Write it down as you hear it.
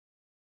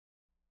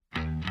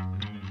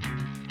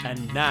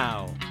And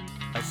now,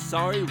 a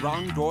Sorry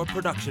Wrong Door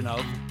production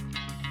of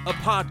a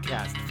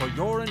podcast for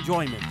your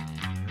enjoyment.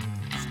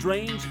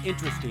 Strange,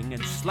 interesting,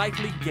 and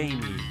slightly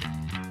gamey.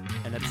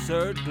 An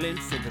absurd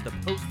glimpse into the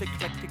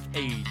post-eclectic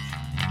age.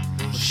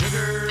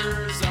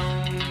 Sugar's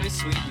only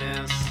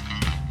sweetness,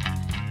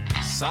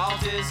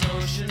 salt is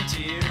ocean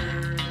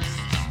tears,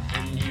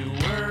 and you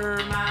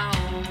were my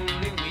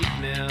only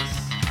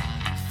weakness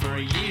for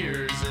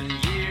years and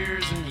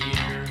years and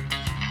years.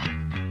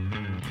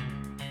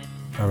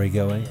 Are we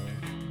going?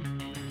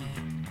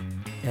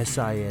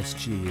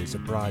 SISG is a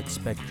broad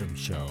spectrum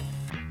show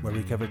where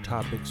we cover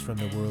topics from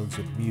the worlds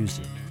of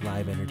music,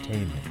 live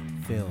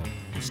entertainment, film,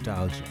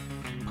 nostalgia,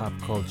 pop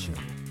culture,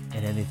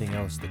 and anything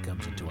else that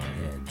comes into our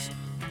heads,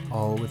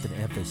 all with an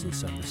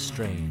emphasis on the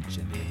strange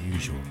and the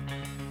unusual.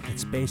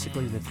 It's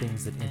basically the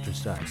things that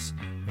interest us,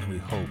 and we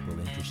hope will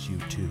interest you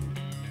too.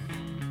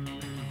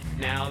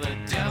 Now the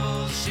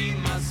devil, she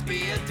must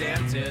be a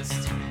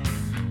dentist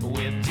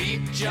with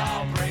deep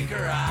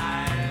jawbreaker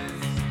eyes,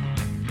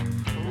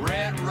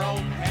 red rope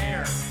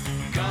hair,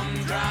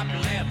 gumdrop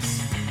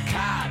lips,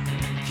 cotton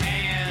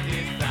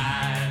candy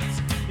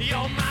thighs.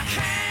 You're my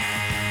candy.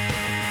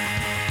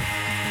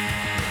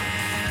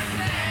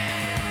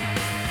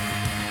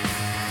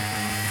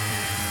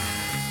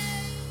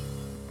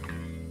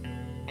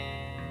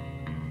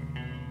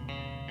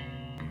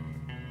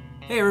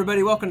 Hey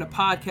everybody, welcome to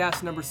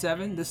podcast number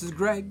 7. This is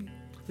Greg.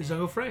 This is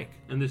Uncle Frank.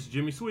 And this is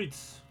Jimmy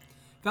Sweets.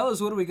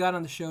 Fellas, what do we got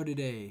on the show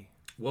today?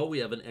 Well, we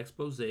have an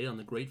expose on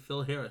the great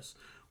Phil Harris,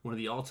 one of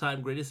the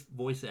all-time greatest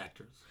voice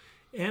actors.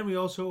 And we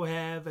also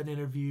have an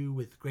interview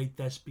with great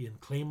thespian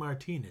Clay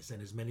Martinez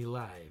and his many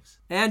lives.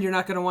 And you're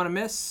not going to want to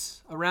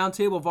miss a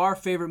roundtable of our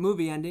favorite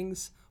movie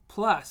endings,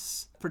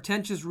 plus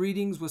pretentious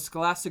readings with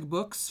scholastic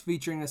books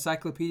featuring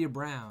Encyclopedia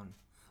Brown.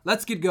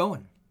 Let's get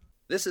going.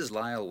 This is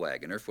Lyle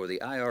Wagoner for the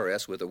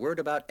IRS with a word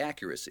about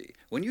accuracy.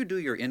 When you do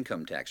your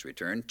income tax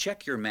return,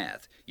 check your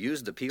math.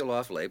 Use the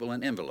peel-off label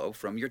and envelope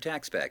from your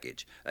tax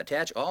package.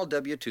 Attach all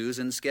W-2s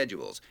and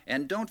schedules.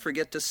 And don't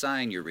forget to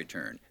sign your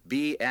return.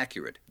 Be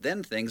accurate.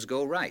 Then things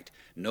go right.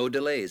 No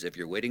delays if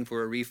you're waiting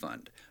for a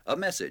refund. A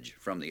message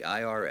from the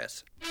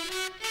IRS.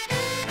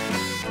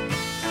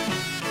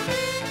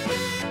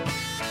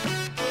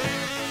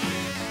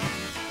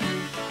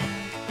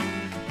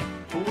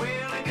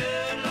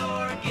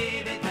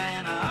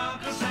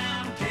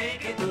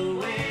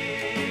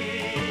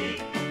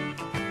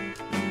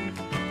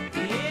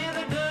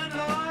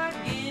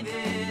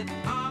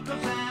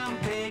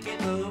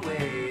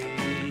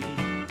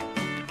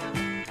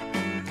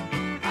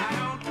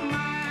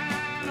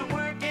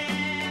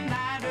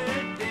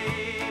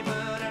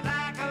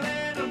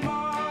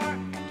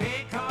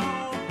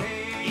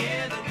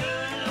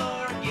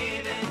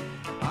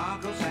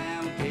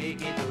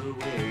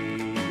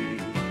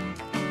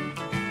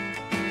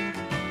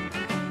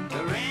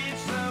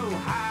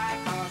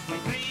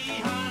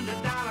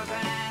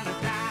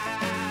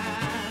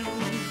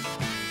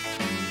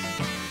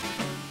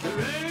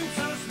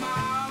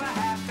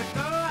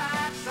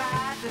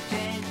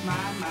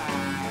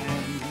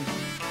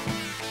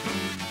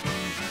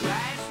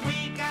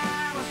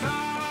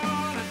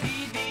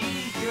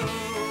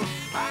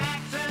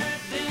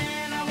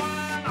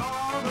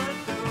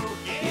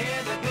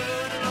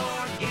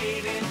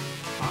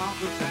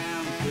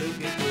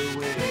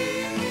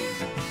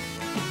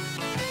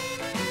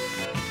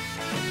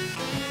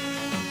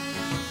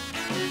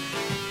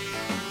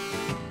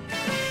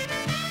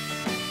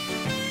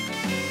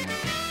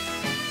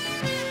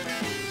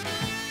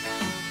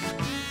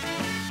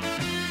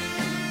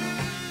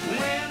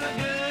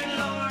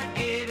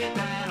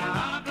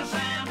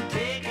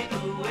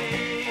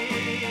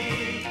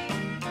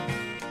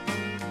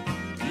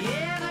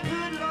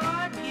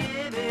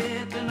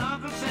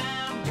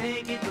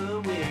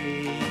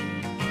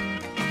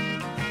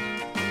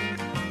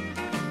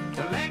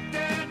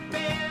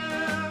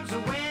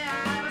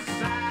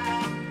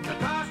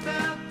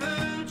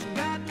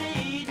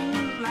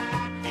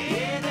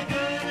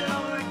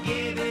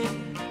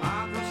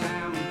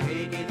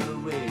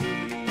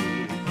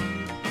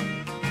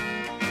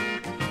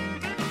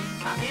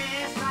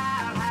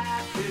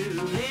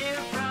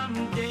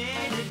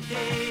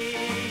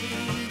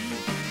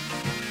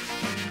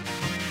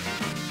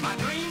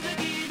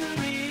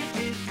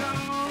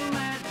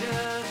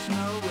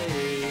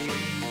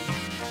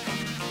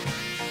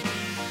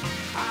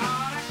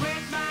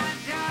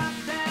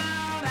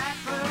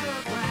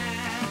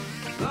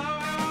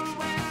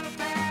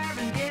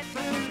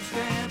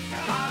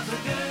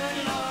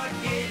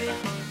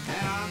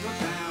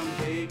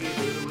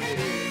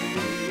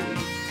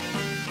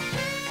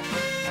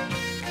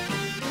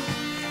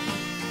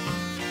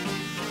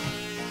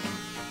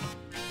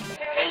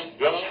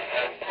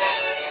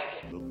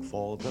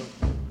 For the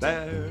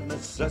bare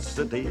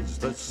necessities,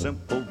 the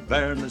simple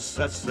bare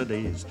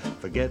necessities.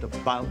 Forget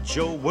about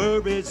your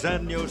worries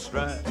and your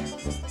strife.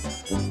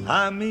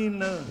 I mean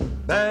the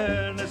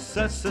bare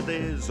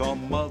necessities are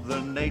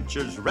Mother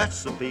Nature's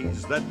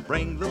recipes that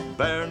bring the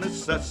bare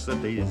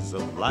necessities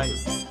of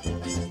life.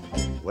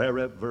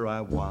 Wherever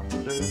I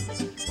wander,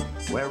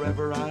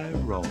 wherever I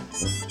roam,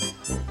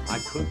 I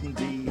couldn't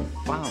be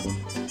found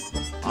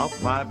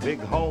off my big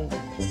home.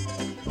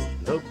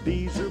 The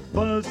bees are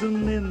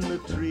buzzing in the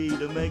tree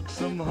to make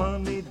some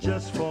honey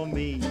just for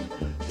me.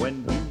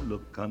 When you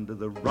look under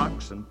the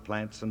rocks and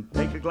plants and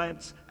take a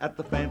glance at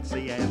the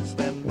fancy ants,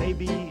 then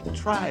maybe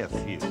try a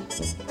few.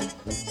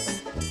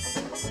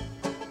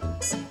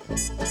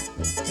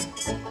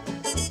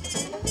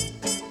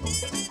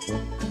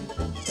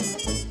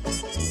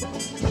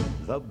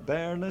 The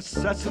bare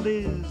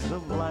necessities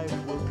of life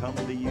will come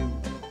to you.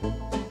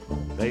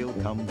 They'll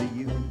come to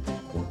you.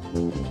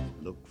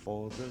 Look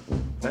for the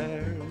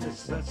bare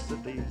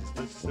necessities,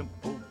 the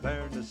simple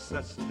bare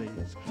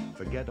necessities.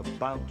 Forget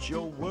about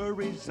your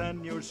worries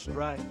and your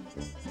strife.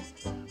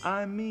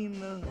 I mean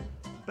the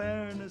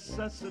bare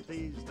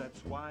necessities,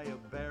 that's why a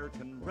bear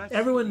can rest.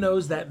 Everyone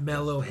knows that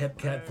mellow hip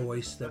cat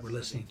voice that we're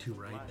listening to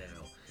right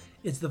now.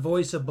 It's the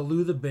voice of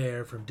Baloo the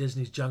Bear from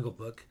Disney's Jungle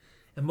Book,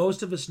 and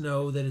most of us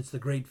know that it's the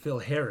great Phil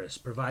Harris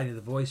providing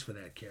the voice for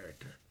that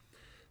character.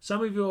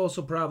 Some of you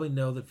also probably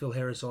know that Phil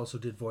Harris also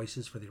did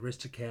voices for the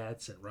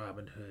Aristocats and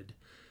Robin Hood.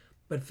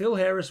 But Phil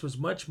Harris was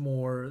much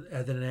more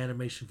than an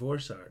animation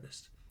voice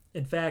artist.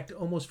 In fact,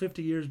 almost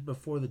 50 years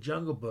before the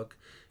Jungle Book,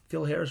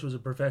 Phil Harris was a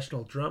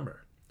professional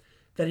drummer.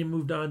 Then he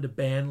moved on to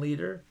band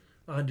leader,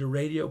 on to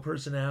radio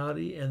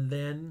personality, and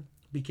then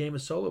became a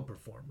solo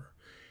performer.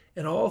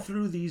 And all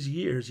through these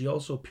years, he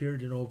also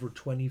appeared in over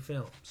 20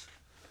 films.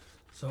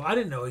 So I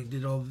didn't know he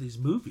did all of these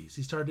movies.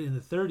 He started in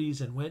the 30s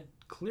and went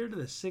clear to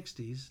the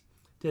 60s.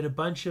 Did a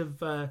bunch of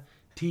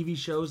TV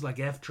shows like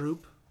F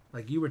Troop,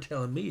 like you were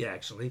telling me,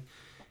 actually.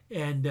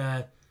 And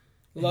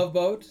Love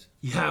Boat?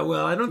 Yeah,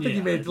 well, I don't think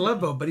he made it to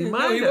Love Boat, but he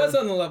might have. He was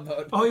on the Love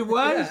Boat. Oh, he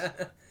was?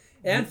 Yeah.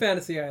 And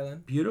Fantasy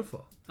Island.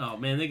 Beautiful. Oh,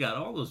 man, they got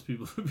all those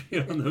people to be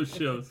on those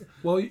shows.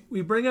 Well,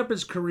 we bring up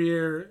his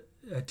career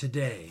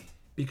today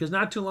because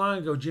not too long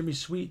ago, Jimmy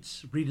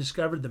Sweets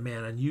rediscovered the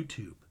man on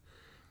YouTube.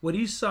 What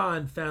he saw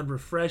and found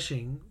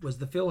refreshing was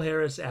the Phil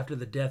Harris after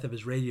the death of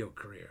his radio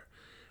career,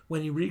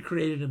 when he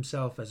recreated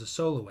himself as a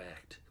solo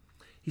act.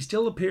 He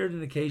still appeared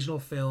in occasional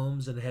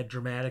films and had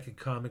dramatic and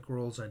comic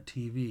roles on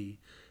TV,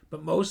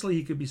 but mostly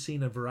he could be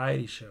seen on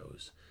variety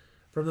shows.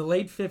 From the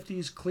late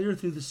 50s clear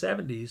through the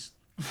 70s,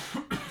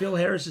 Phil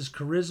Harris's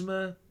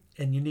charisma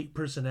and unique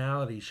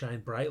personality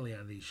shined brightly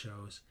on these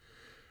shows.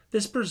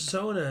 This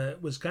persona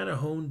was kind of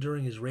honed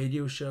during his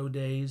radio show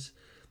days,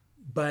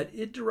 but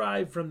it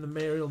derived from the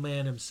real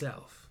man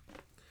himself.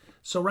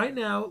 So right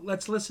now,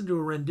 let's listen to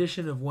a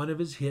rendition of one of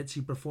his hits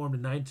he performed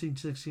in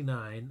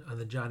 1969 on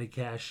the Johnny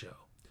Cash Show.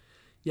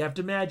 You have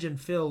to imagine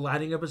Phil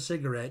lighting up a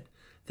cigarette,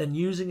 then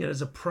using it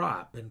as a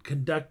prop and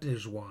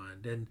conductor's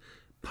wand, and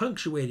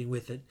punctuating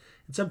with it,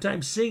 and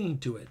sometimes singing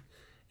to it,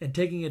 and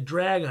taking a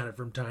drag on it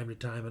from time to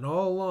time, and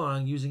all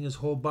along using his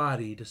whole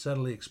body to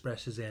subtly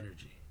express his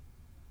energy.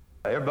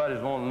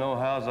 Everybody's wanting to know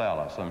how's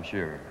Alice, I'm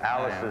sure.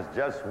 Alice is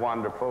just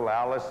wonderful,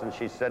 Alice, and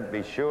she said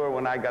be sure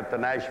when I got to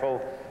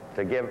Nashville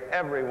to give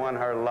everyone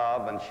her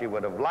love, and she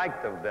would have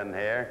liked to have been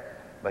here,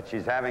 but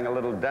she's having a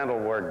little dental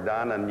work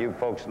done, and you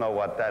folks know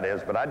what that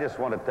is. But I just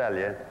want to tell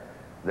you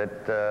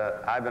that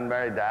I've been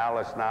married to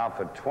Alice now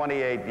for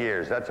 28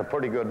 years. That's a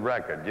pretty good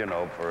record, you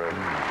know, for a, you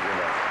know.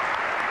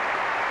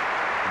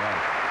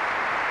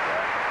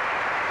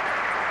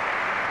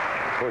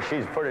 Well,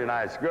 she's a pretty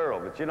nice girl,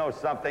 but you know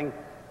something?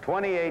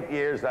 28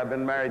 years I've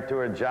been married to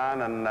her,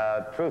 John, and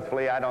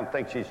truthfully, I don't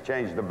think she's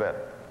changed a bit.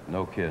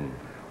 No kidding.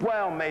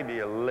 Well, maybe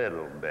a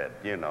little bit,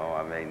 you know.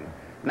 I mean,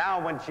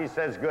 now when she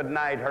says good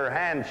night, her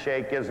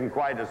handshake isn't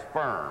quite as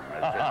firm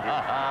as it used to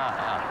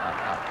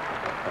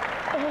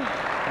be.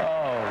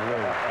 Oh,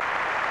 really?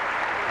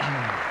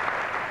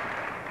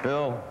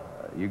 Phil,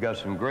 you got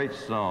some great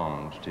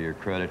songs to your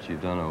credit.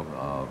 You've done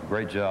a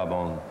great job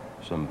on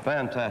some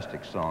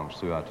fantastic songs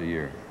throughout the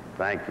year.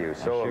 Thank you.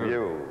 So have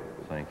you.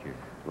 Thank you.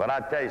 But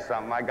I'll tell you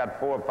something, I got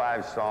 4 or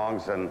 5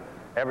 songs, and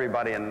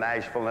everybody in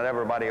Nashville and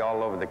everybody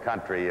all over the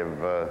country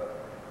have,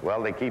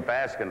 well, they keep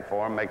asking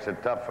for them. Makes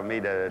it tough for me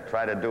to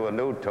try to do a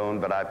new tune,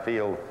 but I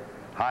feel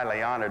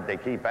highly honored they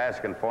keep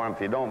asking for them.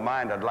 If you don't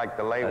mind, I'd like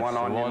to lay one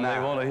on you now. That's the one they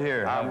want to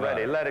hear. I'm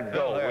ready. Let it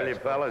go, will you,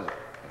 fellas?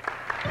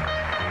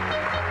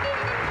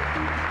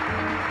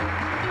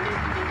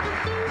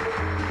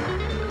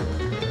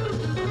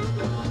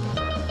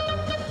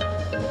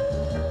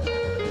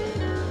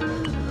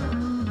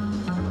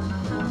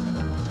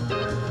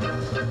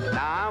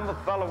 A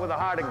fellow with a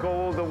heart of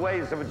gold, the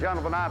ways of a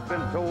gentleman I've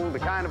been told, the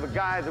kind of a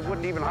guy that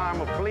wouldn't even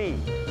harm a flea.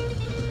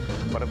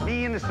 But if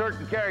me and a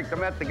certain character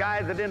met the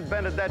guy that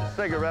invented that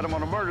cigarette, I'm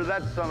gonna murder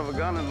that son of a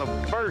gun in the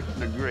first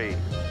degree.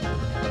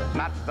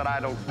 Not that I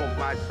don't smoke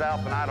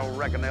myself, and I don't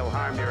reckon they'll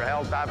harm your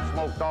health. I've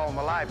smoked all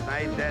my life, and I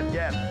ain't dead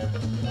yet.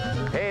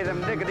 Hey,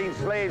 them nicotine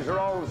slaves are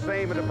all the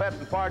same at a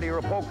betting party or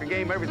a poker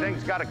game.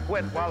 Everything's gotta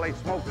quit while they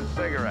smoke a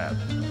cigarette.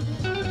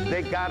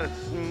 They gotta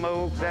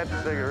smoke that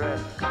cigarette.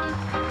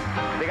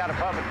 They gotta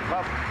puff it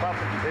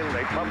until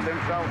they puff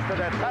themselves to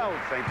that town,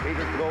 St.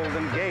 Peter's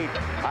Golden Gate.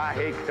 I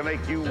hate to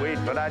make you wait,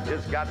 but I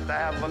just got to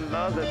have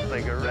another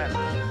cigarette.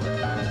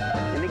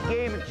 You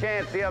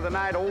dance the other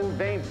night, old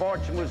Dame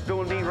Fortune was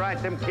doing me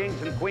right. Them kings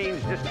and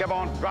queens just kept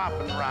on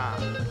dropping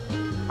around.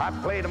 I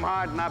played him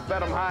hard and I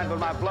bet him high, but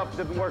my bluff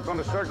didn't work on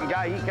a certain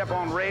guy. He kept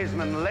on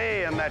raising and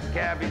laying that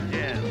cabbage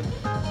in.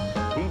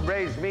 He'd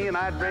raise me and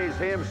I'd raise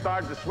him,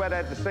 started to sweat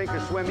at the sink or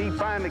swim. He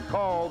finally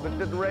called but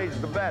didn't raise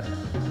the bet.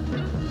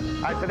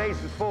 I said,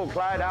 ace is full,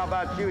 Clyde, how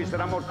about you? He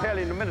said, I'm gonna tell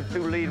you in a minute or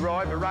two,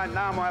 Leroy, but right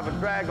now I'm gonna have a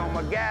drag on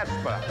my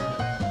Gasper.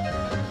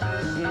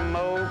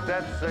 Smoke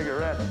that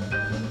cigarette.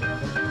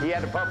 He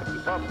had a puff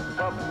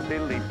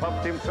till he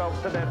puffed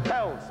himself to death.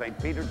 Tell St.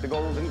 Peter's the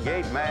Golden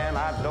Gate, man,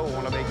 I don't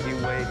want to make you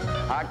wait.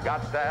 I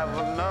got to have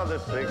another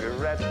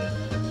cigarette.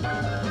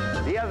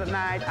 The other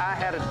night, I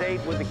had a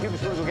date with the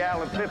cutest little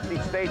gal in 50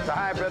 states, a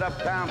hybrid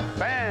uptown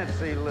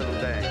fancy little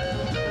dame.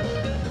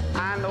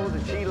 I know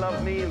that she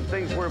loved me and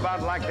things were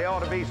about like they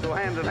ought to be, so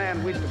hand in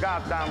hand we took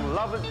out down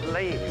Lover's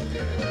Lane.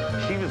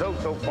 She was oh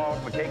so far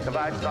from a cake of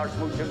ice, our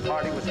smooching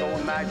party was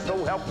going nice,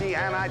 so help me,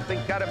 and I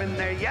think I'd have been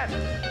there yet.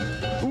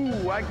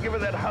 Ooh, I give her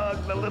that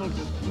hug, the little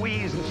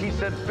squeeze, and she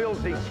said,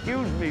 Filthy,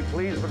 excuse me,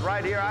 please, but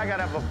right here I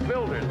gotta have a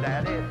filter,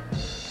 Daddy.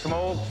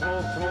 Smoke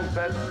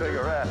that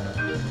cigarette.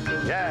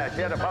 Yeah,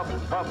 she had a puff it,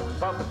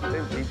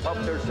 till she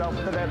puffed herself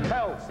to death.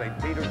 Tell St.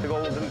 Peter's the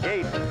Golden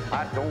Gate,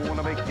 I don't want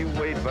to make you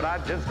wait, but I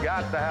just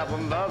got to have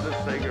another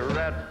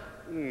cigarette.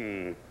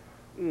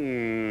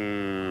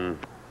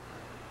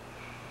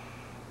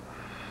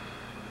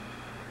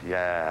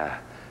 Yeah,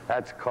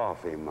 that's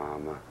coffee,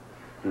 Mama.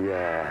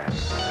 Yeah.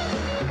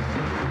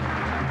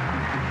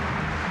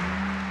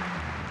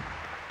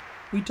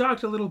 We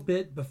talked a little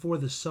bit before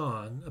the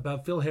song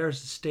about Phil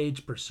Harris's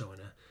stage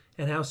persona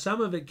and how some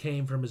of it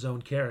came from his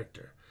own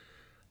character.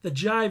 The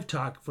jive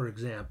talk, for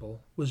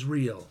example, was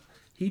real.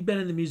 He'd been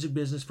in the music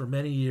business for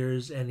many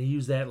years, and he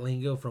used that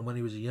lingo from when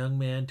he was a young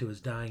man to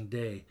his dying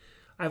day.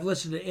 I've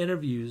listened to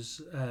interviews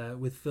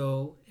with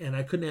Phil, and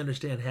I couldn't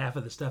understand half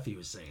of the stuff he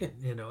was saying.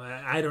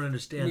 I don't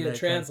understand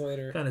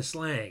that kind of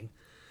slang.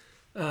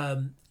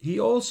 He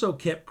also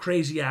kept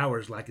crazy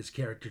hours like his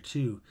character,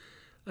 too.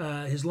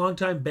 His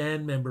longtime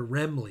band member,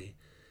 Remley,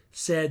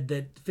 said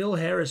that Phil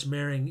Harris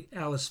marrying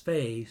Alice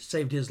Faye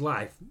saved his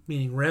life,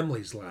 meaning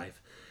Remley's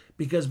life,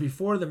 because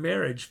before the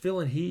marriage, Phil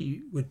and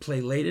he would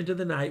play late into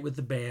the night with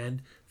the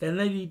band, then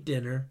they'd eat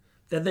dinner,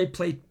 then they'd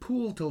play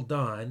pool till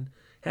dawn,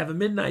 have a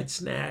midnight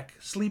snack,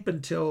 sleep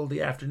until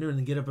the afternoon,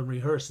 and get up and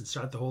rehearse and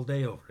start the whole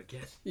day over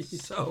again.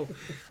 So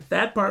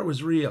that part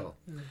was real.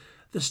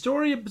 The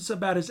stories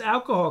about his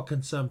alcohol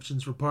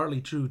consumptions were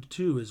partly true,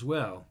 too, as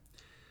well.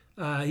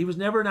 He was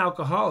never an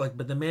alcoholic,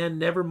 but the man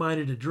never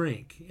minded a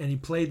drink, and he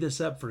played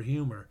this up for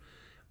humor.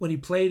 When he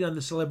played on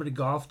the celebrity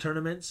golf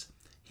tournaments,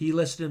 he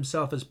listed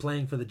himself as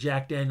playing for the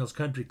Jack Daniels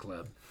Country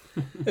Club.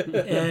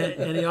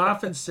 and he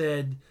often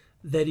said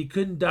that he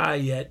couldn't die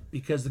yet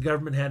because the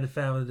government hadn't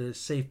found a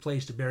safe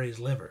place to bury his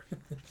liver.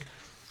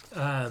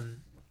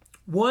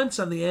 Once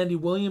on the Andy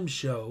Williams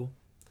show,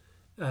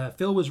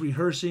 Phil was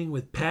rehearsing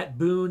with Pat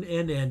Boone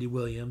and Andy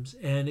Williams,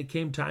 and it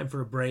came time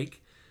for a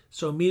break.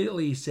 So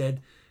immediately he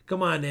said,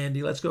 "Come on,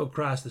 Andy, let's go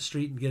across the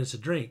street and get us a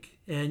drink.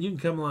 And you can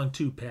come along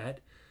too, Pat."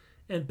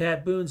 And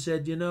Pat Boone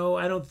said,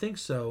 "I don't think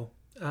so.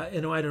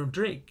 I don't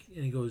drink."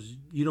 And he goes,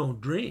 "You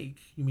don't drink?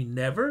 You mean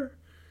never?"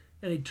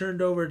 And he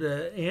turned over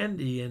to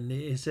Andy and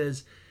he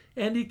says,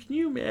 "Andy, can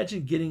you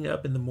imagine getting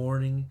up in the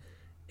morning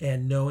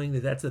and knowing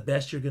that that's the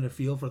best you're going to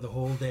feel for the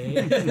whole day?"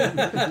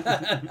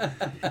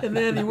 And then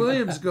Andy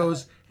Williams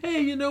goes,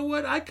 "Hey, you know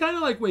what? I kind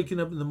of like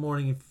waking up in the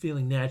morning and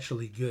feeling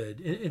naturally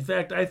good. In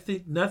fact, I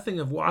think nothing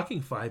of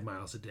walking 5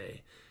 miles a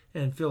day."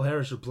 And Phil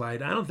Harris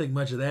replied, "I don't think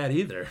much of that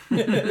either."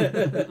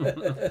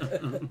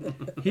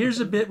 Here's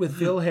a bit with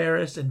Phil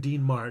Harris and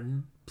Dean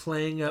Martin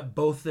playing up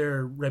both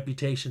their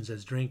reputations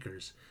as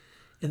drinkers.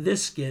 In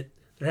this skit,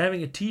 they're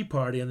having a tea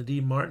party on the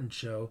Dean Martin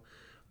show.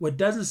 What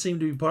doesn't seem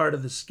to be part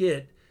of the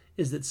skit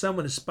is that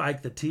someone has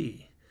spiked the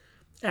tea.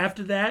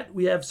 After that,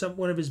 we have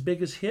one of his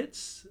biggest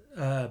hits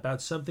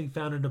about something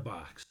found in a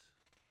box.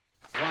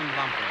 One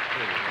lump of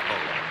food.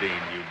 Oh,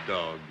 Dean, you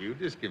dog. You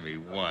just give me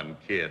one,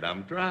 kid.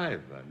 I'm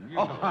driving.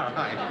 All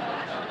right.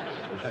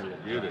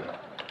 You do.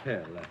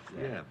 Pal,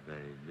 Yeah,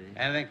 baby.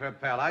 anything for a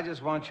pal. I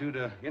just want you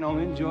to,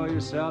 enjoy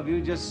yourself.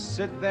 You just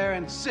sit there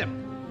and sip.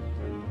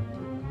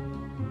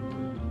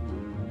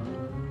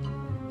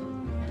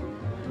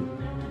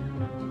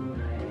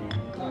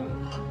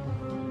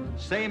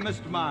 Say,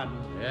 Mr. Martin.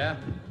 Yeah?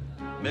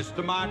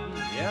 Mr. Martin.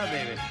 Yeah,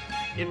 baby.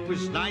 It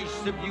was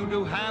nice of you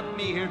to have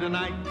me here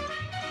tonight.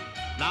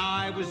 Now,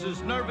 I was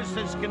as nervous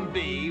as can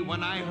be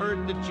when I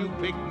heard that you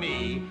picked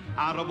me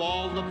out of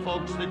all the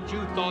folks that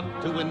you thought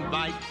to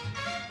invite.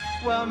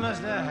 Well,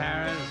 Mr.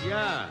 Harris.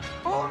 Yeah.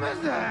 Oh,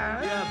 Mr.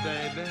 Harris. Yeah,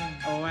 baby.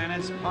 Oh, when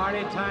it's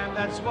party time,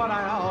 that's what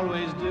I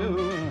always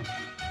do.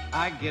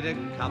 I get a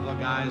couple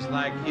guys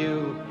like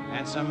you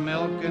and some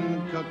milk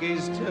and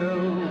cookies,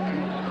 too.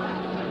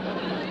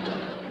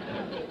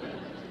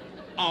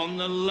 On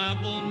the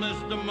level,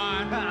 Mr.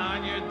 Martin.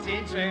 On your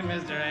tea tray,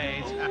 Mr.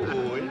 H.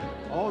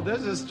 Oh,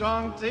 this is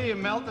strong tea.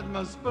 Melted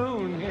my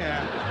spoon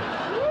here.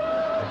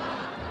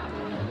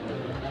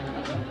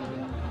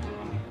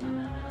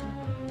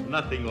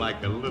 nothing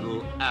like a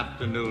little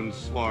afternoon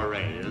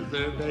soiree, is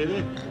there,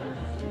 baby?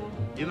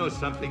 You know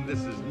something?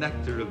 This is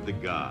nectar of the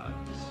gods.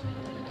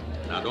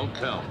 Now, don't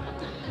tell me.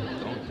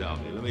 Don't tell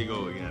me. Let me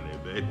go again here,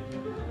 baby.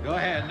 Go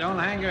ahead. Don't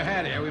hang your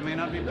head here. We may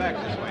not be back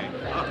this way.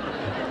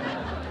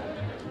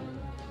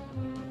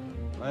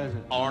 What is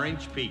it?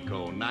 Orange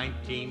Pico,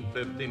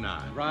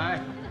 1959.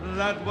 Right.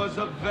 That was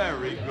a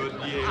very good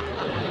year.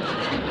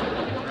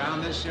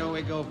 Around this show,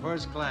 we go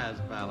first class,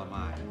 pal of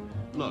mine.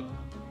 Look.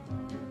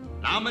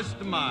 Now,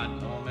 Mr. Mudd.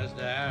 Oh, Mr.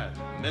 Harris.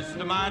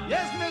 Mr. Mudd?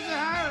 Yes, Mr.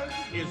 Harris.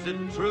 Is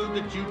it true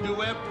that you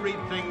do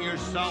everything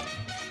yourself?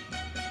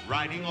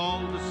 Writing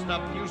all the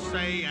stuff you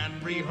say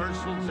and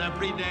rehearsals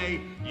every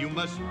day. You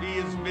must be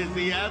as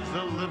busy as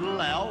a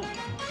little elf.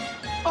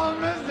 Oh,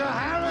 Mr.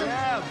 Harris.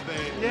 Yeah,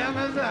 baby. Yeah,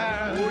 Mr.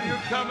 Harris. Oh,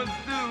 you're coming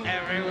through.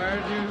 Every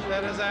word you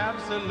said is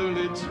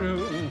absolutely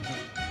true.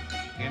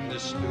 In the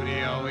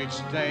studio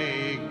each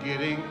day,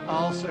 getting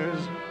ulcers,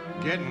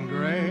 getting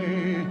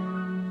gray.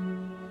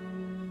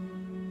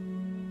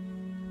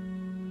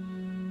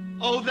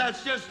 Oh,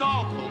 that's just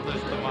awful,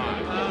 Mr.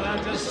 Mine. Oh,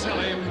 that's just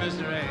silly,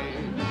 Mr. A.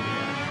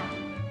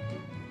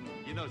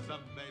 You know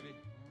something, baby?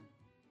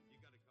 You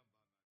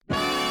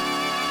gotta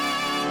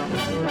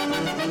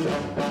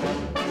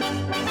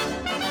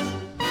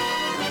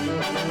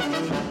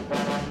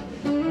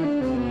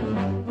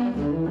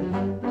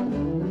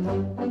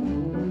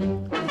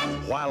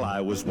While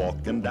I was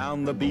walking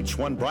down the beach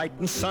one bright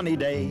and sunny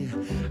day,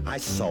 I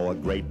saw a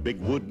great big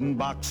wooden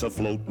box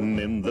a-floating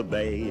in the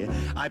bay.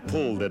 I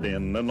pulled it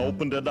in and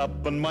opened it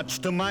up, and much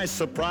to my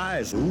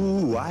surprise,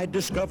 ooh, I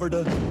discovered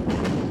a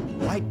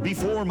right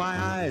before my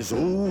eyes.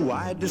 Ooh,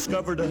 I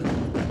discovered a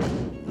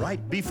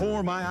right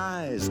before my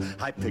eyes.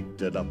 I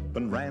picked it up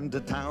and ran to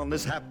town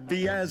as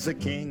happy as a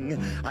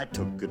king. I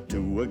took it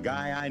to a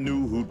guy I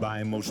knew who'd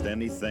buy most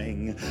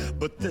anything.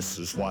 But this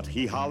is what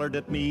he hollered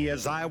at me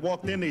as I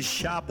walked in his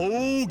shop.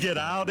 Oh, get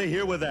out of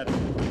here with that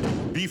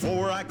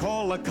before I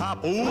call a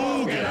cop.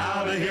 Oh, get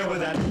out of here with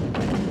that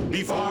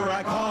before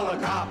I call a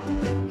cop.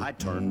 I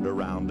turned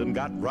around and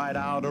got right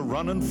out a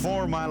running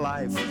for my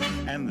life.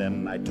 And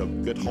then I took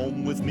it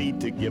home with me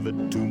to give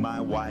it to my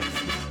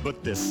wife.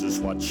 But this is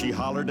what she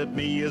hollered at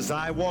me as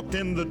I walked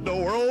in the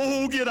door.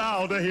 Oh, get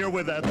out of here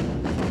with that,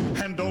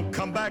 and don't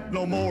come back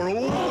no more.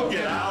 Oh,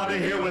 get out of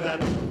here with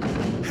that,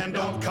 and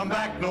don't come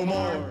back no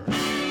more.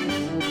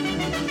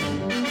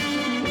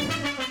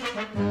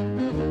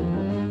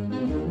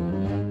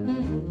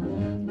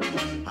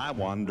 I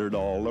wandered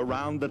all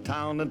around the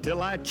town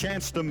until I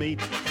chanced to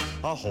meet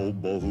a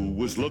hobo who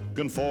was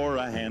looking for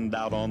a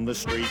handout on the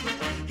street.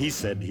 He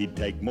said he'd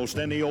take most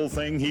any old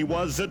thing. He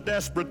was a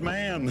desperate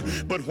man.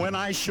 But when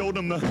I showed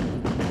him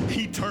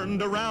he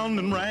turned around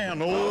and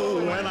ran.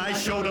 Oh, when I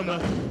showed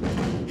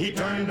him he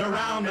turned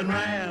around and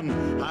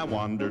ran. I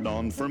wandered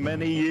on for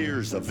many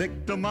years, a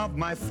victim of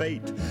my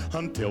fate,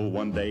 until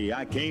one day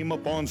I came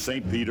upon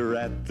St. Peter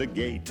at the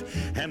gate.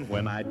 And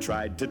when I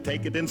tried to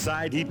take it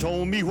inside, he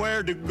told me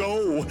where to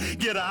go.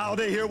 Get out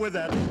of here with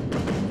that,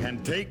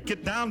 and take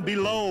it down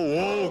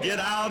below. Oh, get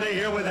out of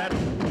here with that,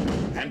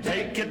 and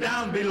take it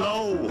down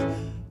below.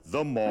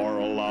 The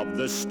moral of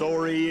the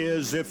story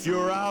is, if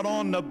you're out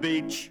on the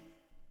beach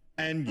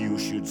and you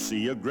should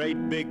see a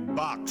great big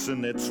box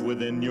and it's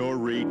within your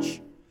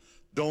reach,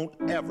 don't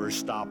ever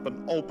stop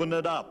and open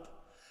it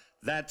up.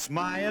 That's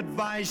my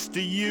advice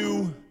to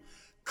you,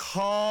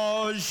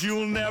 'cause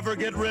you'll never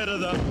get rid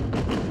of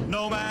them,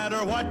 no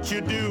matter what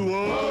you do.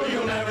 Oh,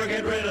 you'll never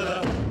get rid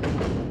of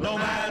them, no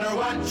matter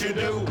what you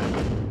do.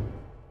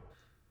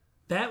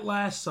 That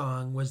last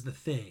song was The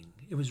Thing.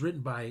 It was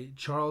written by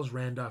Charles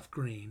Randolph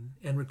Green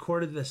and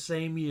recorded the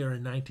same year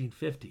in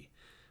 1950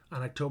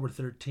 on October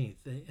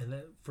 13th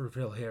for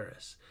Phil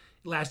Harris.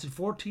 It lasted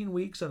 14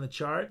 weeks on the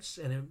charts,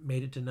 and it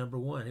made it to number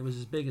one. It was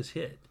his biggest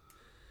hit.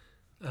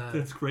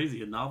 That's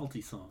crazy, a novelty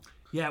song.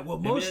 Yeah, well,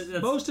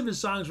 most of his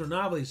songs were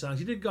novelty songs.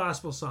 He did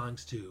gospel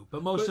songs too,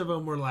 but most of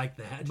them were like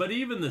that. But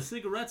even the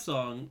cigarette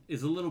song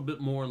is a little bit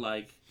more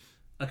like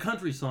a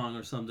country song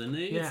or something.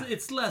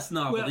 It's less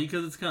novelty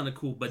because it's kind of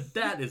cool, but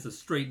that is a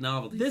straight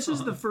novelty This song.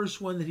 is the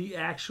first one that he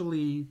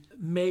actually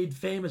made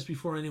famous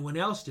before anyone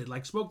else did.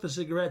 Like Smoke the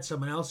Cigarette,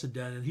 someone else had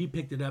done, and he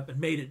picked it up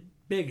and made it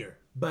bigger.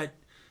 But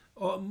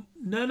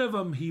none of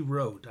them he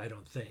wrote, I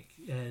don't think.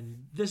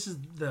 And this is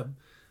the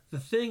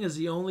Thing is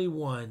the only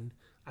one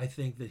I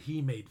think that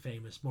he made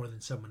famous more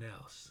than someone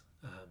else.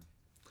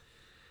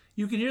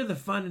 You can hear the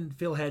fun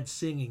Phil had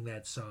singing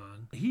that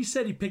song. He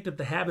said he picked up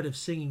the habit of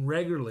singing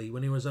regularly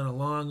when he was on a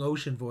long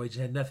ocean voyage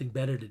and had nothing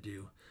better to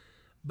do.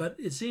 But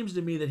it seems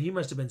to me that he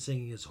must have been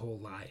singing his whole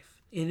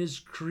life. In his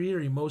career,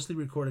 he mostly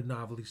recorded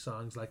novelty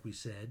songs, like we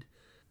said,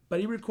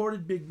 but he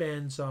recorded big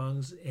band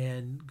songs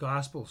and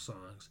gospel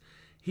songs.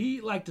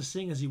 He liked to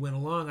sing as he went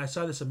along. I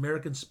saw this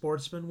American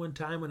Sportsman one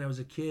time when I was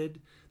a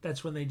kid.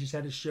 That's when they just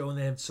had a show and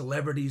they had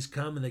celebrities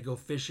come and they go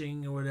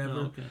fishing or whatever.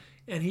 Oh, okay.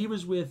 And he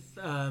was with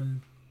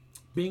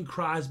Bing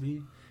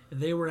Crosby, and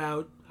they were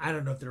out. I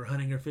don't know if they were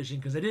hunting or fishing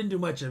because they didn't do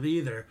much of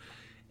either.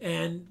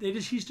 And he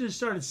just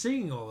started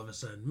singing all of a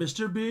sudden.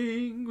 Mr.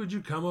 Bing, would you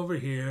come over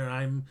here?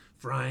 I'm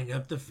frying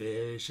up the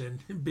fish.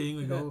 And Bing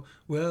would go,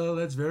 well,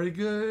 that's very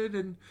good.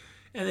 And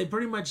they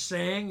pretty much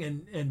sang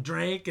and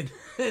drank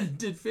and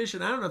did fish.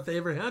 And I don't know if they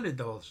ever hunted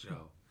the whole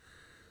show.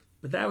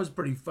 But that was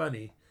pretty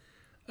funny.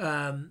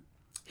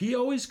 He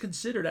always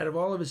considered, out of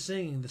all of his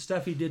singing, the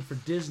stuff he did for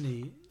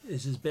Disney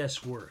is his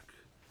best work.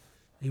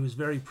 He was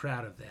very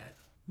proud of that.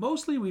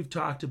 Mostly we've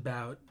talked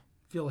about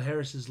Phil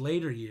Harris's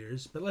later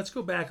years, but let's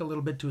go back a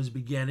little bit to his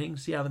beginning,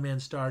 see how the man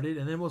started,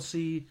 and then we'll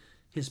see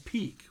his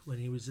peak when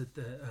he was at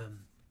the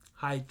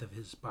height of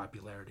his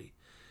popularity.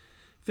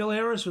 Phil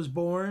Harris was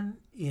born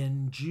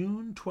in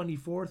June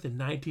 24th in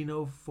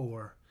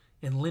 1904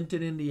 in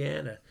Linton,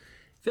 Indiana.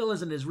 Phil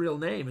isn't his real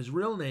name. His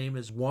real name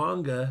is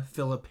Wonga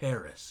Philip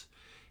Harris.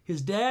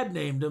 His dad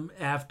named him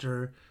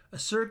after a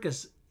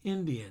circus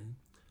Indian.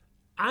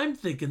 I'm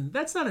thinking,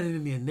 that's not an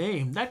Indian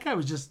name. That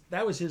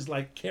was his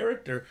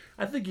character.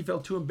 I think he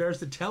felt too embarrassed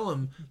to tell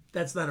him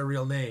that's not a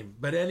real name.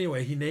 But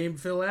anyway, he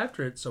named Phil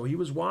after it, so he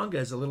was Wonga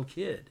as a little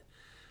kid.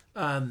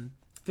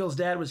 Phil's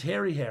dad was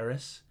Harry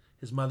Harris.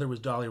 His mother was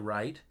Dolly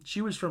Wright.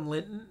 She was from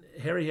Linton.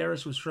 Harry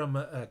Harris was from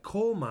a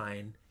coal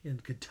mine in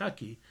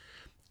Kentucky.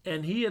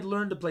 And he had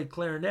learned to play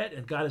clarinet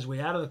and got his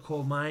way out of the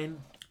coal mine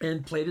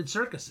and played in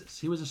circuses.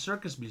 He was a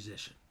circus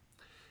musician.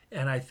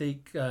 And I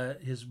think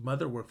his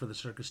mother worked for the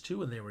circus too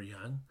when they were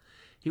young.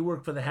 He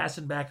worked for the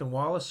Hassenbach and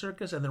Wallace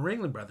Circus and the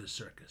Ringling Brothers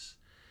Circus.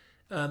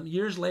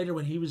 Years later,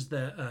 when he was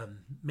the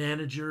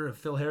manager of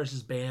Phil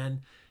Harris's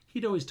band,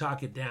 he'd always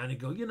talk it down. He'd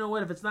go, you know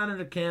what, if it's not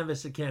under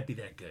canvas, it can't be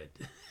that good.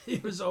 He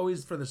was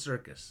always for the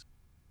circus.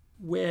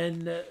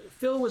 When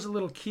Phil was a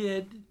little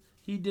kid,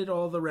 he did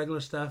all the regular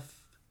stuff.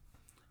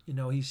 You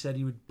know, he said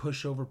he would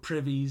push over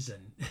privies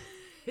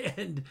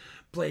and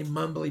play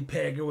mumbly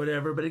peg or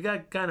whatever, but it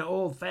got kind of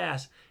old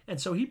fast. And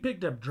so he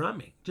picked up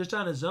drumming just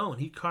on his own.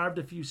 He carved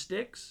a few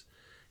sticks,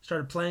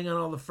 started playing on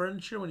all the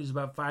furniture when he was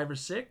about 5 or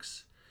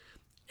 6.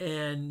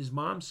 And his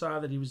mom saw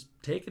that he was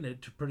taking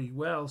it pretty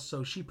well,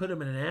 so she put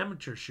him in an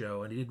amateur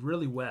show, and he did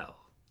really well.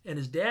 And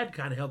his dad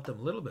kind of helped him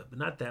a little bit, but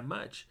not that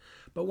much.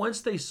 But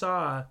once they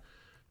saw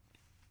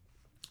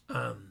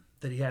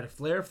that he had a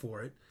flair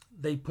for it,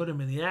 they put him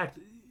in the act.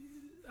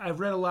 I've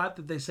read a lot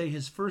that they say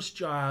his first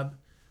job,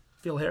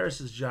 Phil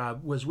Harris's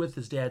job, was with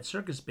his dad's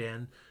circus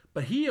band,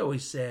 but he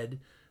always said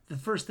the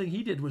first thing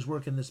he did was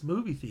work in this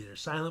movie theater,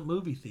 silent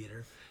movie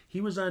theater.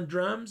 He was on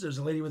drums, there's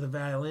a lady with a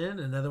violin,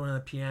 another one on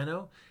a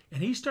piano,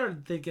 and he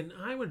started thinking,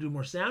 I want to do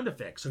more sound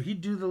effects. So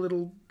he'd do the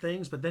little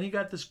things, but then he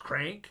got this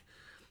crank,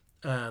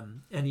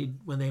 and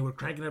when they were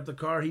cranking up the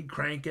car, he'd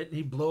crank it, and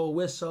he'd blow a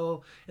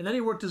whistle, and then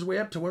he worked his way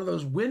up to one of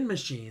those wind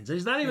machines.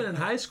 He's not even in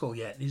high school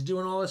yet, and he's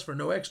doing all this for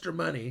no extra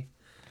money,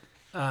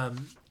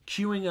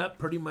 queuing up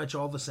pretty much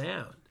all the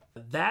sound.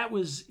 That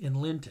was in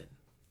Linton.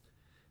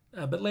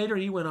 But later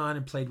he went on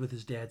and played with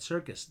his dad's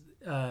circus.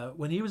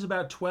 When he was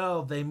about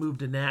 12, they moved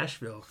to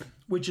Nashville,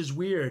 which is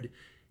weird.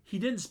 He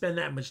didn't spend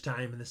that much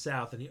time in the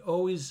South, and he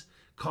always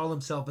called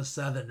himself a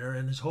Southerner,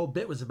 and his whole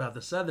bit was about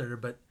the Southerner.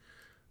 But,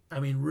 I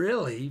mean,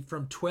 really,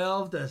 from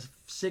 12 to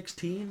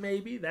 16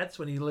 maybe, that's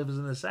when he lives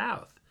in the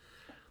South.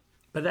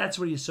 But that's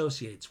what he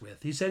associates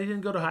with. He said he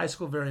didn't go to high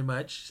school very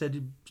much. He said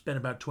he spent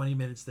about 20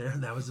 minutes there,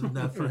 and that was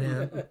enough for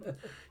him. He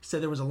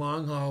said there was a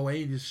long hallway,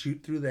 you just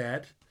shoot through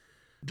that.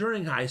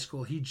 During high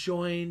school, he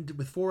joined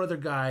with 4 other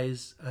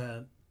guys,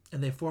 and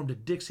they formed a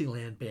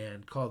Dixieland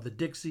band called the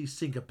Dixie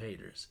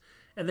Syncopators.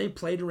 And they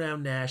played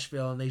around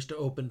Nashville, and they used to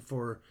open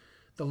for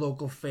the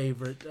local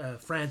favorite,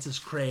 Frances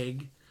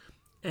Craig.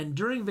 And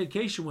during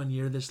vacation one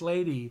year, this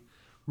lady,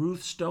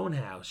 Ruth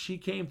Stonehouse, she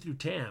came through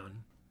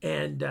town,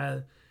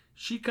 and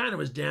she kind of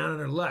was down on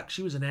her luck.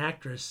 She was an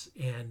actress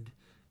and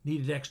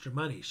needed extra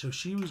money. So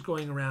she was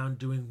going around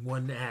doing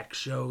one-act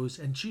shows,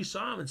 and she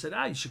saw him and said,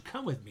 you should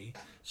come with me.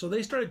 So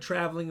they started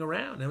traveling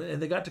around, and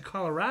they got to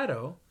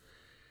Colorado,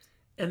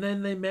 and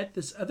then they met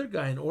this other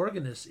guy, an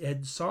organist,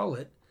 Ed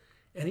Sollett,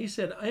 and he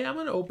said, hey, I'm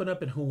going to open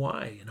up in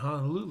Hawaii, in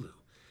Honolulu,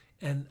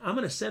 and I'm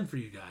going to send for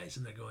you guys.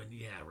 And they're going,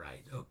 yeah,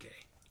 right,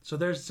 okay. So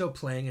they're still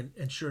playing,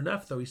 and sure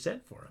enough, though, he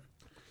sent for him.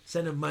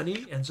 Sent him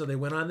money, and so they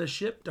went on the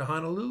ship to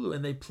Honolulu,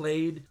 and they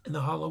played in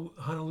the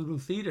Honolulu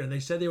Theater, and they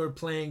said they were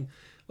playing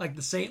like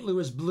the St.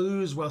 Louis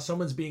Blues while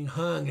someone's being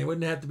hung. It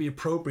wouldn't have to be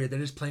appropriate. They're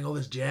just playing all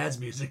this jazz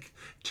music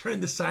during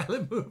the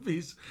silent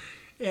movies.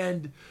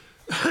 And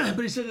but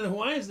he said the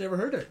Hawaiians never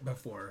heard it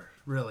before,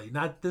 really.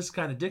 Not this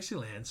kind of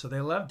Dixieland, so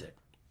they loved it.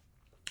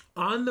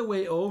 On the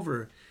way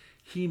over,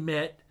 he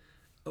met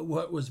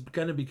what was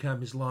going to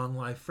become his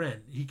long-life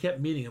friend. He kept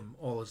meeting him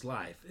all his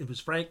life. It was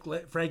Frankie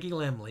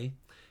Lemley.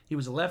 He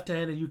was a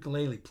left-handed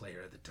ukulele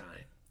player at the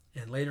time.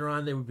 And later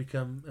on, they would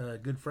become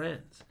good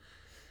friends.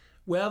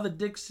 Well, the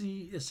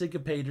Dixie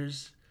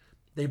Syncopators,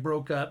 they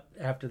broke up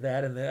after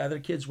that, and the other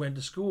kids went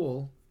to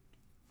school.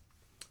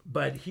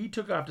 But he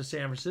took off to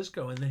San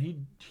Francisco, and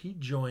then he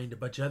joined a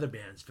bunch of other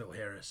bands, Phil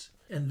Harris.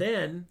 And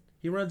then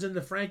he runs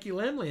into Frankie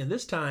Lemley, and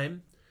this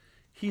time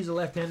he's a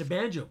left-handed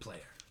banjo player.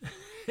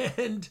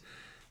 And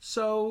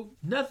so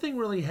nothing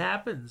really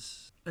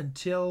happens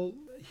until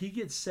he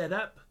gets set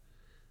up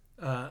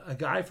a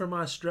guy from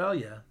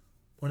Australia,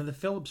 one of the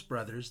Phillips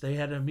brothers, they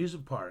had an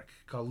amusement park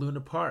called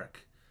Luna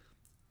Park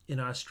in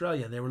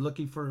Australia, and they were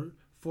looking for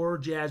 4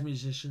 jazz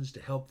musicians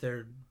to help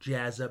their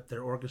jazz up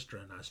their orchestra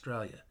in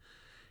Australia.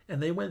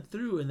 And they went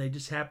through and they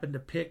just happened to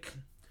pick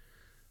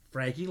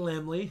Frankie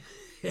Lemley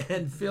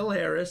and Phil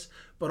Harris,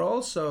 but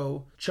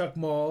also Chuck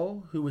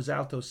Moll, who was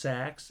alto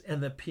sax,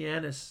 and the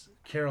pianist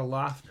Carol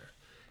Loeffner.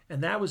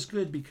 And that was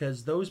good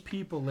because those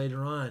people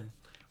later on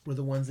were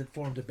the ones that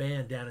formed a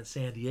band down in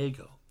San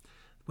Diego.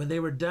 When they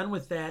were done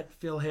with that,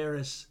 Phil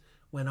Harris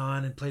went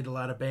on and played a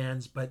lot of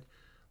bands, but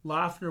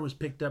Loeffner was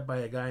picked up by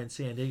a guy in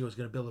San Diego who was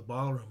going to build a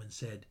ballroom and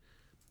said,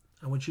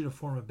 I want you to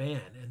form a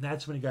band. And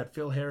that's when he got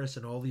Phil Harris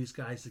and all these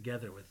guys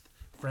together with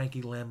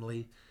Frankie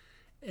Lemley.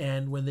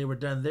 And when they were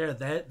done there,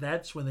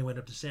 that's when they went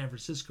up to San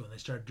Francisco and they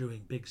started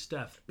doing big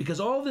stuff. Because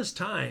all this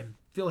time,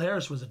 Phil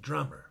Harris was a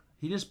drummer.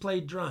 He just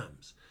played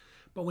drums.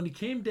 But when he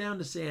came down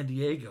to San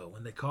Diego,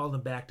 when they called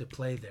him back to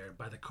play there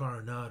by the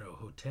Coronado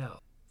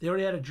Hotel, they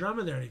already had a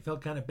drummer there and he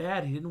felt kind of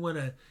bad. He didn't want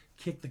to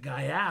kick the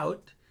guy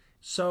out.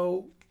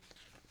 So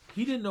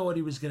he didn't know what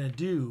he was going to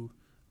do.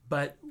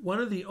 But one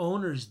of the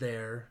owners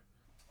there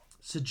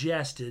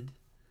suggested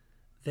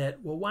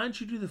that, well, why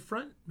don't you do the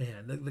front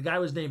man? The guy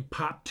was named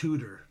Pop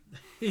Tudor.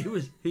 He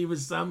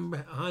was some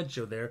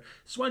honcho there.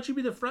 So why don't you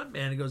be the front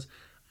man? He goes,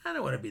 I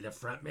don't want to be the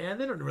front man.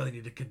 They don't really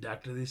need a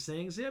conductor, these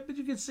things. Yeah, but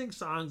you can sing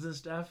songs and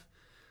stuff.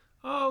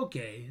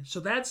 Okay, so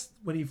that's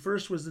when he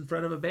first was in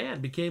front of a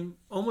band, became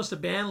almost a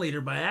band leader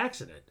by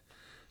accident.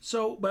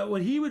 So, but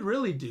what he would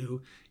really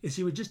do is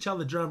he would just tell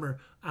the drummer,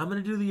 I'm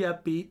going to do the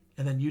upbeat,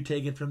 and then you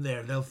take it from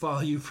there. They'll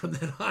follow you from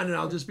then on, and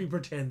I'll just be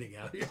pretending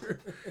out here.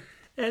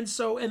 And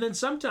then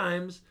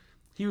sometimes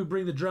he would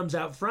bring the drums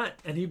out front,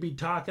 and he'd be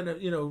talking,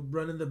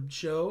 running the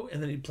show,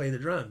 and then he'd play the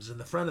drums in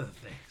the front of the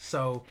thing.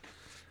 So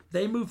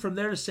they moved from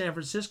there to San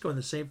Francisco in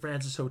the St.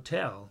 Francis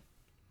Hotel.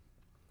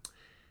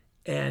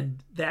 And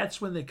that's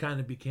when they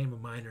kind of became a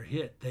minor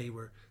hit. They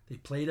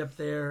played up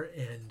there,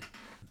 and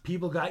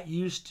people got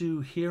used to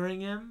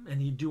hearing him,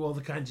 and he'd do all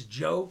the kinds of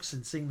jokes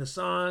and sing the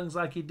songs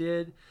like he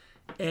did.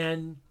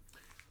 And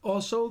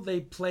also they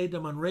played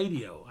them on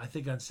radio, I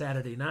think on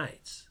Saturday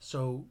nights.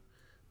 So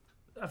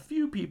a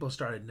few people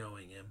started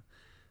knowing him.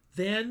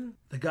 Then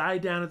the guy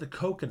down at the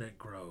Coconut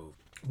Grove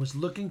was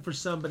looking for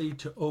somebody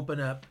to open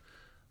up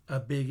a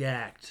big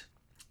act.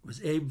 It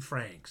was Abe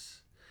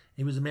Franks.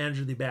 He was the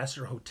manager of the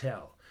Ambassador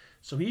Hotel.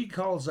 So he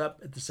calls up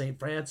at the St.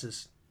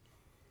 Francis.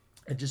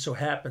 It just so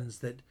happens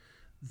that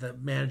the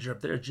manager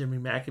up there, Jimmy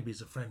Maccabee, is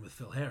a friend with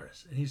Phil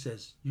Harris. And he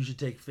says, you should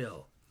take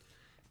Phil.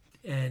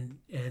 And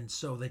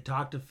so they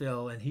talk to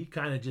Phil, and he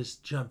kind of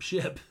just jumped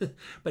ship. But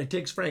he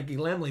takes Frankie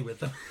Lemley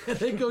with him. And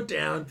they go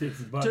down to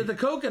the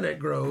Coconut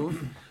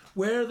Grove,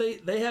 where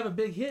they have a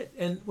big hit.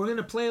 And we're going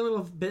to play a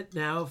little bit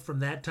now from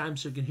that time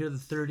so you can hear the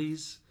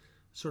 30s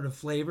sort of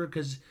flavor,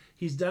 because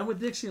he's done with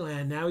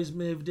Dixieland. Now he's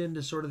moved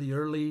into sort of the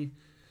early,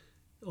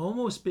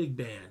 almost big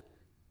band.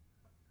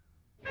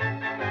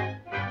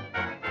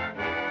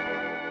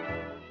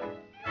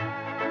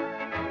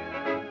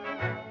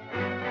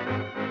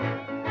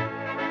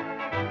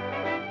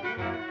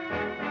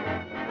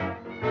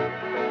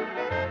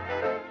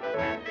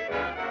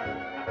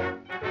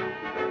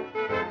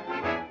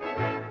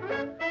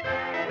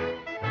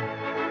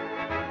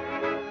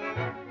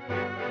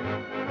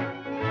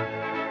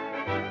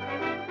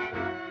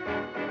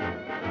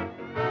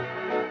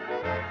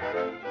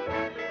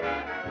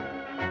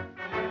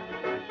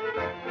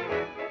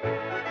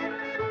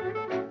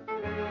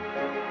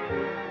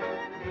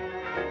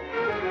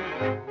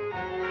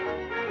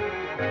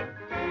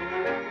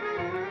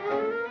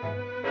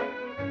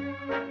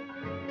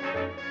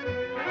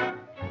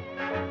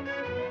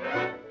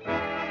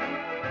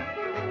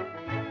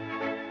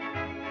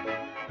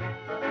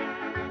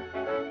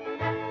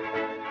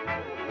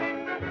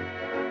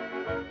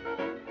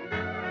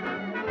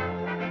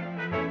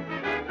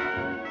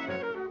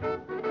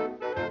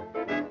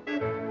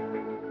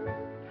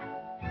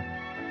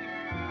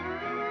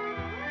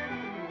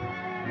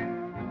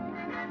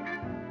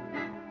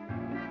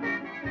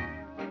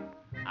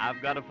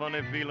 I've got a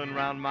funny feeling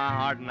around my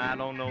heart, and I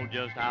don't know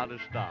just how to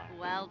start.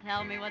 Well,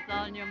 tell me what's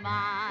on your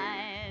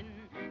mind.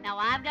 Now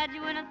I've got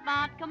you in a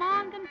spot, come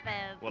on,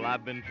 confess. Well,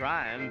 I've been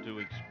trying to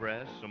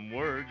express some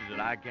words that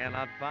I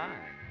cannot find.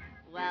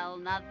 Well,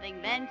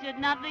 nothing ventured,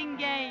 nothing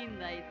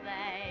gained, they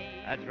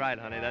say. That's right,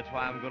 honey. That's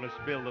why I'm going to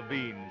spill the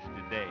beans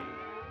today.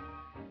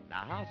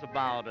 Now, how's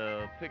about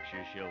a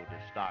picture show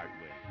to start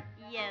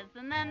with? Yes,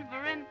 and then,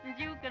 for instance,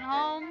 you can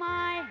hold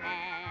my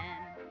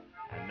hand.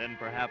 And then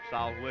perhaps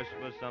I'll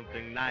whisper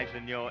something nice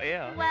in your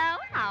ear. Well,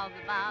 how's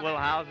about it? Well,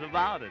 how's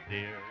about it,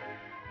 dear?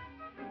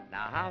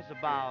 Now, how's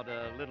about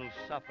a little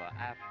supper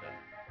after?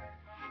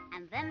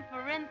 And then,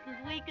 for instance,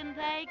 we can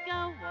take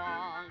a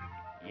walk.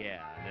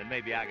 Yeah, and then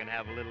maybe I can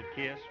have a little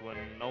kiss when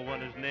no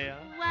one is near.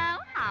 Well,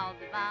 how's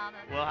about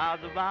it? Well,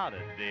 how's about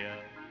it, dear?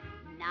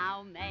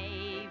 Now,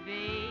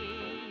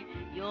 maybe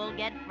you'll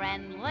get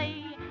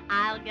friendly,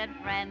 I'll get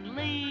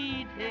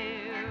friendly,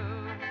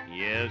 too.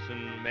 Yes,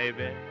 and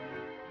maybe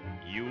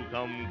you'll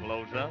come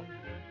closer,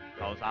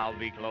 'cause I'll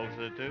be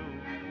closer too.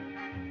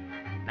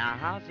 Now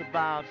how's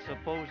about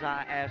suppose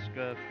I ask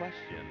a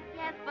question?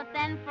 Yes, but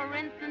then, for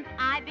instance,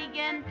 I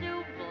begin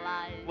to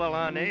blush. Well,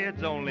 honey,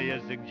 it's only a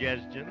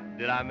suggestion.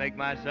 Did I make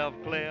myself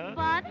clear?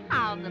 But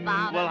how's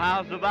about it? Well,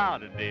 how's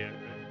about it, dear?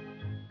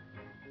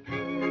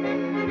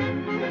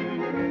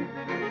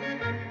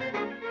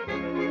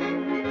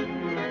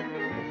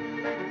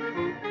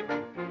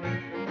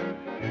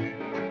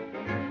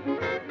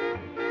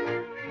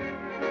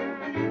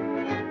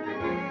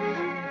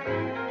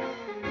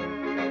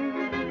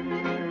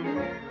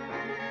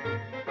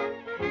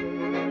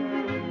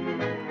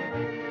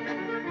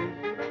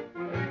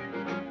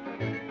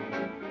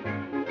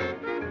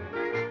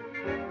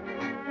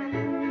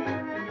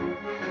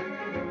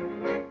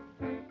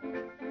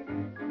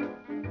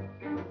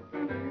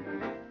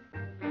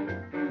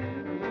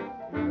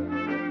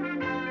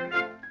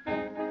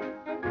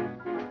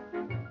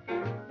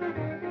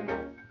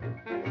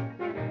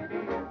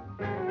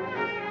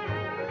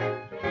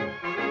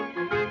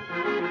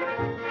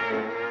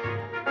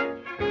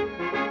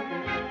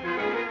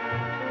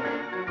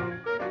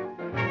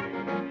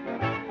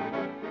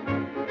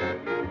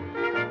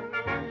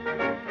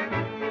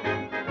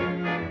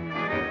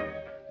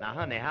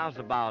 Honey, how's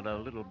about a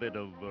little bit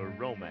of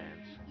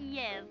romance?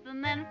 Yes,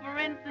 and then, for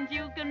instance,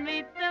 you can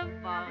meet the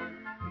folks.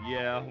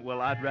 Yeah,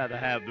 well, I'd rather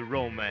have the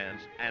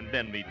romance and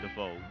then meet the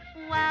folks.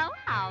 Well,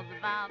 how's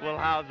about it? Well,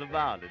 how's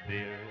about it,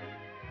 dear?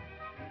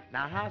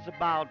 Now, how's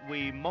about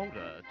we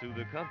motor to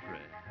the country?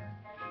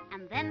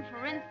 And then,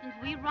 for instance,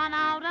 we run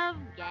out of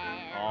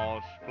gas. Oh,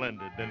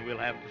 splendid. Then we'll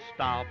have to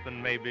stop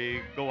and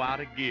maybe go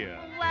out of gear.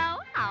 Well,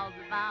 how's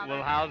about it?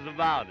 Well, how's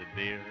about it,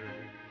 dear?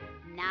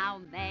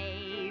 Now,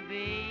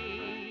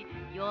 maybe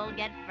you'll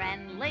get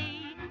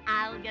friendly,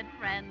 I'll get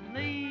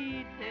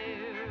friendly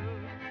too.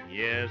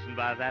 Yes, and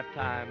by that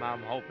time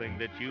I'm hoping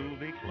that you'll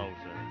be closer,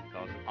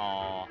 'cause,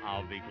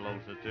 I'll be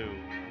closer too.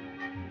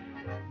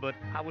 But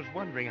I was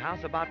wondering,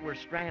 how's about we're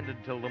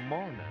stranded till the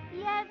morning?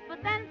 Yes,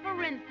 but then,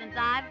 for instance,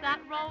 I've got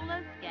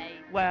roller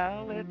skates.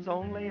 Well, it's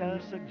only a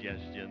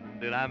suggestion.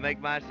 Did I make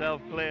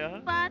myself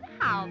clear? But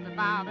how's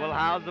about it? Well,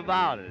 how's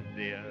about it,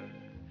 dear?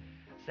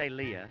 Say,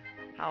 Leah,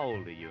 how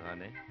old are you,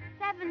 honey?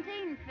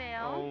 17,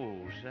 Phil. Oh,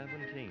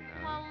 17, huh?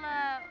 Well,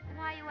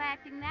 why are you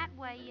acting that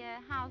way?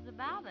 How's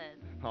about it?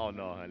 Oh,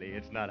 no, honey,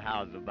 it's not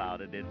how's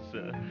about it. It's,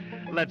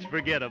 let's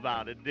forget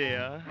about it,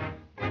 dear.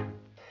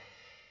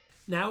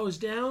 Now, it was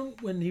down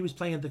when he was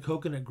playing at the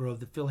Coconut Grove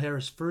that Phil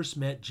Harris first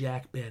met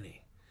Jack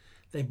Benny.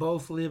 They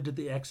both lived at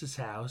the ex's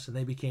house, and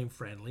they became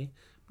friendly.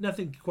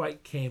 Nothing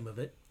quite came of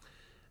it.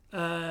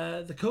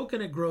 The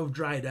Coconut Grove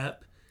dried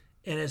up,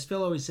 and as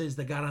Phil always says,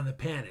 they got on the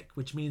panic,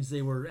 which means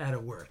they were out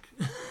of work.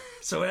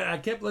 So I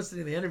kept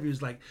listening to the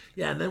interviews like,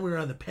 yeah, and then we were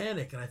on the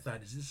panic, and I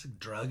thought, is this a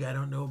drug I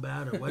don't know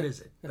about, or what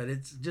is it? But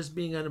it's just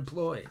being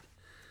unemployed.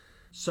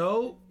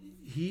 So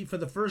he, for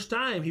the first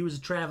time, he was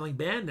a traveling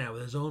band now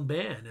with his own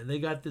band, and they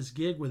got this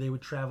gig where they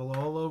would travel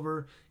all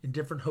over in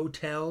different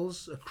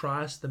hotels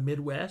across the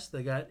Midwest.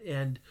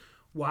 And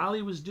while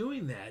he was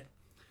doing that,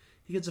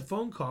 he gets a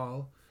phone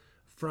call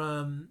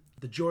from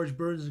the George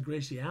Burns and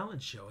Gracie Allen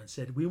show and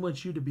said, we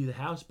want you to be the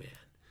house band.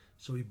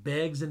 So he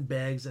begs and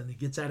begs, and he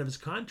gets out of his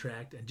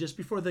contract. And just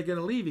before they're going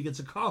to leave, he gets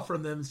a call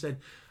from them and said,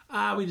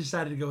 we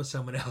decided to go with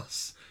someone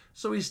else.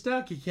 So he's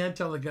stuck. He can't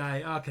tell the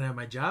guy, can I have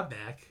my job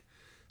back?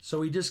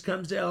 So he just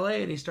comes to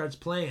L.A. and he starts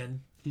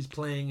playing. He's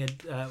playing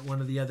at one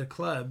of the other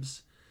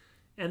clubs,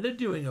 and they're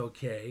doing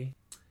okay.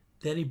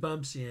 Then he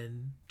bumps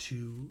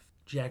into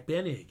Jack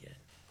Benny again.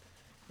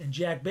 And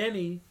Jack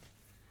Benny,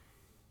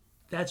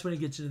 that's when he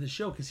gets into the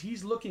show, because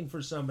he's looking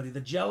for somebody. The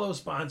Jell-O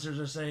sponsors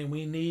are saying,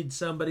 we need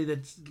somebody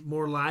that's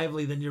more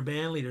lively than your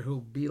band leader who'll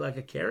be like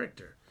a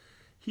character.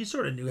 He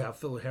sort of knew how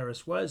Phil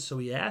Harris was, so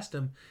he asked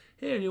him,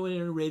 hey, are you in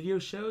any radio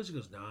shows? He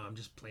goes, no, I'm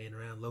just playing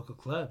around local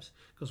clubs.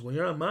 He goes, well,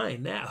 you're on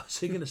mine now,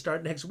 so you're going to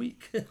start next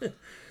week. Wait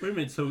a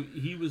minute, so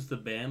he was the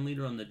band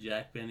leader on the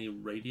Jack Benny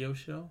radio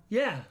show?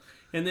 Yeah.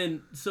 And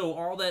then, so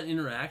all that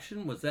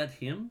interaction, was that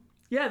him?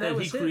 Yeah, that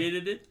was he him.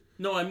 Created it?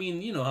 No, I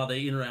mean, you know how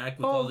they interact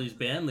with all these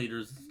band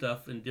leaders and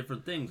stuff and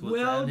different things.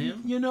 Was that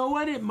him? You know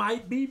what? It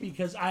might be,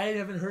 because I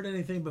haven't heard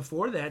anything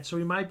before that. So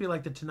he might be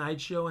like the Tonight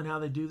Show and how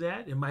they do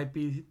that. It might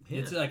be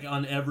him. It's like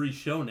on every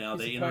show now.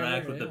 They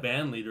interact with the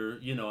band leader.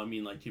 You know, I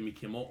mean, like Jimmy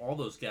Kimmel, all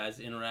those guys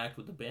interact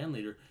with the band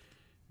leader.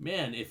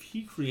 Man, if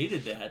he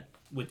created that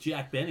with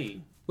Jack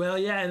Benny. Well,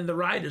 yeah, and the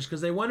writers,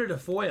 because they wanted a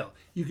foil.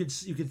 You could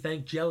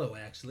thank Jell-O,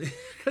 actually,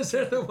 because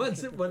they're the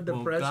ones that wanted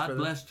to press God for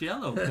them. bless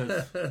Jell-O,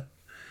 because...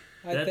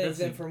 I thank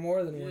them for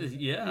more than one.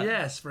 Yeah.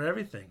 Yes, for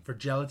everything. For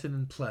gelatin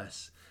and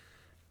plus.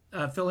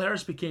 Phil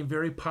Harris became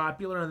very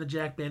popular on the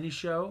Jack Benny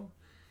show.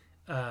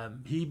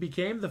 He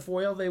became the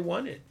foil they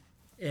wanted.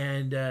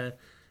 And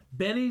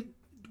Benny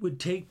would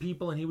take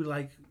people and he would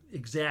like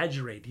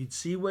exaggerate. He'd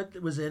see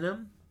what was in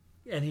them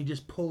and he'd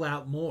just pull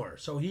out more.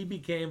 So he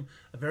became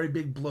a very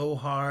big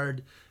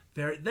blowhard.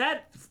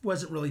 That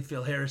wasn't really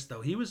Phil Harris,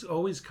 though. He was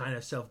always kind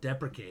of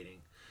self-deprecating.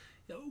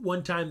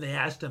 One time they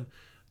asked him,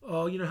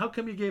 oh, how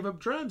come you gave up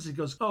drums? He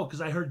goes, oh,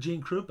 because I heard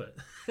Gene Krupa.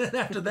 And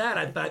after that,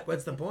 I thought,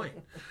 what's the point?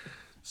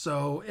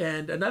 So,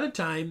 and another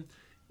time,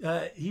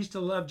 he used to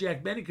love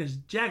Jack Benny because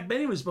Jack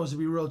Benny was supposed to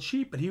be real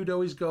cheap, but he would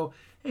always go,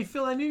 hey,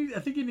 Phil, I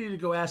think you need to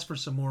go ask for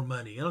some more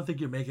money. I don't think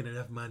you're making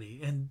enough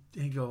money. And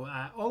he'd go,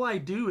 all I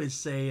do is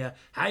say,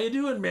 how you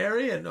doing,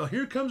 Mary? And, oh,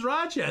 here comes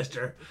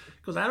Rochester.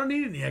 He goes, I don't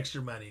need any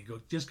extra money.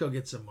 Just go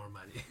get some more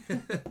money.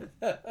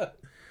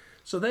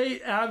 So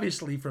they,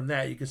 obviously, from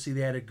that, you can see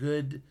they had a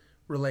good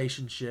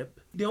relationship.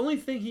 The only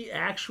thing he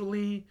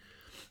actually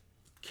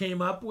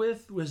came up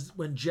with was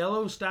when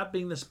Jell-O stopped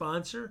being the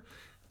sponsor.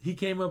 He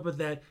came up with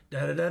that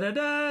da da da da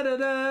da da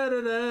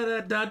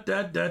da da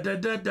da da da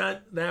da da.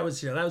 That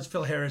was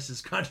Phil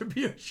Harris's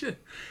contribution.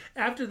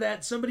 After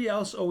that, somebody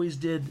else always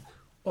did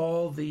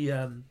all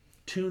the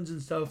tunes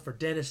and stuff for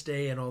Dennis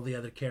Day and all the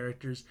other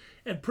characters.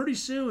 And pretty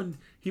soon,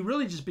 he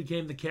really just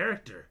became the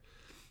character.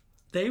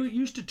 They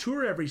used to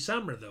tour every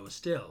summer, though,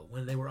 still,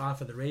 when they were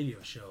off of the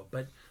radio show.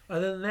 But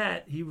other than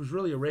that, he was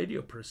really a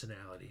radio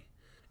personality.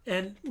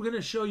 And we're going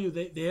to show you,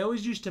 they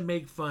always used to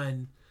make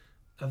fun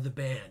of the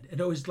band. And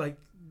always,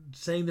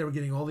 saying they were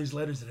getting all these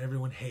letters and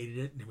everyone hated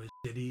it and it was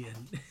shitty.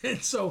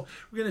 And so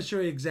we're going to show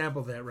you an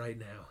example of that right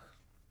now.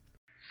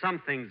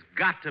 Something's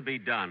got to be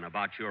done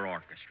about your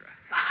orchestra.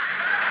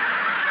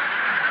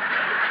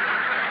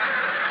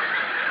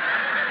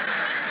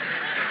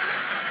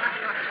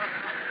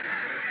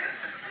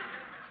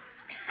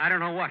 I don't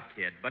know what,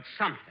 kid, but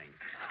something.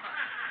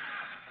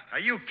 Are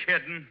you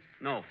kidding?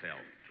 No,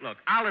 Phil. Look,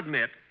 I'll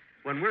admit,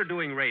 when we're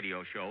doing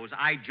radio shows,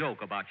 I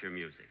joke about your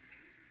music.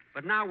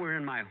 But now we're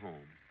in my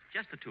home,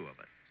 just the two of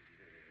us.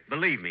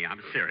 Believe me,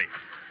 I'm serious.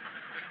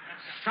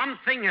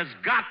 Something has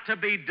got to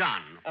be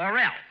done, or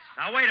else.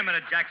 Now, wait a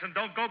minute, Jackson.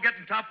 Don't go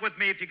getting tough with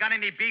me. If you got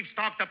any beef,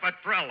 talk to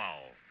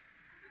Petrillo.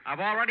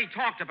 I've already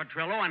talked to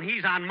Petrillo, and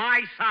he's on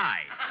my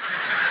side.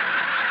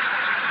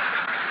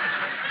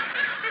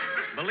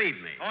 Believe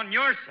me. On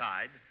your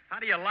side? How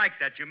do you like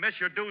that? You miss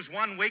your dues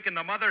 1 week and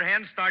the mother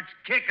hen starts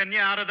kicking you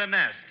out of the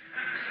nest.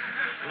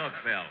 Look,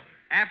 Phil,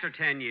 after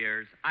 10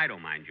 years, I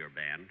don't mind your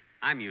band.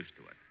 I'm used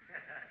to it.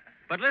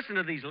 But listen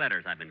to these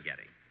letters I've been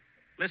getting.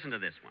 Listen to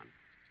this one.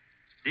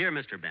 Dear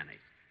Mr. Benny,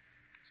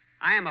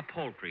 I am a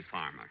poultry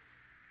farmer.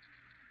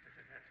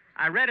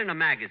 I read in a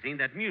magazine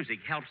that music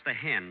helps the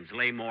hens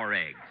lay more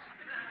eggs.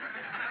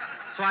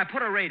 So I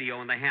put a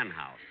radio in the hen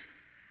house.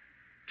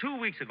 2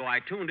 weeks ago, I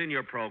tuned in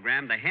your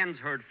program. The hens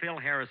heard Phil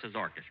Harris's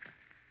orchestra.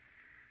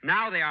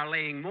 Now they are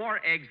laying more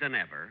eggs than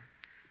ever,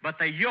 but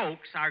the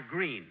yolks are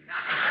green.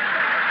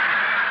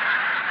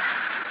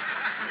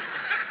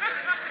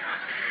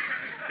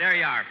 There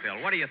you are, Phil.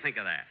 What do you think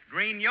of that?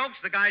 Green yolks?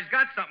 The guy's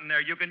got something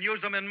there. You can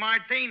use them in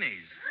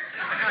martinis.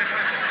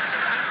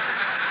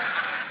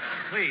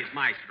 Please,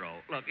 Maestro.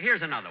 Look,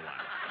 here's another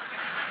one.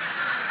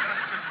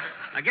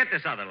 Now, get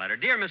this other letter.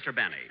 Dear Mr.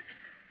 Benny,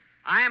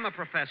 I am a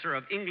professor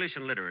of English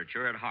and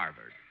literature at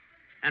Harvard.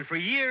 And for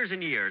years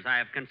and years, I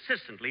have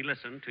consistently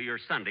listened to your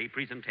Sunday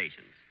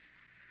presentations.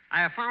 I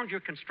have found your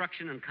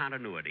construction and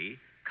continuity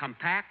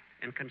compact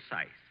and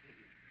concise.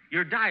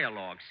 Your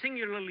dialogue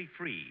singularly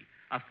free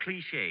of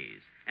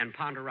cliches and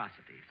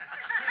ponderosities.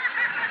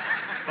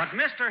 But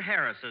Mr.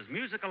 Harris's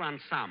musical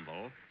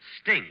ensemble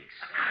stinks.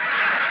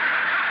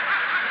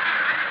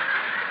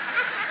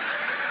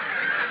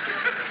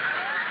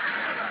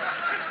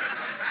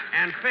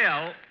 And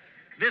Phil,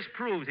 this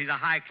proves he's a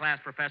high-class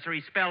professor.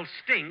 He spells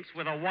stinks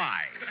with a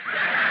Y.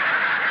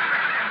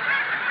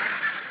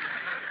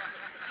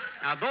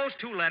 Now, those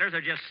two letters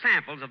are just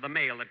samples of the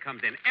mail that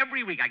comes in.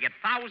 Every week I get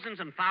thousands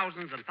and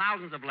thousands and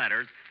thousands of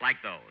letters like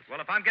those. Well,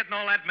 if I'm getting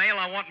all that mail,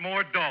 I want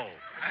more dough.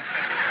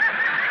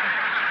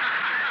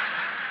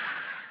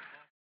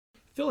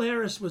 Phil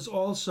Harris was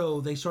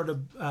also, they sort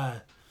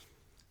of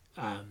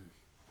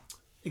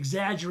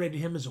exaggerated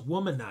him as a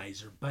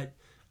womanizer, but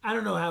I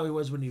don't know how he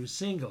was when he was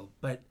single,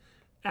 but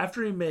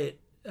after he met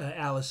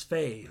Alice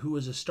Faye, who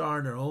was a star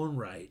in her own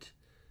right,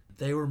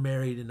 they were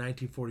married in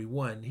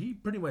 1941. He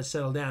pretty much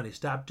settled down. He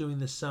stopped doing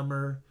the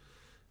summer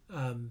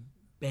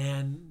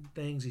band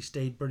things. He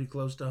stayed pretty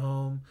close to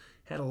home,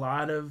 had a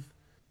lot of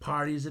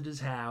parties at his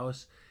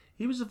house.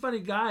 He was a funny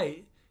guy.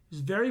 He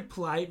was very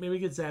polite. Maybe he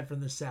gets that from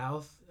the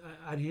South.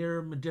 I'd hear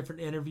him in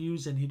different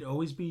interviews, and he'd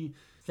always be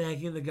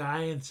thanking the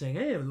guy and saying,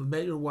 hey, I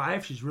met your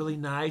wife. She's really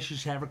nice. You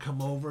should have her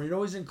come over. He'd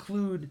always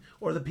include,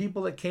 or the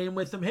people that came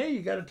with him, hey,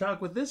 you got to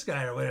talk with this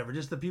guy or whatever,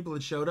 just the people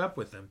that showed up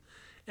with him.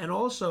 And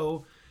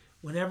also,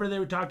 whenever they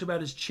were talked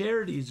about his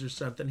charities or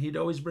something, he'd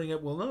always bring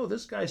up, well, no,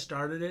 this guy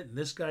started it, and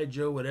this guy,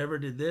 Joe, whatever,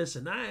 did this,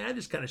 and I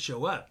just kind of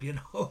show up, you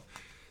know.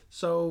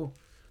 So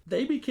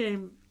they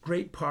became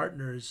great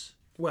partners,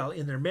 well,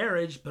 in their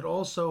marriage, but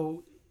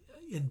also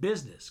in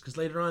business, because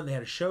later on they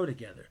had a show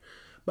together.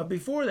 But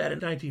before that, in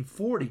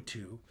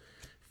 1942,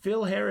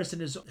 Phil Harris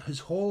and his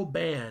whole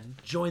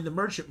band joined the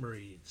Merchant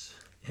Marines,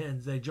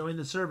 and they joined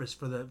the service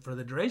for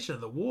the duration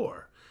of the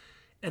war.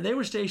 And they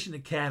were stationed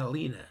at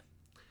Catalina.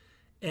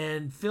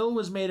 And Phil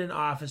was made an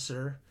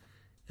officer,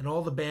 and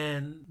all the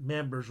band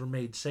members were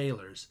made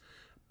sailors.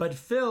 But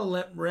Phil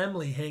let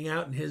Remley hang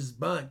out in his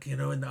bunk, in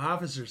the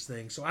officers'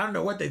 thing. So I don't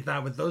know what they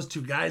thought with those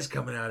two guys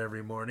coming out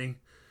every morning.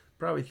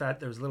 Probably thought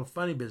there was a little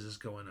funny business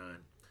going on.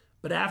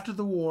 But after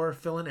the war,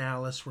 Phil and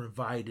Alice were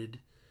invited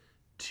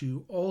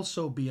to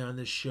also be on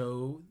this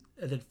show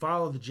that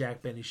followed the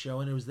Jack Benny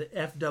show, and it was the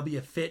F.W.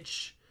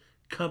 Fitch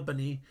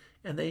Company,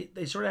 and they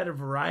sort of had a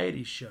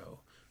variety show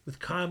with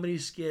comedy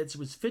skits. It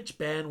was Fitch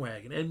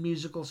Bandwagon and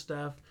musical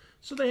stuff.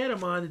 So they had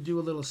him on to do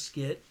a little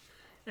skit,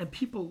 and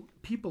people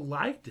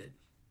liked it.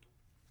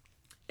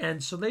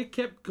 And so they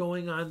kept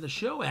going on the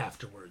show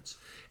afterwards.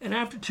 And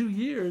after 2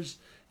 years,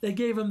 they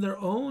gave them their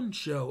own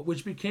show,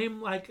 which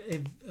became like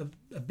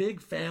a big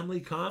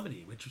family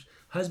comedy, which was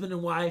husband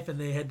and wife, and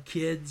they had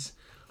kids.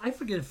 I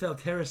forget if Phil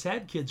Harris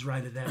had kids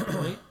right at that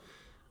point.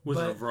 Was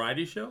it a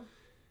variety show?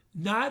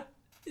 Not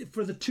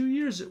for the 2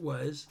 years it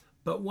was,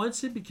 but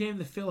once it became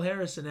the Phil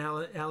Harris and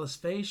Alice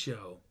Faye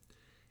show,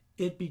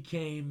 it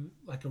became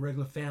like a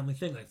regular family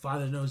thing, like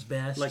Father Knows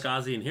Best. Like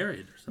Ozzie and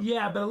Harriet or something.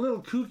 Yeah, but a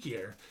little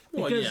kookier.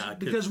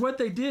 Because what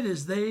they did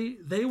is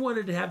they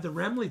wanted to have the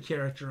Remley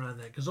character on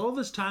that. Because all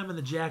this time on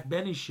the Jack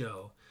Benny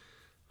show,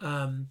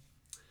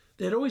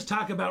 they'd always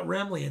talk about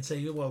Remley and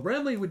say, well,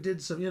 Remley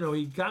did some,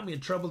 he got me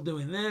in trouble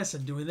doing this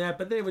and doing that,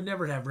 but they would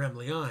never have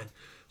Remley on.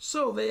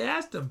 So they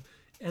asked him,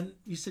 and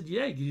he said,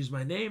 yeah, you can use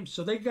my name.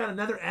 So they got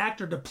another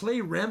actor to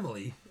play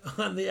Remley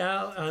on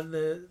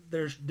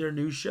their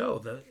new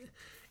show.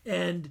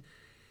 And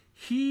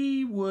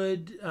he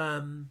would,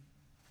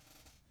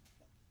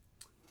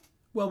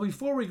 well,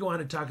 before we go on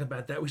and talk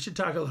about that, we should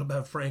talk a little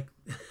about Frankie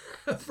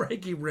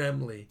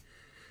Remley.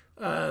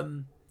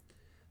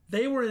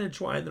 They were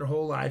intertwined their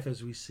whole life,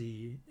 as we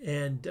see.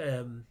 And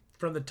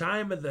from the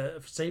time of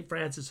the St.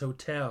 Francis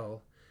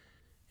Hotel,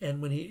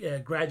 and when he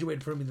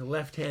graduated from being the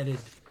left-handed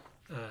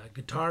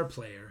guitar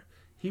player,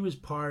 he was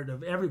part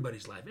of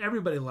everybody's life.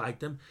 Everybody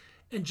liked him.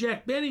 And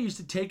Jack Benny used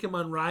to take him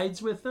on rides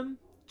with him,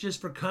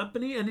 just for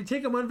company, and he'd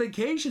take him on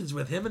vacations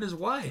with him and his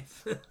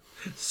wife.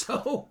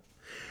 So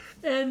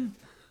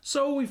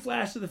we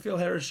flash to the Phil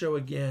Harris show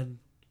again,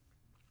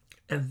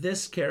 and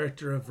this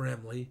character of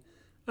Remley,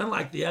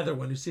 unlike the other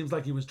one who seems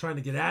like he was trying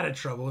to get out of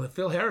trouble that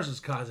Phil Harris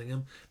was causing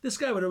him, this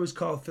guy would always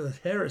call Phil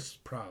Harris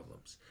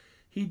problems.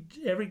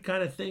 Every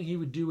kind of thing he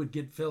would do would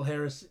get Phil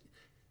Harris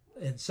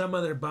in some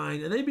other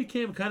bind, and they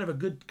became kind of a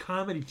good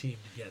comedy team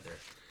together.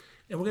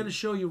 And we're going to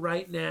show you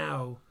right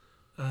now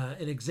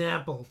an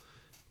example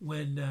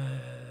when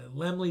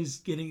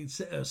Lemley's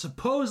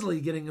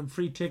supposedly getting him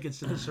free tickets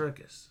to the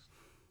circus.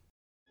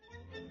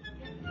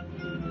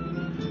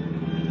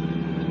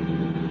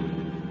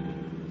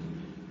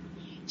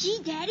 Gee,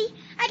 Daddy,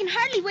 I can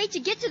hardly wait to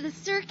get to the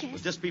circus. Well,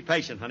 just be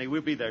patient, honey.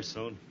 We'll be there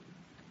soon.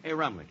 Hey,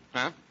 Rumley.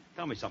 Huh?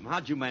 Tell me something.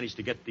 How'd you manage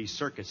to get these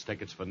circus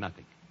tickets for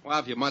nothing? Well,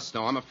 if you must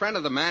know, I'm a friend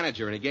of the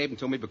manager, and he gave them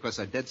to me because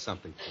I did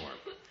something for him.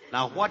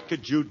 Now, what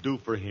could you do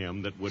for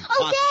him that would... Oh,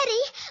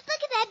 Daddy,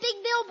 look at that big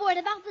billboard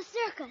about the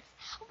circus.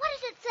 What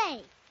does it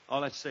say? Oh,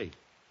 let's see.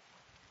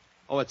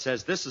 Oh, it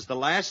says, this is the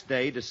last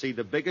day to see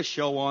the biggest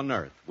show on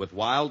earth, with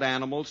wild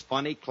animals,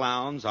 funny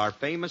clowns, our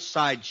famous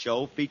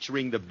sideshow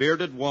featuring the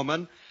bearded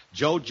woman,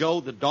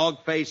 Jojo the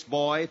dog-faced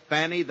boy,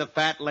 Fanny the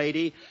fat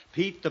lady,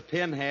 Pete the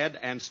pinhead,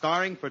 and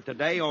starring for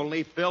today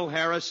only, Phil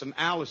Harris and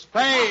Alice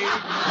Faye.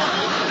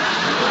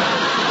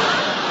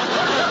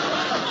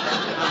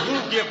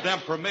 Who give them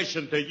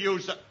permission to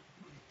use it?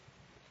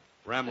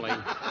 Remley.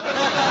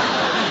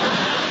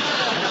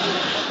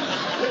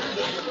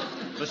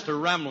 Mr.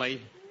 Remley.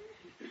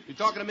 You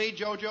talking to me,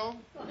 Jojo?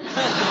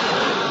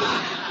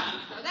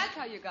 That's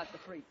how you got the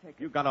free ticket.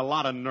 You got a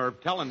lot of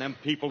nerve telling them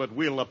people that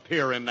we'll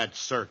appear in that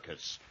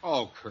circus.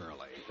 Oh,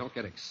 Curly, don't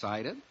get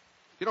excited.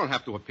 You don't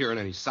have to appear in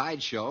any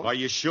sideshow. Are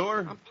you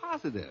sure? I'm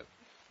positive.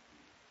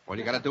 All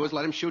you got to do is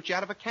let him shoot you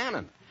out of a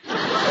cannon.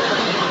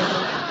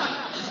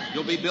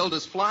 You'll be billed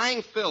as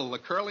Flying Phil, the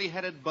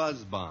curly-headed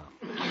buzz bomb.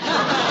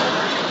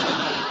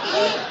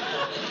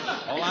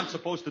 All I'm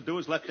supposed to do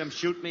is let them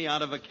shoot me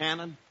out of a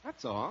cannon?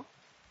 That's all.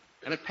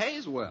 And it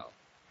pays well.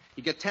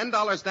 You get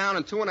 $10 down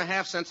and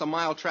 2.5 cents a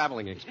mile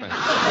traveling expense.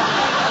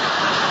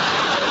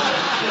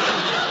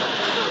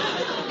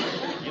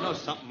 You know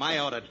something, I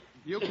ought to...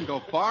 You can go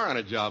far on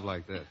a job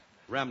like that.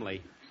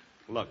 Remley,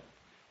 look,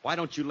 why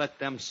don't you let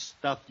them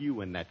stuff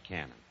you in that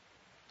cannon?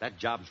 That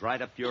job's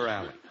right up your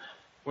alley.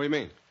 What do you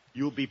mean?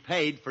 You'll be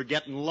paid for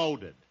getting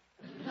loaded.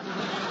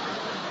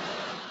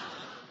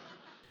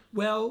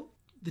 Well,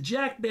 the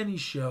Jack Benny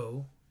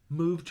show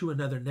moved to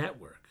another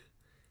network.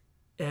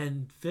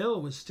 And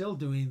Phil was still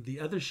doing the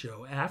other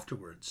show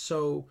afterwards.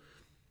 So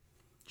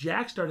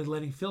Jack started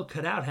letting Phil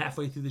cut out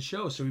halfway through the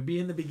show. So he'd be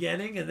in the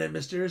beginning, and then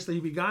mysteriously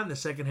he'd be gone in the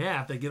second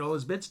half. They'd get all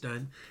his bits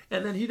done.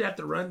 And then he'd have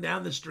to run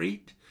down the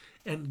street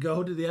and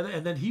go to the other.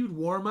 And then he would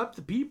warm up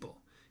the people.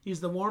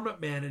 He's the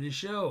warm-up man at his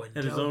show.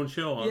 At his own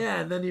show, huh? Yeah,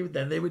 and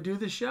then they would do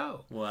the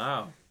show.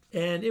 Wow.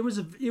 And it was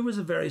a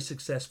very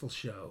successful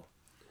show.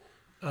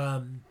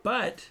 And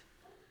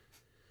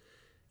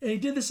he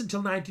did this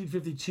until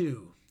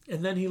 1952.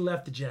 And then he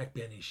left the Jack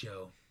Benny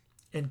show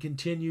and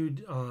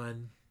continued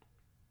on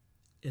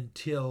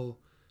until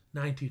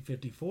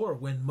 1954,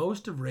 when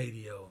most of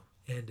radio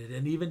ended.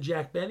 And even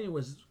Jack Benny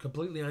was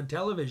completely on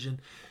television.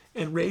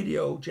 And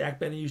radio, Jack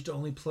Benny used to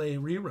only play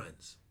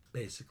reruns,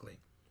 basically.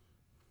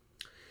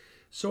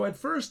 So at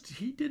first,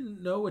 he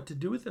didn't know what to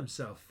do with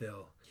himself,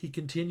 Phil. He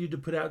continued to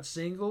put out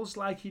singles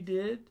like he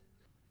did,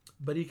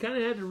 but he kind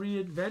of had to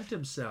reinvent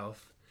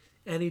himself.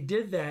 And he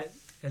did that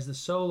as the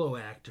solo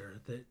actor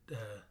that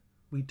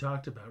we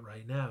talked about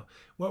right now.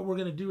 What we're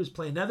going to do is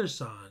play another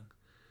song,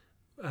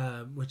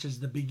 which is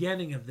the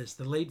beginning of this,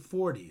 the late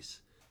 40s,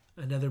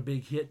 another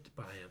big hit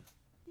by him.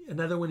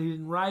 Another one he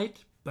didn't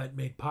write, but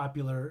made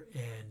popular,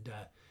 and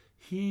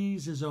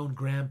he's his own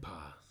grandpa.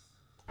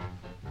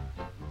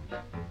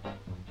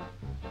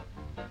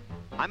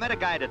 I met a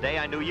guy today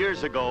I knew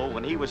years ago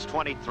when he was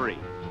 23.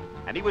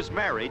 And he was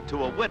married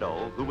to a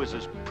widow who was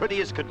as pretty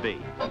as could be.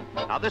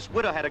 Now, this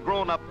widow had a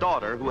grown-up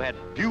daughter who had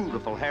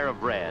beautiful hair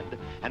of red,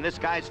 and this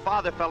guy's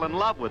father fell in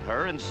love with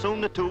her, and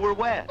soon the two were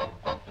wed.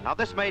 Now,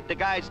 this made the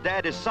guy's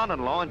dad his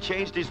son-in-law and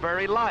changed his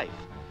very life.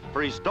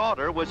 For his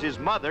daughter was his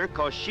mother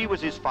because she was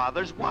his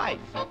father's wife.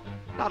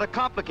 Now, to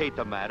complicate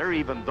the matter,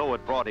 even though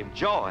it brought him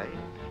joy,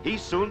 he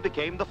soon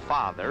became the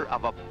father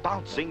of a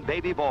bouncing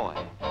baby boy.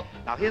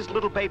 Now, his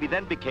little baby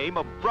then became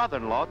a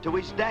brother-in-law to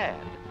his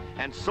dad,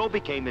 and so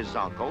became his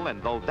uncle,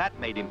 and though that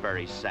made him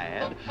very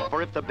sad,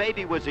 for if the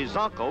baby was his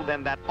uncle,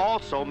 then that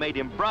also made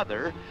him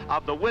brother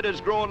of the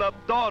widow's grown-up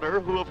daughter,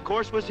 who of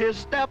course was his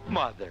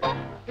stepmother.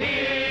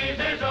 He's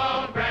his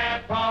own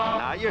grandpa.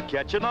 Now you're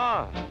catching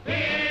on.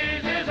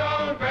 He's his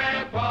own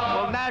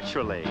grandpa. Well,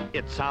 naturally,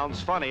 it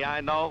sounds funny, I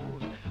know,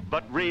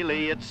 but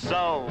really it's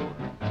so.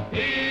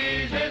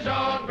 He's his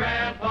own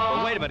grandpa.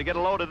 Well, wait a minute, get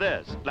a load of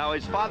this. Now,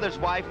 his father's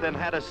wife then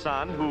had a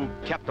son who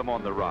kept him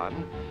on the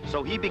run,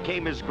 so he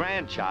became his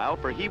grandchild,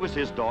 for he was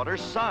his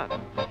daughter's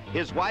son.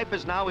 His wife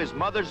is now his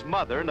mother's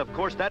mother, and of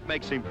course that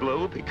makes him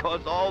blue,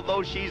 because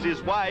although she's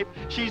his wife,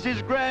 she's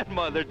his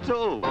grandmother,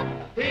 too.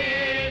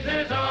 He's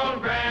his own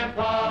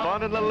grandpa.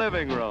 Fun in the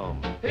living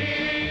room.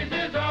 He's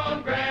his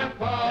own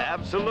grandpa.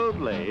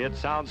 Absolutely. It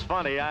sounds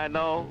funny, I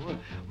know,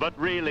 but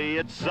really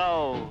it's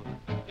so.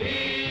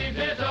 He's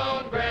his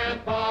own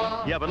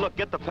grandpa. Yeah, but look,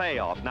 get the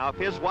payoff. Now, if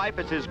his wife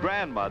is his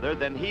grandmother,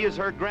 then he is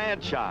her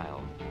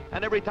grandchild.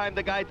 And every time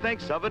the guy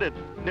thinks of it, it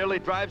nearly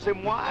drives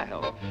him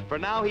wild. For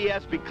now he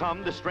has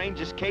become the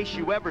strangest case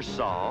you ever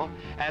saw.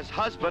 As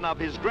husband of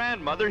his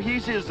grandmother,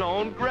 he's his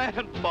own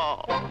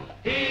grandpa.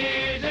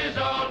 He's his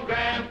own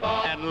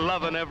grandpa. And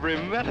loving every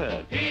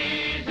minute.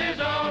 He's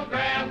his own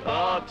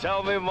grandpa. Oh,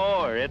 tell me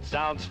more. It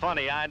sounds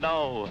funny, I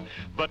know,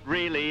 but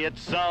really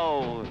it's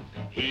so.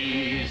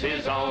 He's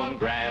his own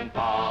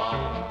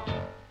grandpa.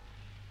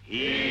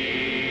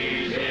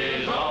 He's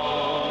his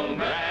own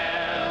grandpa.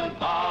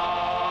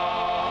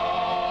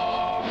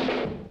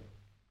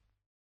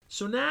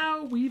 So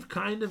now we've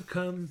kind of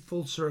come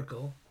full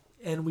circle,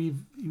 and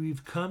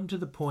we've come to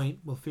the point.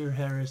 Well, Phil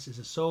Harris is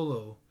a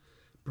solo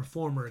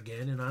performer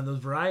again, and on those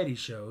variety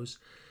shows.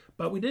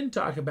 But we didn't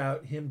talk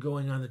about him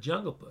going on the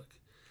Jungle Book.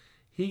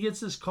 He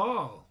gets this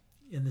call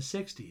in the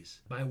 60s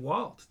by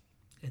Walt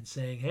and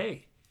saying,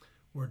 hey,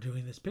 we're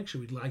doing this picture.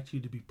 We'd like you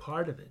to be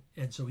part of it.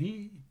 And so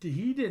he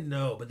didn't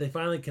know, but they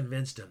finally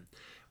convinced him.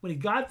 When he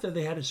got there,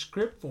 they had a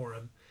script for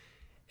him.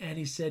 And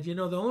he said, the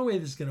only way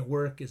this is going to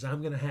work is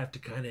I'm going to have to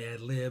kind of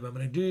ad-lib. I'm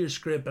going to do your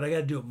script, but I got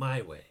to do it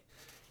my way.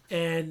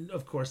 And,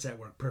 of course, that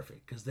worked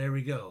perfect, because there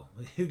we go.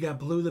 You got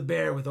Blue the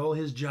Bear with all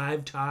his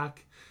jive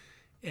talk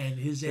and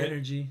his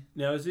energy.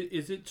 Now, is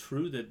it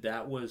true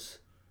that was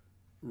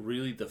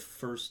really the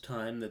first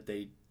time that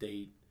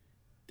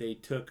they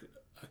took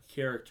a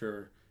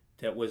character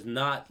that was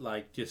not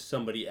like just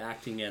somebody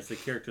acting as the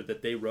character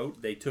that they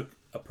wrote? They took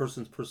a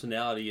person's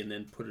personality and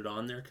then put it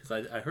on there? Because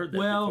I heard that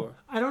before.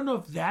 I don't know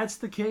if that's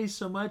the case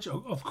so much.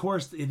 Of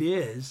course it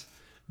is,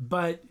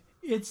 but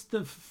it's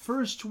the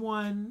first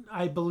one,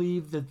 I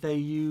believe, that they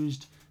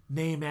used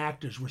name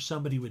actors where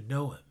somebody would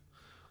know him.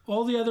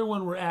 All the other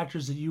one were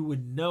actors that you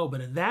wouldn't know,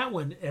 but in that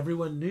one,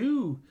 everyone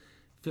knew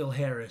Phil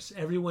Harris.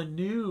 Everyone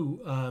knew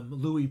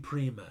Louis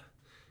Prima,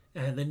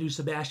 and they knew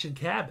Sebastian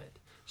Cabot.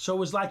 So it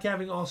was like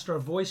having all-star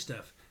voice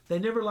stuff. They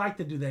never liked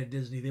to do that at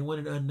Disney. They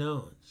wanted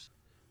unknowns.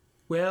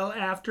 Well,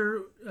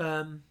 after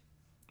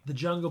The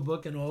Jungle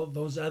Book and all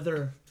those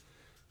other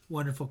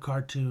wonderful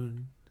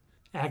cartoon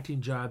acting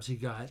jobs he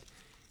got,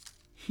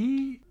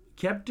 he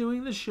kept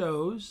doing the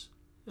shows,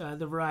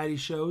 the variety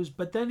shows,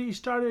 but then he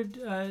started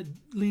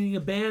leading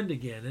a band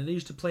again, and he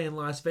used to play in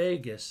Las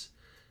Vegas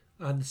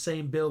on the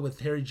same bill with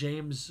Harry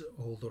James'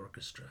 old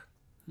orchestra.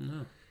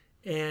 No.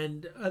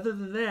 And other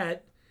than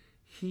that,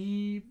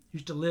 he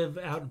used to live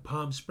out in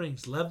Palm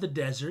Springs, loved the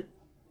desert.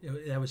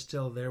 That was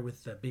still there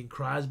with Bing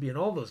Crosby, and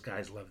all those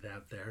guys lived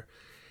out there,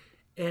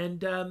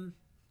 and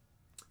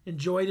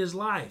enjoyed his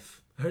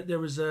life. I heard there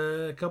was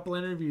a couple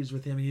interviews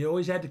with him. He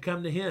always had to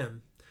come to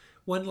him.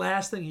 One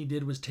last thing he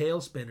did was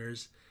Tail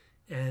Spinners,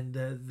 and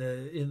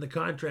in the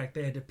contract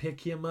they had to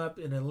pick him up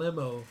in a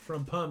limo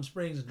from Palm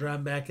Springs and drive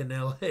him back in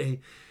L.A.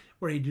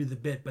 where he'd do the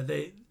bit. But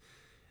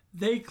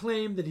They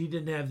claimed that he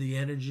didn't have the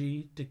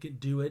energy to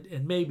do it,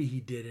 and maybe he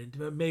didn't.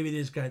 But maybe they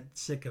just got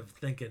sick of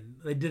thinking.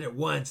 They did it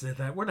once, and they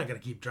thought, we're not going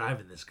to keep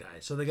driving this guy.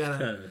 So they got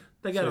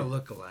to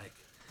look alike.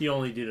 He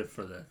only did it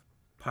for the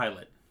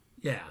pilot.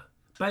 Yeah.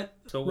 But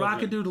So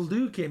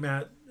Rock-a-Doodle-Doo came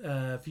out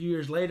a few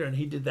years later, and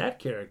he did that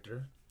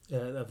character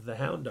of the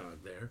hound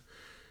dog there.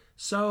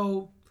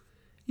 So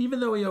even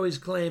though he always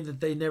claimed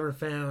that they never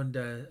found,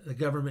 the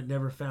government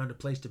never found a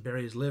place to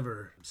bury his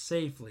liver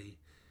safely,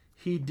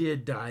 he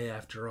did die,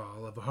 after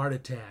all, of a heart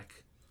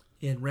attack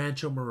in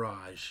Rancho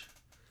Mirage.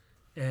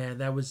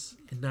 And that was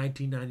in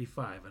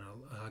 1995, on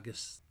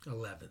August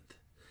 11th.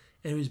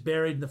 And he was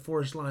buried in the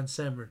Forest Lawn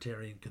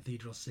Cemetery in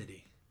Cathedral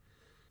City.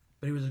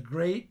 But he was a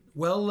great,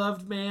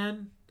 well-loved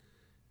man,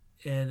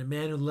 and a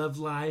man who loved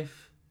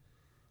life.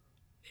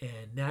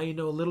 And now you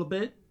know a little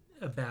bit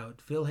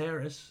about Phil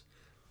Harris,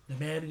 the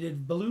man who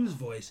did Baloo's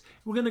voice.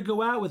 We're going to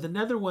go out with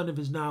another one of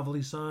his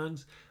novelty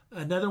songs,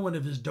 another one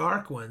of his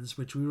dark ones,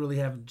 which we really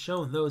haven't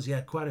shown those. He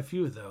had quite a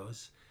few of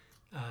those.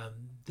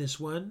 This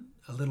one,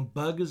 A Little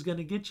Bug Is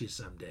Gonna Get You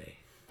Someday.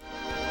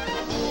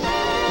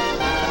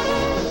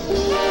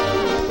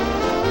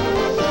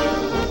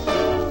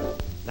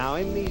 Now,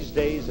 in these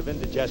days of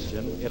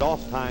indigestion, it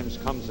oftentimes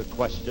comes a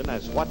question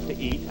as what to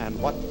eat and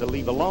what to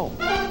leave alone.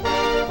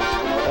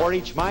 For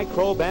each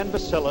microbe and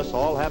bacillus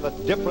all have a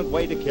different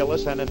way to kill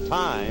us, and in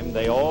time,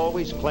 they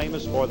always claim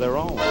us for their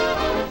own.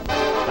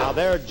 Now,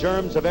 there are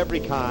germs of every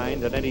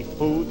kind in any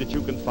food that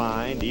you can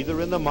find, either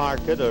in the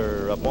market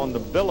or upon the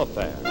bill of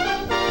fare.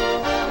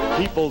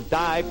 People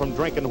die from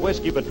drinking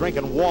whiskey, but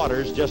drinking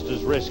water's just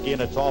as risky,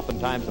 and it's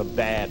oftentimes a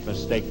bad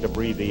mistake to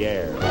breathe the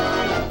air.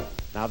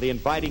 Now, the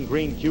inviting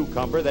green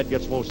cucumber, that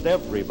gets most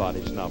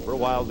everybody's number,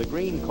 while the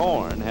green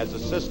corn has a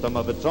system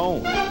of its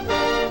own.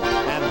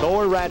 And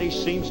though a radish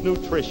seems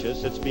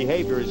nutritious, its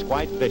behavior is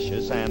quite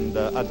vicious, and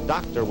a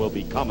doctor will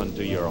be coming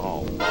to your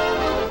home.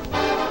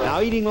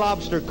 Now, eating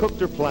lobster cooked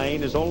or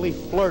plain is only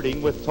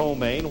flirting with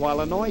ptomaine,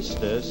 while an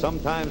oyster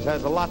sometimes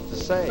has a lot to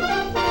say.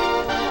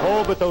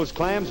 Oh, but those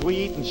clams we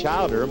eat in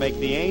chowder make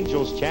the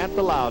angels chant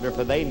the louder,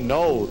 for they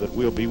know that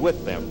we'll be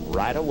with them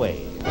right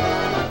away.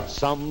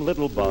 Some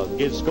little bug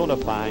is gonna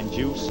find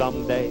you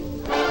someday.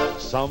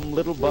 Some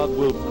little bug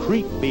will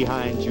creep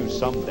behind you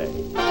someday.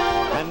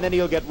 And then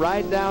he'll get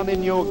right down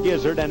in your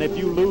gizzard, and if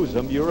you lose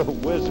him, you're a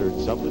wizard.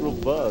 Some little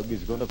bug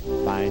is gonna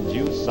find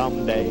you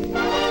someday.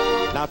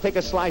 Now take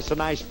a slice of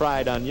nice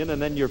fried onion,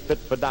 and then you're fit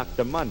for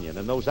Dr. Munyon,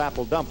 and those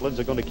apple dumplings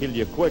are gonna kill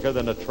you quicker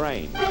than a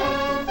train.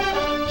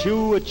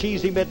 Chew a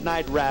cheesy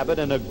midnight rabbit,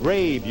 and a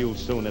grave you'll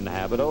soon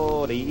inhabit.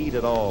 Oh, to eat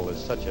it all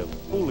is such a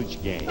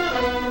foolish game.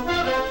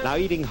 Now,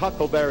 eating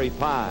huckleberry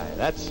pie,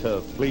 that's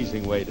a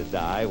pleasing way to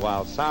die,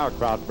 while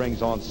sauerkraut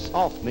brings on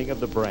softening of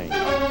the brain.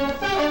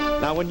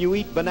 Now, when you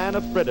eat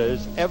banana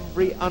fritters,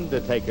 every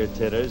undertaker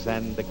titters,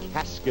 and the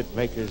casket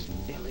makers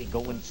nearly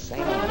go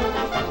insane.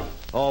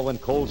 Oh, when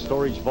cold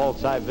storage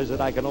vaults I visit,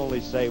 I can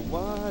only say,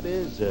 what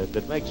is it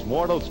that makes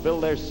mortals fill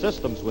their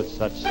systems with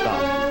such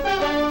stuff?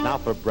 Now,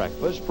 for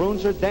breakfast,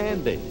 prunes are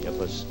dandy if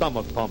a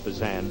stomach pump is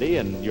handy,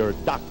 and your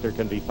doctor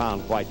can be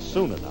found quite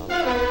soon enough.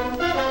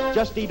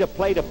 Just eat a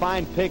plate of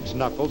fine pig's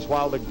knuckles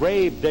while the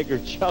grave digger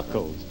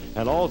chuckles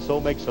and also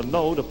makes a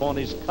note upon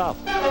his cuff.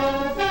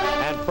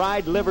 And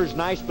fried liver's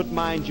nice, but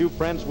mind you,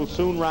 friends will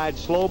soon ride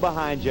slow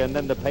behind you, and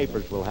then the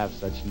papers will have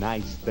such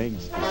nice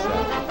things to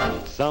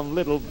say. Some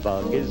little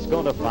bug is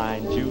gonna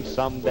find you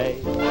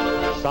someday.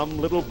 Some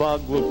little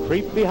bug will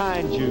creep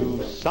behind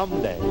you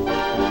someday.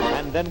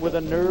 And then with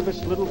a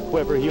nervous little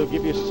quiver, he'll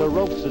give you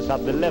cirrhosis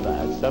of the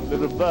liver. Some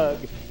little bug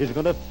is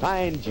gonna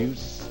find you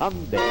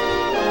someday.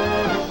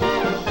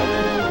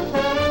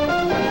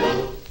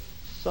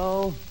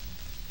 So,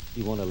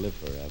 you want to live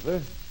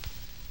forever?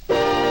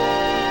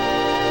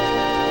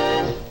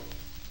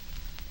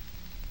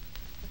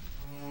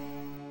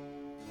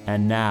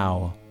 And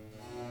now,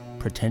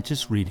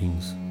 pretentious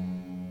readings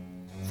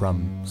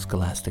from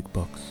Scholastic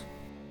Books.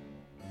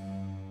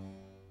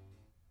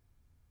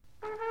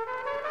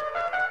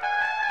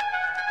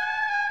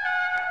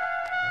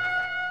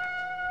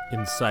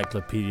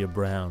 Encyclopedia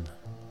Brown,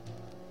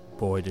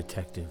 Boy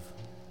Detective.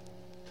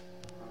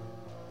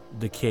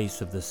 The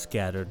Case of the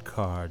Scattered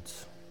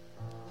Cards.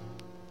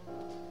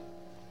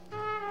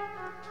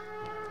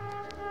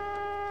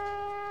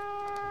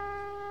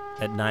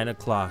 At 9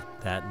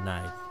 o'clock that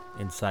night,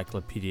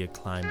 Encyclopedia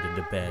climbed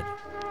into bed.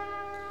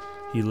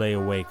 He lay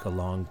awake a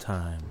long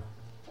time.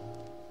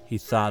 He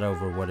thought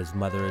over what his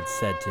mother had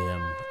said to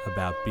him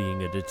about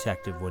being a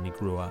detective when he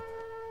grew up.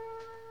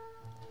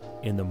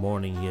 In the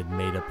morning, he had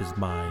made up his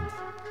mind.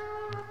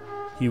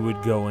 He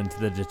would go into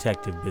the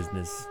detective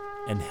business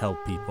and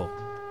help people.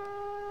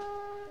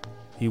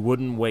 He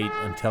wouldn't wait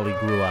until he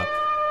grew up.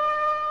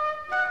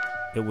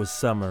 It was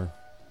summer,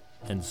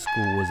 and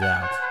school was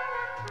out.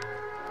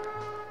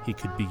 He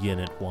could begin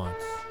at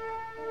once.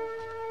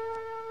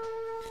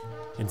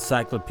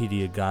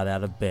 Encyclopedia got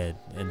out of bed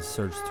and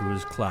searched through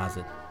his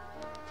closet.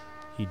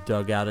 He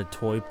dug out a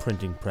toy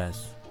printing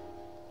press,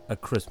 a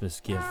Christmas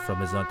gift from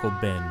his Uncle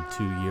Ben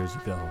 2 years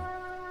ago.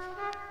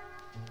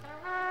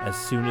 As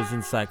soon as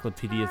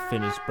Encyclopedia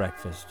finished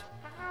breakfast,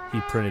 he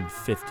printed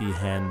 50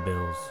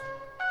 handbills.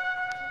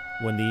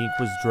 When the ink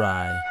was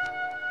dry,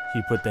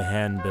 he put the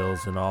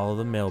handbills in all of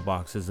the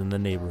mailboxes in the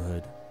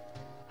neighborhood.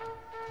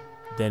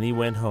 Then he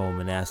went home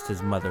and asked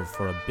his mother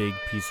for a big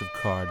piece of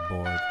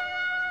cardboard.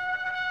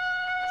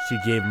 She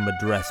gave him a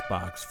dress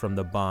box from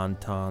the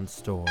Bon-Ton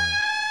store.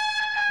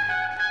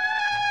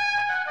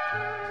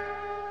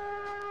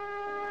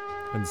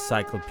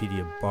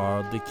 Encyclopedia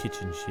borrowed the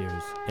kitchen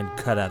shears and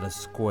cut out a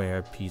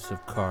square piece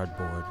of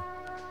cardboard.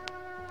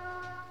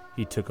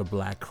 He took a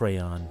black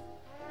crayon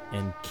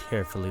and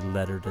carefully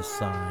lettered a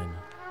sign.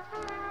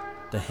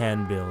 The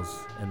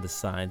handbills and the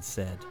sign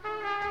said,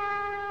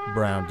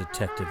 Brown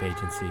Detective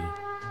Agency,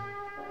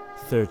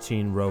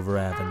 13 Rover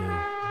Avenue,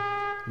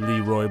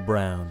 Leroy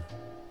Brown,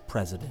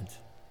 President.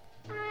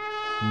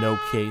 No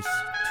case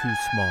too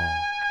small,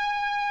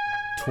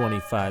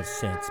 25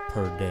 cents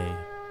per day,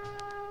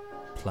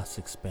 plus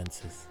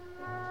expenses.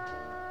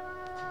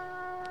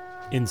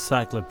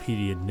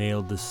 Encyclopedia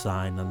nailed the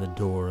sign on the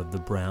door of the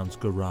Browns'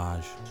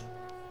 garage.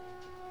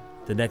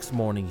 The next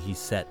morning he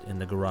sat in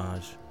the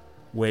garage,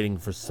 waiting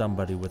for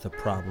somebody with a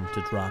problem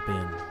to drop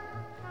in.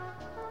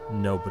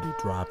 Nobody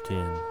dropped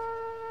in.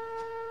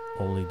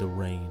 Only the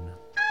rain.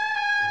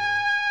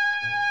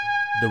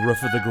 The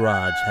roof of the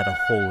garage had a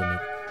hole in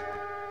it.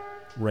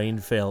 Rain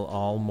fell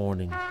all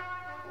morning,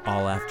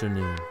 all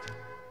afternoon,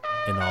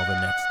 and all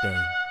the next day.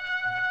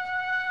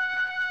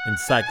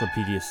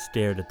 Encyclopedia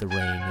stared at the rain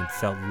and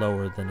felt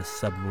lower than a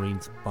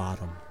submarine's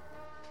bottom.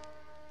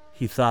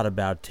 He thought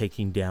about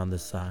taking down the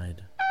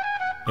side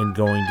and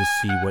going to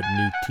see what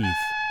new teeth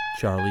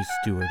Charlie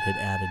Stewart had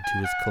added to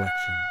his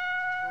collection.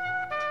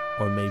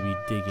 Or maybe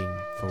digging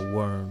for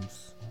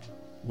worms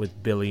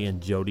with Billy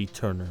and Jody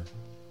Turner,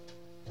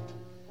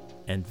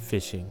 and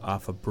fishing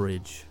off a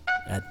bridge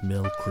at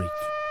Mill Creek.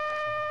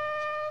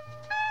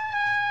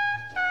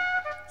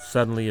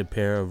 Suddenly a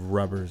pair of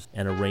rubbers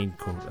and a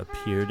raincoat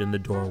appeared in the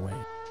doorway.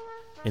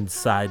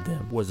 Inside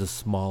them was a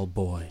small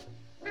boy.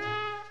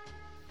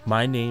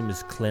 "My name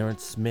is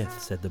Clarence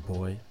Smith," said the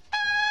boy.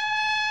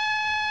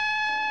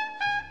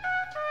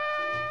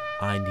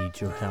 "I need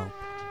your help."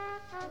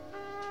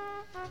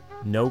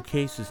 "No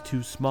case is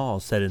too small,"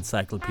 said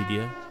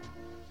Encyclopedia.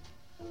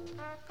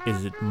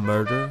 "Is it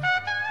murder?"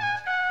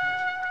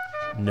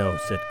 "No,"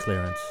 said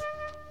Clarence,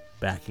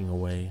 backing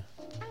away.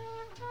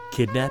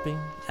 "Kidnapping?"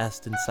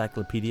 asked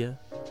Encyclopedia.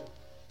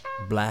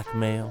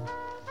 "Blackmail?"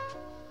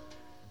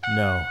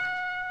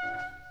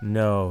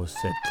 No,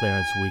 said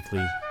Clarence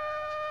weakly.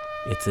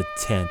 "It's a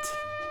tent."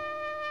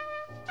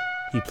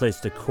 He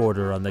placed a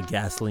quarter on the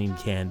gasoline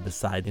can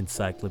beside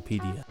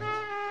Encyclopedia.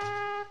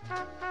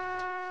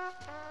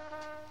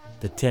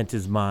 "The tent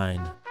is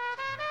mine,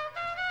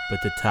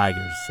 but the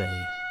tigers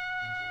say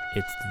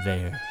it's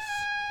theirs."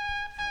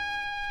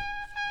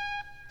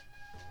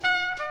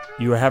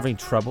 "You are having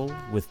trouble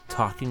with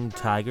talking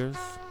tigers?"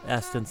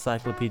 asked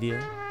Encyclopedia.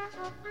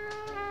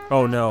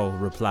 "Oh no,"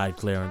 replied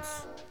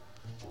Clarence.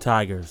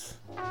 "Tigers.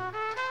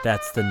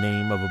 That's the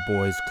name of a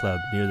boys' club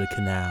near the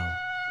canal.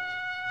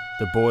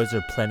 The boys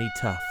are plenty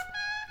tough,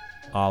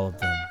 all of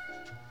them.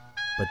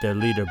 But their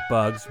leader,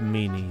 Bugs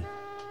Meany,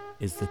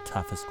 is the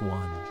toughest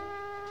one."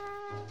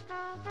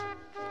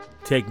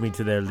 "Take me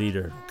to their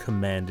leader,"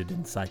 commanded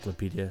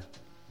Encyclopedia.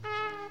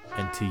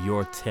 "And to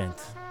your tent."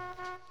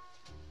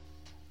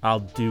 "I'll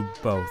do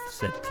both,"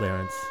 said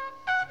Clarence.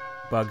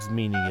 "Bugs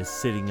Meany is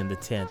sitting in the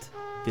tent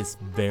this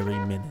very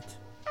minute."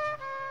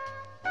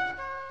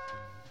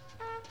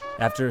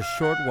 After a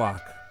short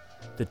walk,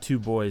 the two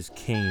boys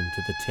came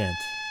to the tent.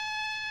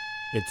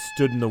 It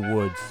stood in the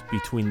woods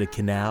between the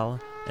canal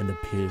and the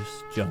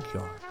Pierce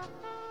junkyard.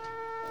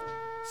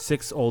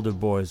 6 older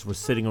boys were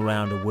sitting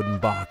around a wooden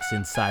box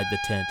inside the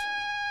tent.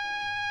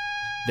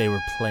 They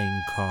were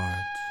playing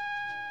cards.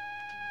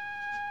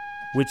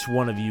 "Which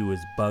one of you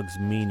is Bugs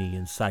Meany?"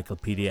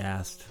 Encyclopedia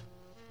asked.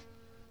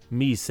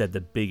 "Me," said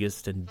the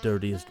biggest and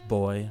dirtiest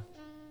boy.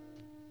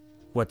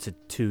 "What's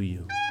it to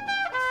you?"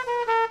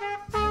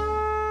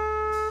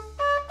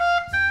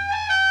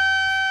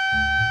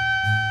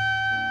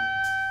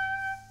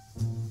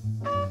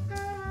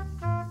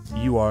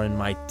 "You are in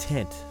my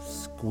tent,"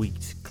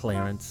 squeaked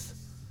Clarence.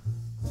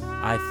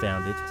 "I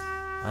found it.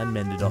 I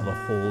mended all the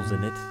holes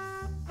in it."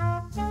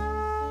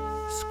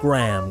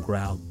 "Scram,"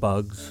 growled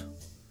Bugs.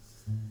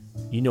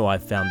 "You know I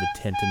found the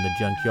tent in the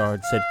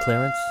junkyard," said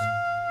Clarence.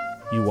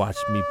 "You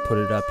watched me put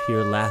it up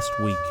here last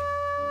week."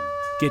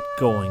 "Get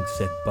going,"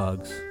 said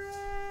Bugs.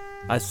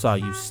 "I saw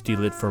you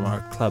steal it from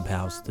our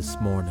clubhouse this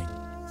morning."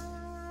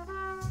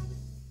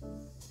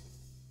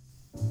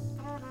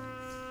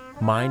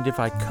 "Mind if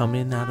I come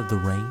in out of the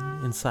rain?"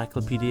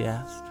 Encyclopedia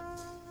asked.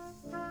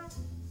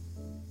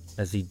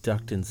 As he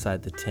ducked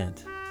inside the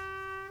tent,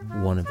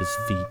 one of his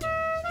feet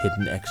hit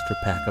an extra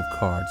pack of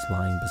cards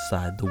lying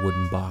beside the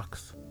wooden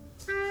box.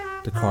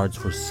 The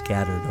cards were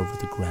scattered over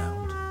the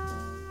ground.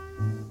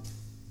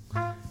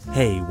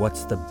 "Hey,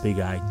 what's the big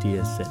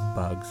idea?" said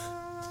Bugs.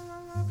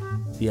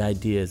 "The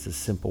idea is a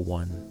simple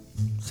one,"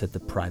 said the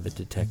private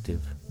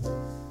detective.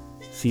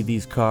 "See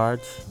these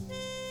cards?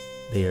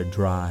 They are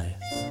dry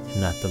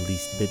and not the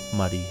least bit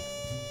muddy,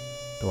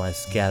 though I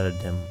scattered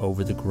them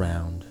over the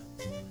ground.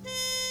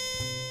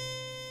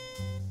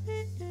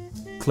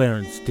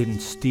 Clarence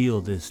didn't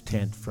steal this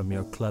tent from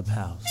your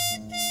clubhouse.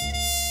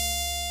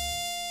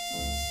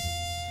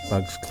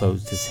 Bugs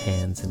closed his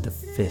hands into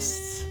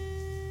fists.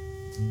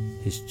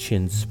 His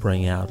chin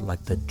sprang out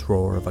like the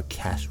drawer of a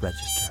cash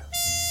register.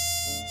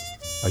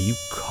 Are you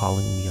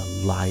calling me a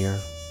liar?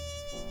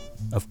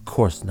 Of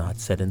course not,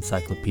 said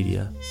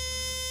Encyclopedia.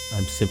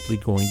 I'm simply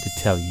going to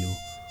tell you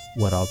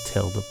what I'll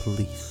tell the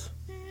police.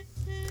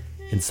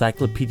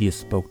 Encyclopedia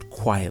spoke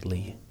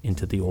quietly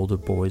into the older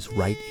boy's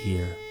right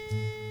ear.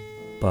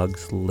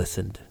 Bugs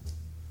listened.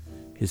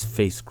 His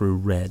face grew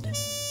red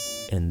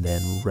and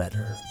then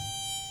redder.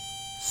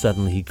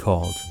 Suddenly he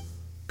called,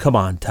 "Come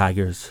on,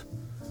 Tigers.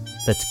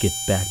 Let's get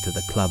back to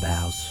the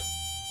clubhouse.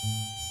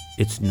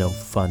 It's no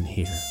fun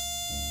here."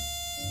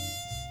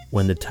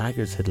 When the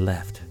Tigers had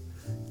left,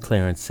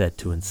 Clarence said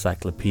to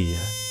Encyclopedia,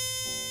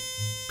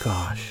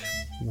 "Gosh,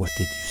 what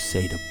did you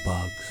say to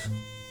Bugs?"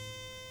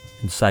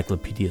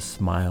 Encyclopedia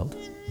smiled.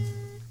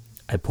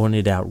 I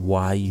pointed out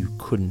why you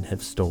couldn't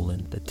have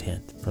stolen the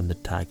tent from the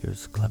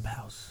Tigers'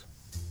 clubhouse.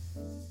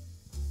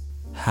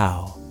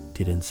 How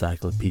did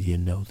Encyclopedia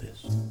know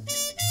this?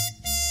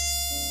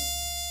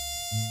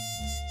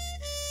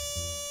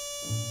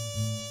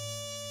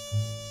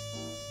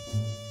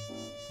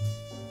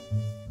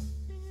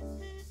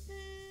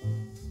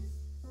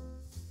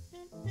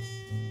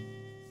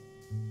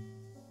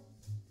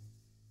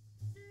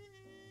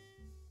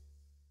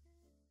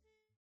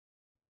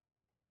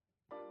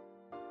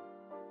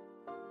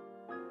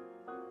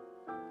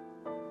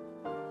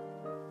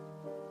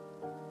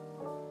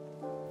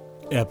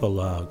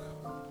 Epilogue,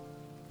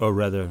 or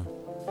rather,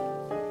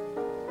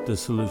 the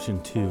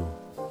solution to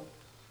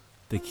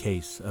the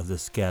case of the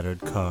scattered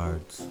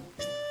cards.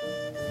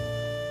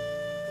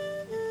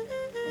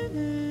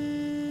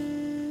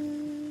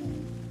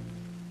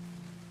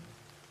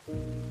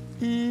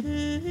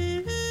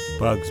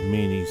 Bugs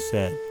Meany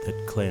said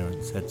that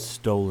Clarence had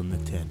stolen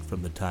the tent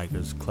from the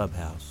Tigers'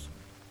 clubhouse.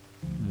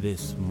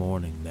 This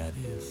morning, that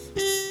is.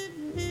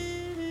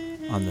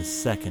 On the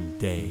second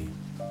day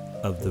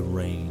of the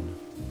rain.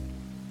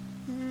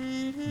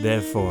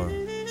 Therefore,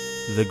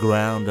 the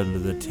ground under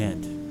the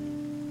tent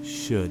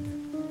should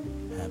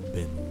have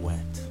been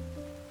wet.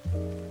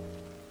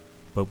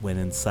 But when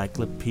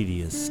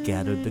Encyclopedia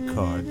scattered the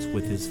cards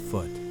with his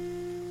foot,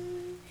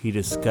 he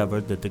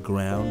discovered that the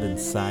ground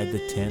inside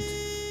the tent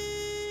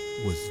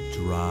was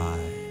dry.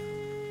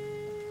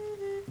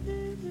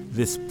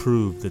 This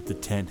proved that the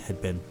tent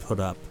had been put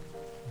up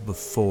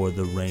before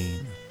the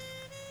rain,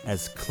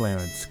 as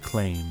Clarence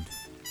claimed,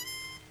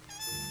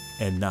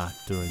 and not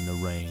during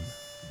the rain.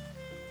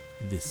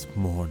 This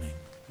morning,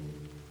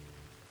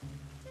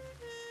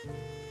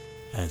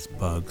 as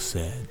Bug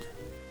said.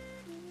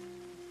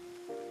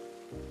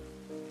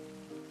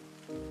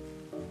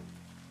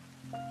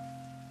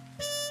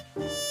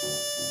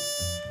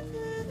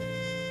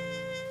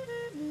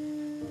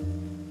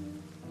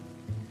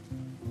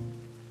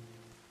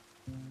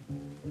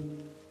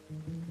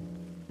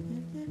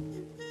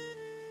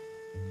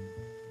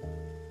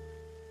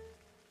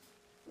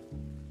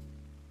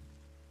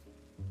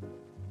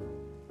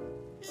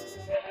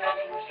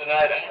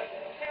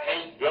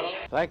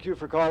 Thank you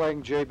for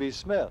calling J.B.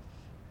 Smith.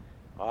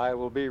 I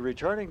will be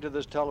returning to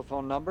this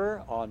telephone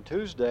number on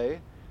Tuesday,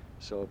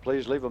 so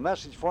please leave a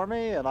message for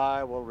me and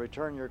I will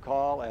return your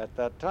call at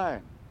that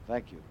time.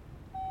 Thank you.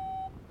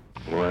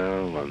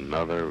 Well,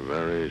 another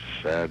very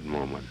sad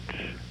moment.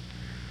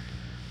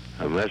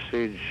 A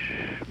message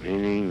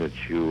meaning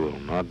that you will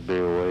not be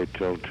away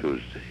till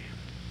Tuesday.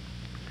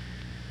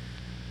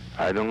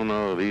 I don't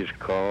know, these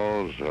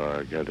calls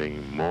are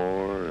getting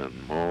more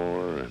and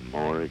more and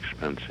more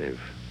expensive.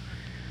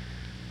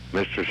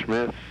 Mr.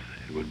 Smith,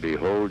 it would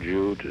behoove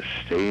you to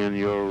stay in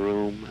your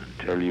room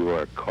until you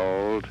are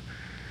called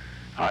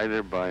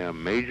either by a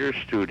major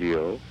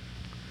studio,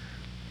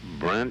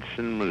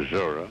 Branson,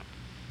 Missouri,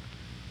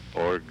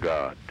 or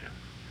God.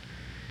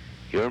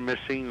 You're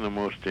missing the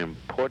most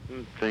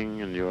important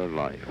thing in your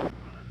life.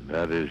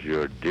 That is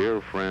your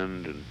dear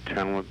friend and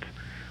talent,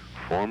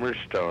 former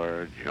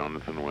star,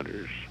 Jonathan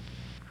Winters.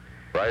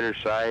 Brighter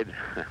side,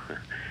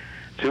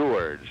 2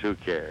 words, who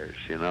cares?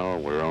 You know,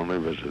 we're only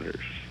visitors.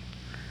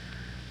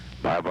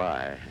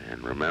 Bye-bye,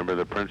 and remember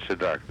the Prince of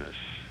Darkness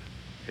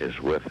is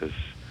with us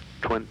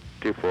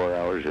 24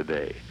 hours a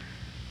day.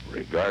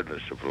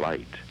 Regardless of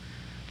light,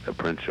 the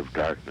Prince of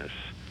Darkness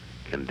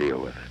can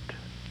deal with it.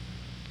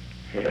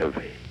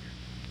 Heavy.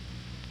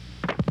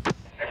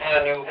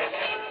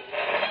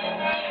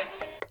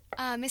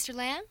 Mr.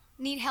 Lamb,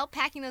 need help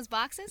packing those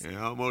boxes?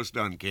 Yeah, almost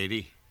done,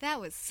 Katie.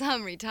 That was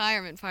some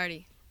retirement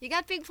party. You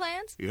got big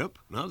plans? Yep.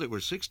 Now that we're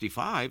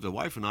 65, the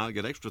wife and I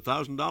get extra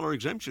 $1,000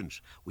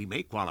 exemptions. We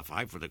may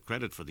qualify for the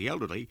credit for the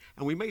elderly,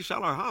 and we may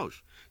sell our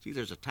house. See,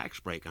 there's a tax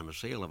break on the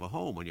sale of a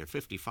home when you're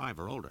 55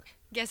 or older.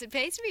 Guess it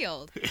pays to be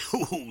old.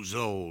 Who's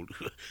old?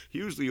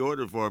 Use the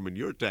order form in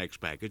your tax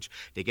package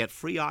to get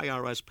free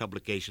IRS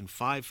publication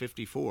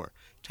 554,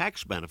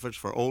 Tax Benefits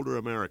for Older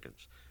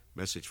Americans.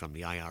 Message from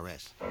the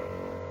IRS.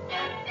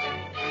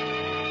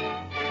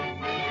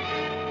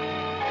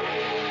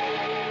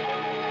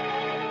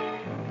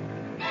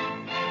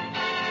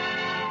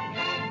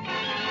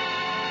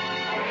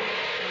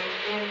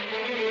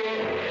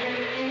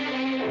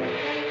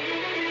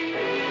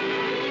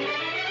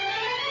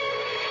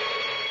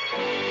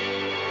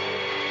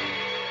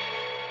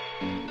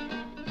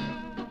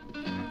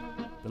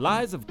 The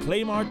Lives of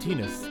Clay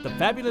Martinez, the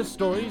fabulous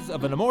stories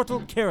of an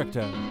immortal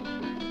character,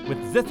 with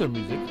zither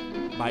music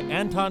by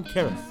Anton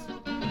Karas.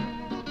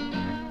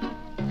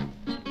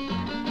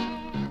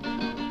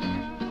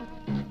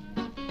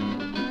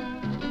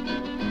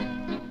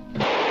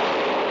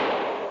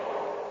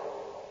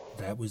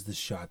 That was the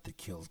shot that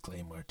killed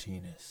Clay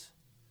Martinez.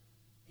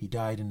 He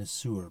died in a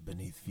sewer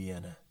beneath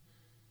Vienna.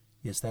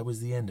 Yes, that was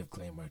the end of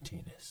Clay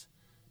Martinez,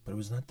 but it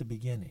was not the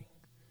beginning.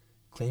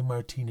 Clay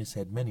Martinez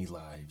had many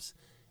lives,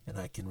 and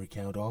I can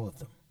recount all of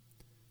them.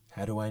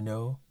 How do I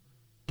know?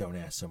 Don't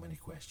ask so many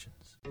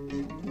questions.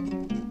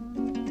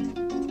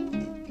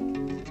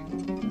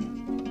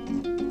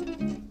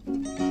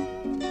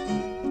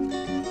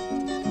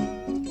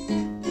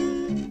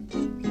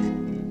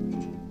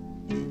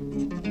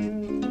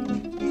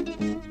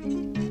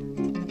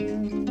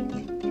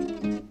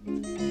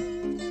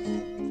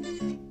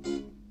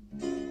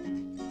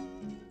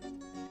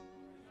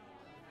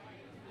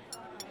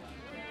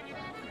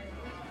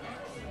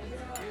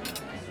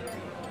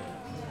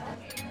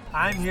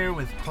 I'm here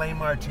with Clay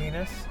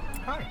Martinez.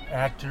 Hi.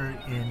 Actor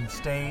in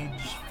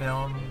stage,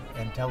 film,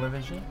 and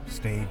television.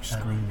 Stage,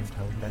 screen, and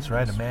television. That's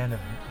right, a man of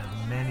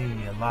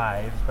many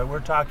lives. But we're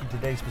talking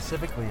today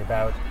specifically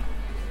about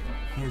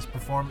his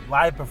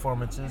live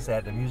performances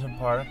at amusement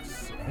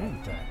parks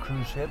and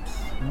cruise ships,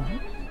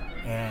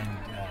 and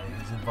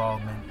his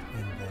involvement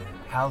in the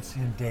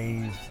halcyon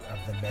days of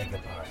the mega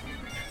party.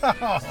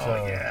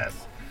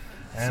 Yes.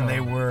 And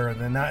they were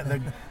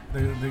the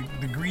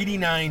greedy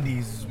 90s,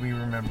 as we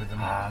remember them.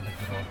 Ah, the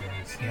good old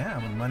days. Yeah,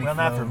 when money well,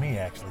 flowed. not for me,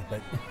 actually,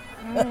 but...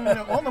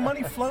 all the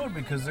money flowed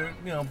because they're,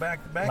 back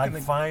like in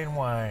the... fine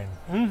wine.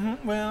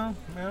 Well,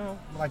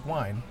 like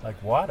wine.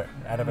 Like water,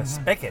 out of a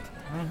spigot.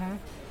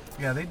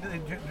 Yeah, they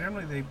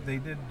generally they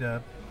did...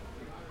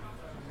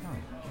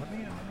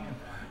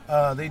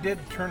 they did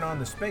turn on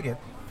the spigot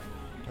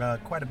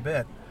quite a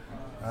bit.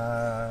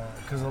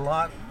 Because a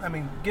lot... I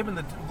mean, given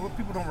what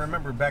people don't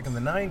remember back in the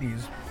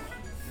 90s,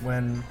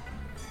 when...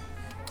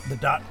 the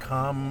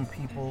dot-com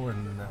people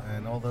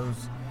and all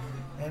those,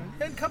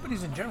 and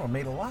companies in general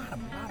made a lot of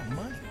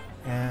money,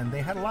 and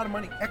they had a lot of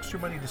money, extra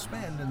money to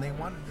spend, and they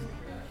wanted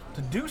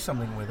to do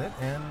something with it,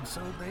 and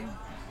so they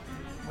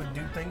would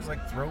do things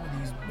like throw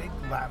these big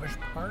lavish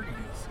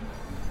parties.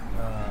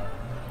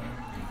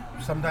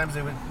 Sometimes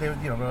they would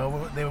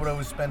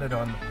always spend it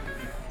on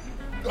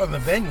the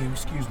venue,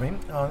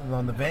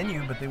 on the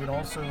venue, but they would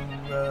also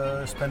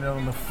spend it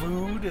on the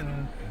food,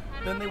 and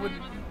then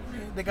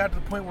they got to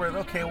the point where,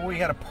 okay, well, we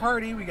had a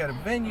party, we got a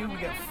venue, we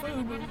got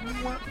food, but we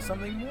want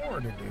something more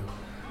to do.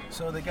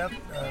 So they got,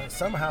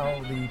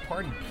 somehow the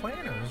party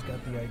planners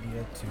got the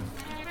idea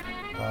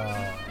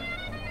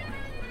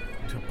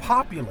to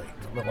populate.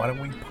 Well, why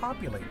don't we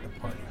populate the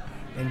party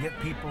and get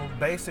people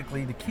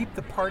basically to keep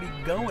the party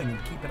going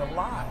and keep it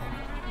alive?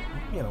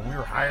 We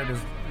were hired as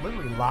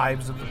literally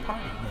lives of the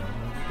party.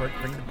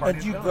 Bring the party.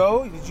 Did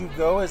you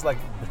go as like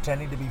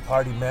pretending to be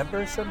party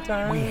members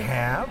sometimes?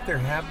 There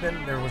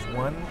was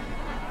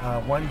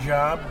one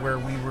job where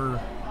we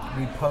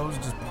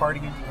posed as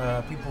party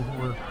people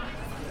who were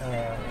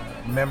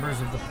members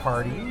of the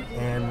party,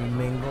 and we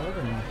mingled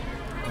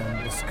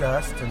and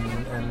discussed, and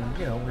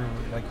we were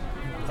like,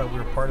 people thought we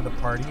were part of the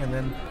party. And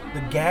then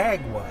the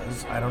gag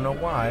was, I don't know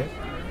why,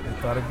 they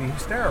thought it'd be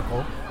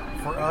hysterical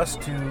for us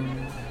to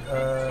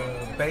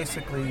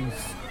basically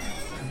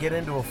get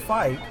into a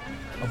fight,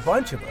 a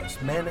bunch of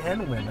us, men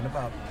and women,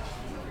 about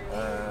 8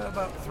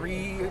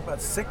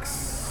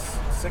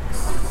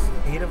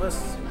 of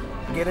us,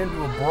 get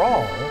into a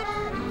brawl,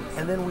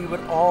 and then we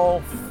would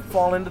all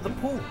fall into the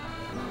pool,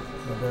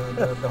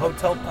 the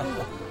hotel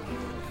pool.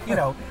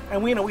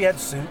 And we had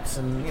suits,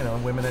 and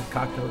women had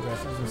cocktail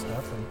dresses and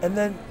stuff. And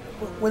then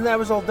when that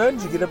was all done,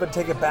 did you get up and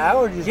take a bow,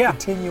 or did you just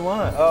continue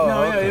on?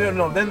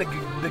 No. Then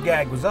the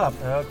gag was up.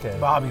 Okay.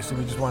 But obviously,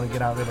 we just wanted to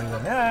get out. Everybody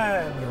went,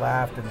 and we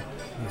laughed, and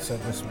we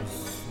said this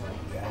was.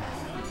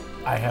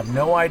 I have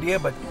no idea,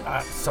 but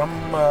some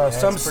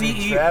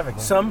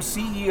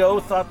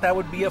CEO thought that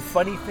would be a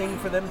funny thing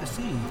for them to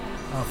see,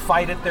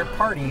 fight at their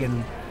party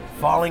and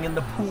falling in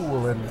the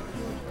pool and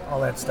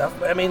all that stuff.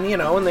 I mean,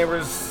 and there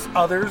was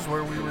other parties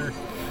where we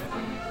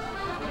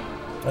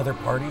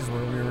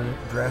were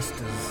dressed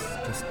as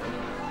just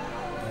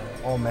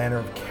all manner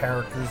of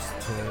characters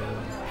to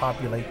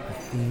populate the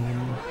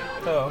theme.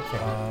 Oh, okay.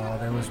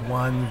 There was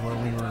one where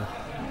we were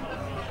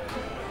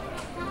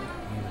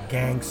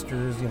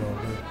gangsters, the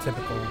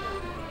typical,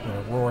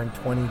 roaring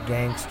 20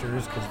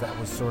 gangsters, because that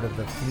was sort of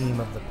the theme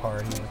of the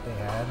party that they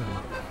had, and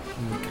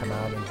we would come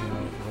out and do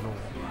a little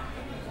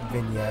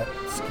vignette,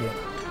 skit,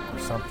 or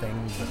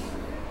something,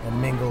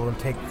 and mingle and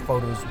take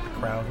photos with the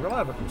crowd. A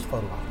lot of it was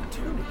photo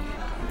opportunity.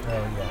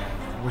 Oh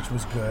yeah, which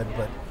was good,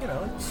 but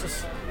it's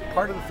just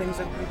part of the things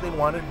that they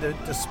wanted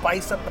to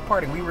spice up the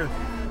party. We were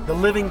the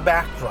living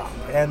backdrop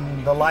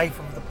and the life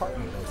of the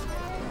party, basically.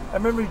 I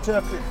remember you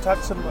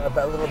talked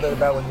a little bit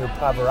about when you were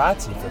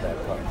paparazzi for that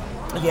party.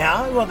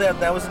 Yeah, well,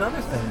 that was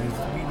another thing.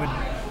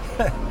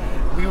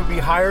 We would be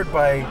hired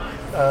by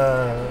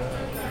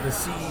the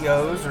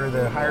CEOs or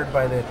hired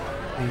by the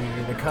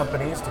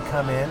companies to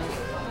come in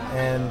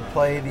and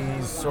play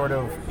these sort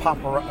of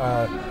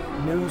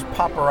news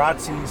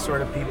paparazzi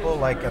sort of people,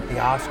 like at the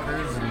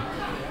Oscars,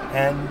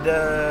 and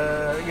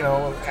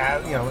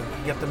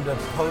get them to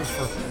pose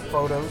for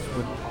photos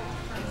with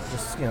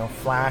just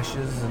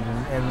flashes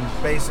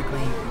and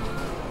basically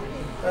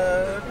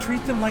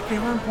treat them like they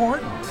were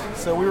important.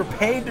 So we were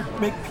paid to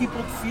make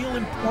people feel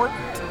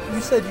important.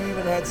 You said you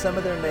even had some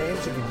of their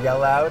names you could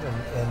yell out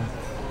and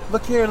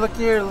look here, look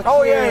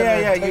oh, here.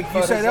 Yeah.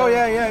 You said, oh,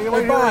 yeah.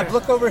 Hey, Bob,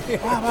 look over here.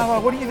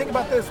 What do you think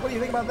about this? What do you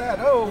think about that?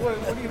 Oh,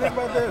 what do you think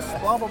about this?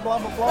 Blah, blah, blah,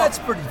 blah, blah. That's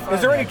pretty fun.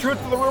 Is there any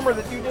truth to the rumor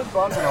that you did,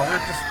 Bob?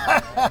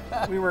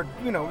 We were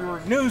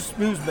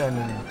newsmen,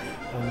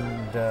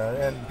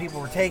 and people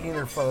were taking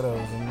their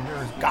photos, and there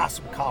was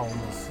gossip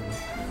columnists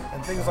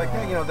and things like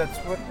that. That's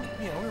what,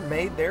 we were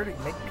made there to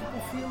make people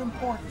feel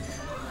important.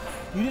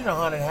 You did a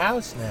haunted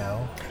house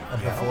now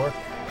before.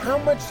 How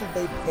much did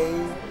they pay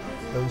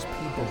those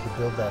people to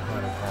build that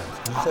haunted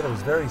house? You said it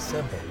was very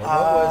simple. What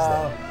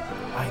was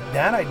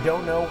that? I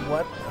don't know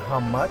how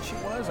much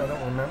it was. I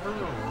don't remember.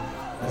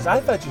 Because I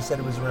thought you said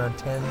it was around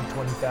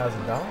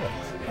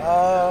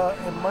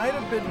 $10,000-$20,000. It might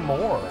have been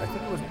more. I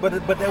think it was, but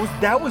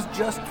that was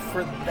just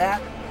for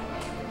that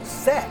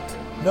set.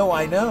 No,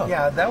 I know.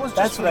 Yeah, that was.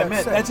 That's just what I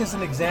meant. Set. That's just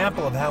an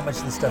example of how much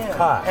the stuff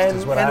cost.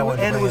 Is what I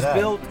wanted to bring it was up.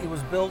 built. It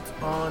was built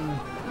on.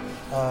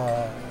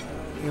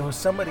 It was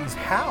somebody's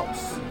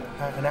house,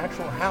 an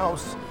actual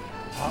house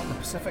out in the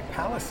Pacific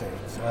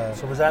Palisades.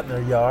 So was that in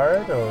their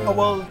yard, or? Oh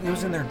well, it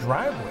was in their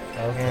driveway.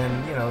 Okay.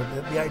 And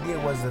the idea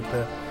was that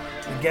the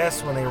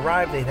guests, when they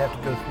arrived, they'd have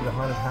to go through the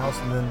haunted house,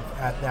 and then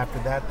after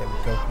that, they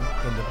would go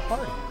into the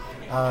party.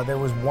 There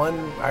was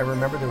one. I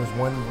remember there was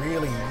one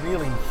really,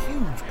 really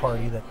huge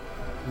party that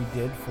we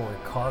did for a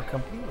car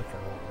company, which I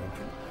won't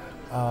mention.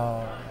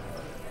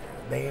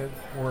 They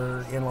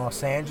were in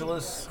Los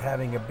Angeles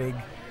having a big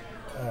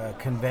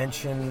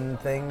convention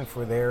thing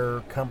for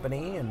their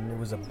company, and it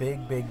was a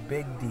big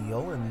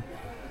deal. And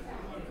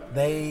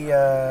they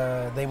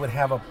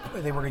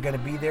were going to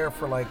be there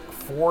for like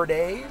 4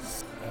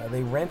 days.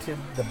 They rented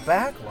the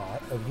back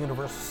lot of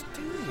Universal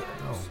Studios.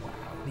 Oh, wow.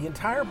 The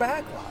entire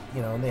back lot,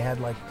 and they had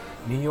like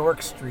New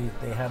York Street,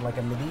 they had like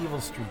a medieval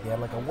street, they had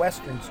like a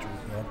Western street,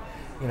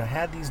 they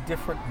had these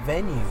different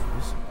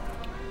venues,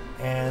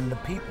 and the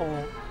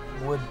people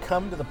would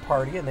come to the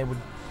party, and they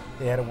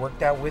had it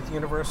worked out with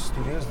Universal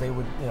Studios. They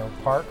would,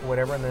 park or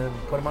whatever, and then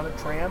put them on a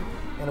tram,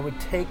 and it would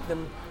take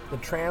them. The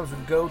trams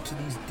would go to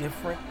these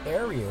different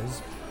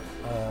areas,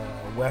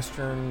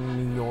 Western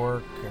New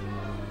York and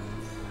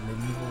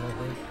medieval, I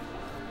think.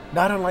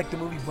 Not unlike the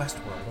movie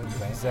Westworld.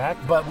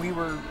 Exactly. But we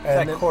were...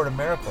 And like Court of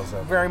Miracles.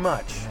 Very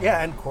much.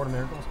 Yeah, and Court of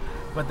Miracles.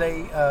 But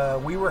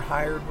we were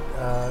hired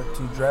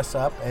to dress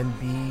up and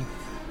be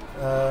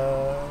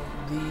the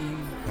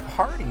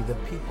party, the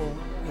people,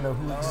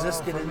 who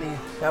existed in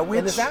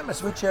this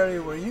atmosphere. Which area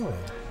were you in?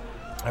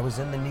 I was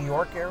in the New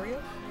York area.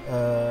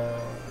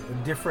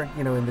 Different,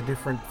 in the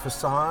different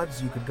facades,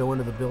 you could go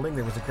into the building.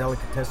 There was a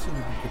delicatessen.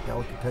 You could get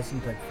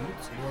delicatessen type food.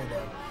 So they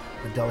had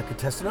a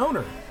delicatessen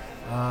owner.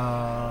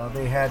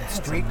 They had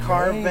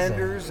streetcar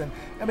vendors, and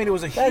it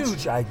was That's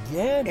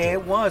gigantic.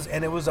 It was,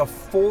 and it was a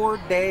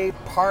 4-day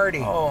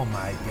party. Oh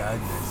my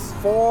goodness!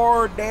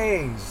 4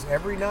 days,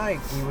 every night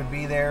we would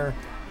be there,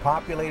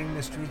 populating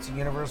the streets of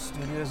Universal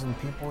Studios, and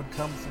people would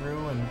come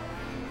through, and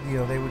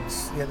they would.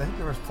 I think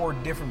there was 4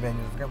 different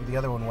venues. I forgot what the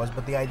other one was,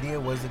 but the idea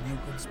was that you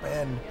could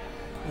spend,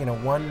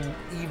 one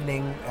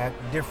evening at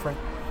different.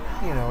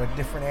 At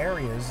different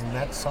areas, and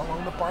that's how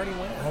long the party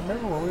went. I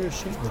remember when we were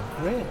shooting The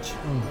Grinch.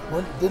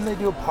 Didn't they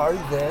do a party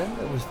then?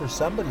 It was for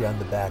somebody on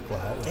the back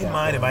lot. They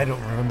might have. I don't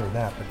remember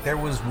that. But there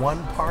was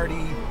one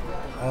party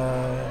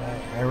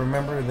I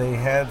remember they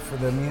had for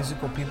the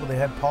musical people. They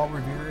had Paul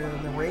Revere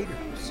and the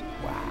Raiders.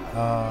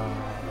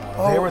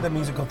 Wow. They were the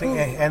musical thing.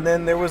 And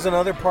then there was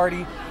another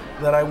party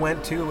that I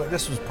went to.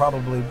 This was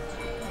probably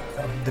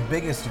the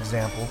biggest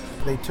example.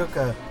 They took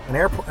an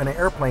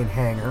airplane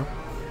hangar,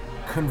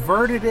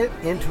 converted it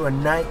into a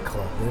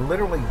nightclub. They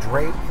literally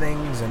draped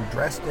things and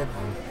dressed it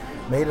and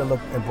made it look,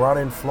 and brought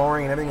in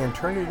flooring and everything, and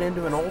turned it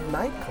into an old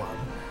nightclub,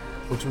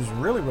 which was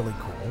really, really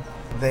cool.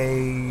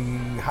 They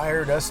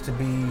hired us to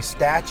be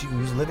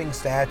statues, living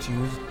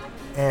statues,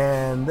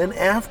 And then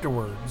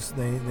afterwards,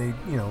 they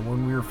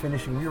when we were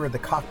finishing, we were at the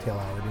cocktail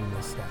hour doing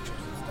the sketches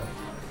and stuff.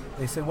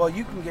 They said, well,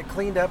 you can get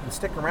cleaned up and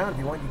stick around if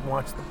you want. You can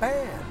watch the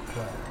band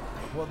play.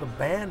 Well, the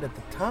band at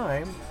the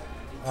time,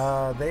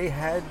 they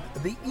had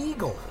the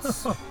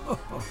Eagles.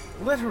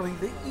 Literally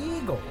the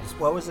Eagles.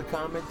 What was the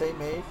comment they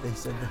made? They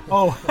said,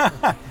 oh,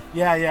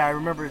 yeah, I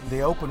remember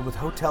they opened with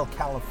Hotel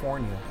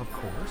California, of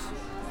course.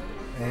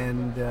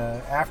 And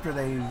after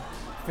they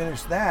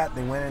finished that,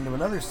 they went into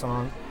another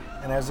song.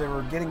 And as they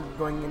were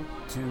going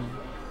into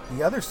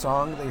the other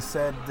song, they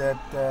said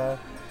that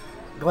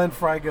Glenn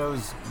Frey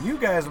goes, you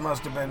guys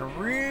must have been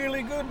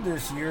really good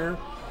this year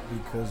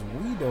because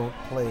we don't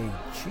play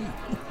cheap.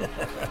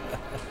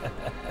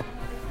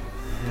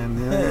 And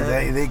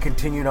they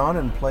continued on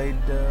and played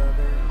their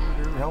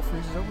Hell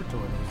Freezes Over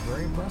tour. It was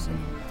very impressive.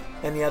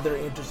 Any other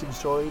interesting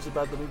stories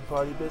about the big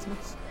party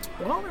business?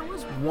 Well, there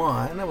was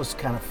one that was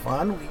kind of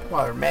fun.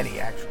 Well, there were many,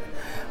 actually.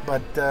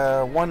 But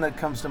one that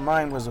comes to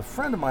mind was a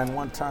friend of mine.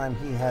 One time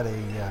he had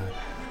an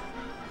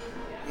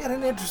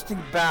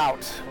interesting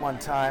bout one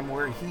time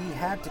where he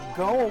had to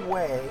go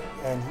away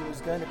and he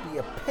was going to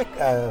be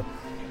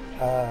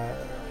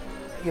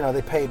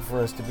they paid for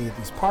us to be at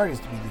these parties,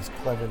 to be these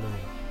clever little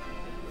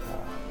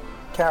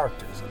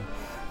characters. And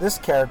this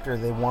character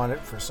they wanted,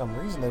 for some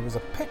reason, there was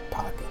a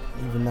pickpocket,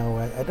 even though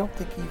I don't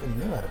think he even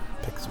knew how to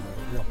pick some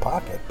real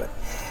pocket, but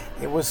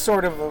it was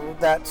sort of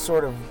that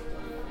sort of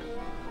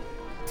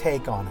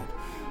take on it.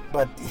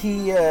 But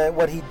he,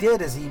 what he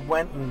did is he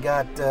went and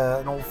got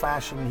an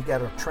old-fashioned, he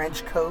got a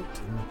trench coat,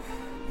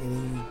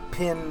 and he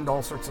pinned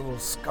all sorts of little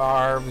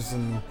scarves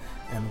and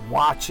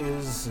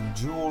watches and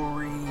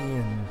jewelry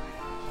and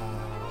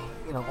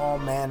all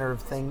manner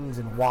of things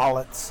and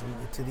wallets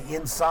to the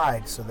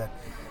inside, so that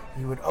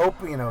he would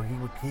open,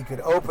 he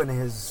could open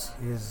his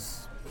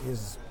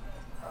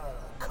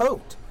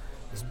coat,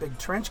 this big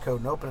trench coat,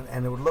 and open it,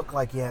 and it would look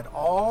like he had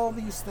all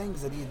these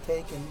things that he had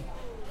taken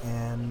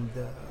and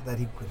that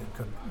he could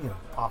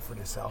offer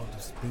to sell to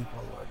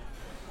people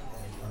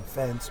and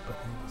fence, but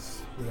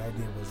the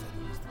idea was that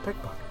he was the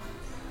pickpocket.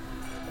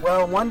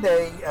 Well, one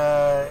day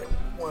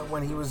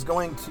when he was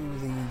going to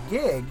the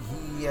gig,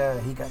 he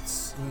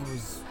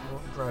was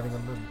driving a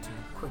little too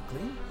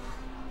quickly,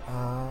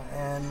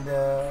 and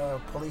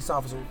a police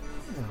officer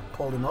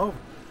pulled him over.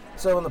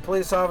 So when the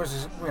police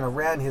officer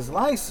ran his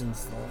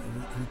license,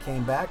 he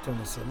came back to him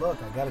and said, "Look,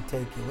 I got to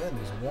take you in.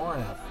 There's a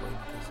warrant out for you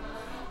because of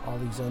all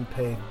these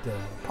unpaid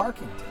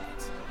parking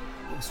tickets."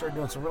 He started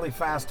doing some really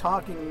fast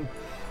talking,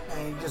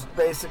 and he just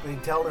basically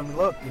told him,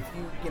 "Look, if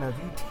you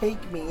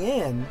take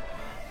me in,"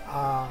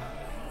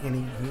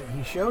 and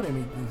he showed him.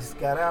 He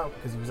got out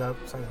because he was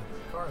outside the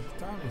car at the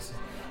time. He says,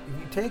 "If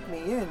you take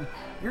me in,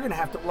 you're going to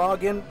have to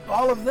log in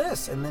all of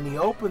this." And then he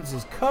opens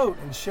his coat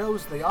and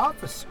shows the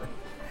officer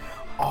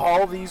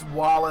all these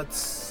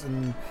wallets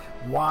and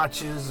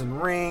watches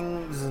and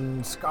rings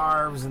and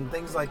scarves and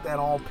things like that,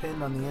 all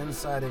pinned on the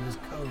inside of his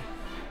coat.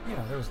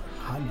 There was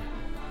 100.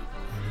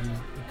 And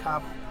the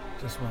cop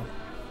just went,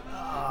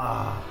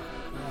 "Oh,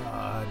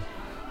 God,"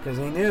 because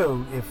he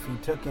knew if he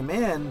took him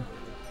in,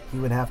 he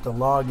would have to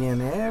log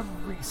in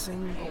every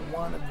single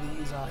one of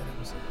these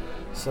items.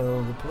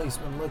 So the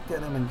policeman looked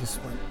at him and just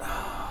went,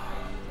 "Oh.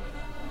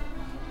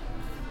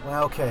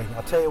 Well, okay,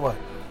 I'll tell you what.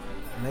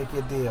 I'll make you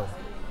a deal.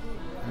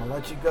 I'm going to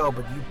let you go,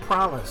 but you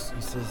promise,"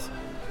 he says,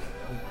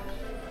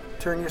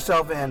 "turn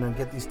yourself in and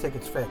get these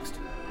tickets fixed."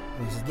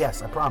 And he says,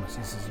 "Yes, I promise."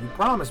 He says, "You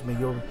promise me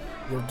you'll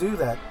do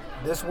that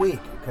this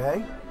week,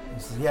 okay?" He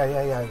says, Yeah,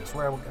 I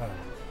swear I will.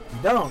 If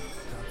you don't,"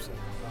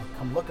 "I'll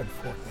come looking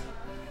for you."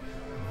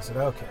 And he said,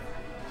 "Okay."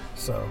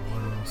 So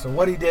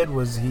what he did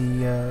was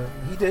he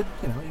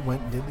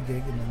went and did the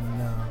gig, and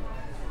then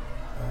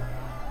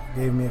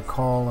gave me a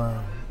call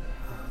a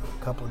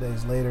couple of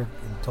days later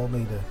and told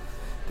me to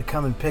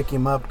come and pick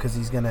him up because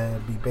he's going to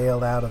be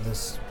bailed out of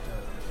this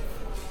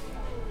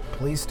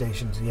police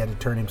station. So he had to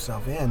turn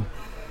himself in.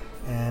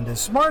 And as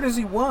smart as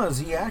he was,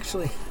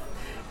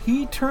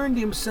 he turned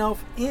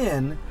himself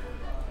in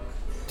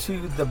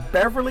to the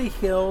Beverly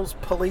Hills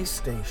police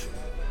station.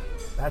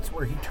 That's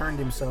where he turned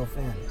himself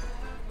in.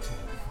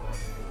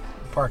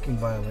 Parking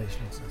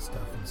violations and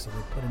stuff, and so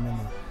they put him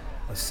in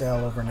a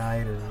cell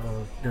overnight or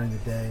during the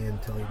day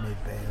until he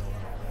made bail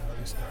and all that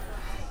other stuff.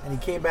 And he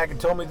came back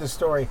and told me the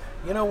story.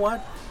 You know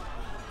what?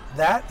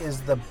 That is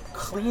the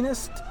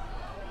cleanest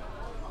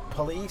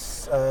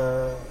police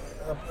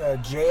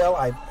jail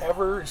I've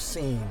ever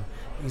seen.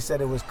 He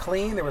said it was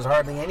clean. There was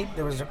hardly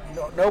there was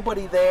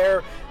nobody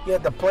there. He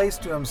had the place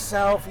to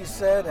himself, he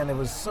said, and it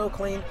was so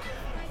clean.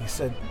 He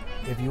said,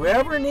 if you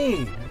ever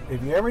need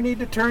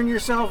to turn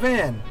yourself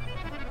in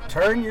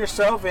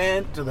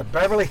to the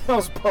Beverly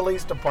Hills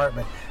Police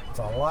Department. It's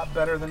a lot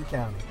better than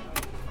county.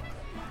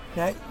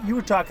 Now, you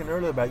were talking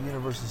earlier about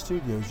Universal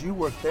Studios. You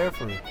worked there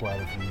for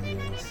quite a few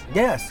years.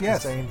 Yes. The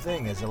same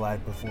thing as a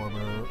live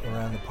performer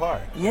around the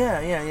park. Yeah.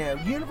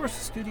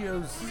 Universal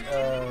Studios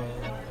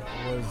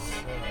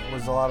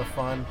was a lot of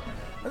fun.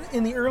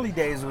 In the early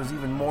days, it was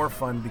even more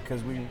fun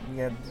because we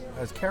had,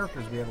 as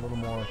characters, we had a little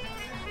more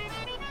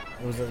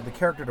the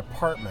character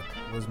department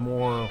was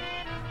more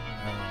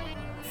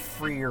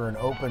freer and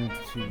open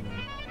to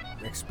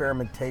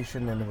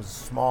experimentation, and it was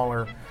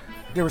smaller.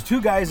 There was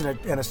 2 guys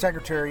and a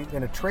secretary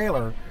in a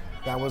trailer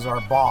that was our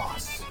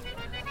boss.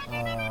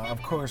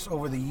 Of course,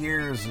 over the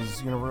years,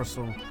 as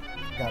Universal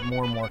got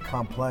more and more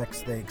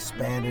complex, they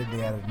expanded,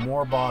 they added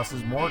more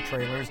bosses, more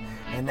trailers,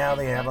 and now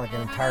they have like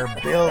an entire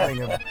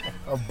building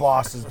of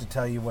bosses to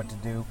tell you what to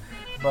do.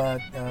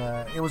 But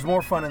it was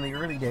more fun in the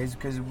early days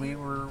because we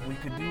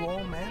could do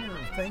all manner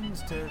of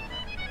things to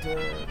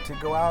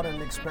go out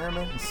and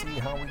experiment and see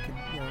how we could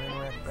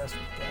interact best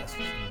with guests.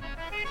 And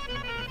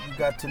you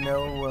got to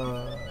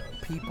know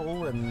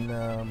people, and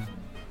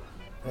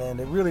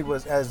it really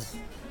was as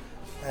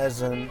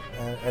an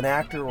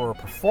actor or a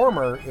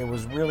performer, it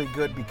was really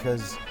good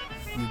because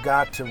you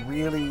got to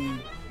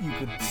you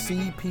could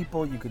see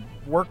people, you could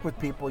work with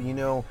people, you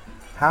know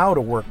how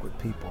to work with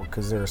people,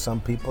 because there are some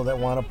people that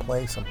want to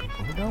play, some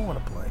people who don't want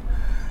to play.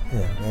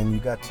 Yeah. And you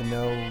got to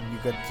know,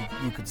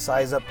 you could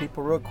size up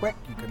people real quick.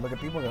 You could look at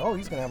people and go, oh,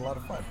 he's going to have a lot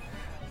of fun.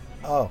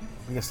 Oh,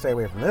 we gotta stay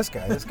away from this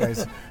guy. This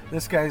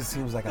guy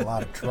seems like a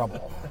lot of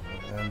trouble.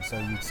 And so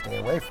you'd stay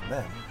away from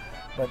them.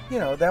 But,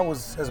 that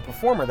was, as a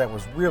performer, that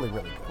was really,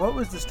 really good. What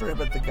was the story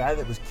about the guy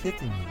that was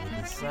kicking you with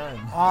his son?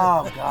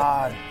 Oh,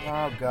 God.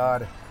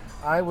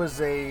 I was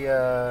W.C.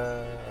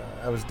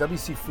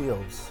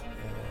 Fields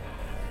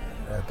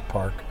at the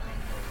park.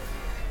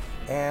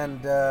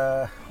 And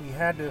we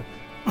had to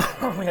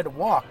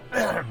walk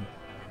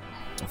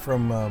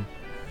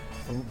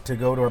to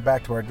go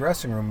back to our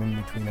dressing room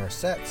in between our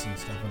sets and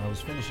stuff. And I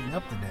was finishing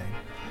up the day.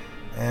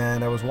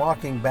 And I was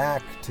walking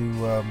back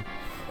to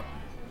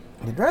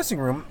the dressing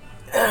room.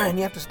 And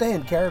you have to stay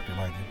in character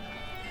like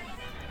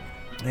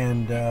it.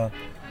 And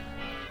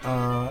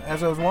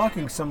as I was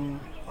walking, some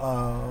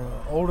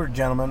older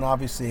gentleman,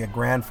 obviously a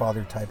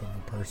grandfather type of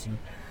a person,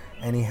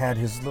 and he had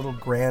his little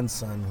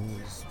grandson who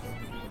was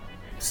maybe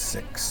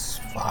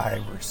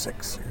 5 or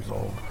 6 years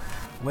old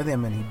with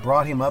him, and he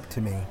brought him up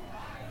to me.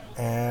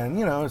 And,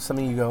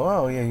 something you go,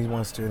 oh, yeah, he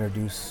wants to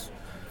introduce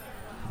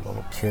a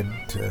little kid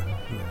to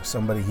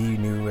somebody he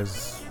knew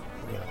as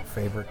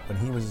favorite when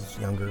he was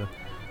younger.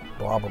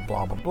 Blah, blah,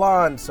 blah, blah,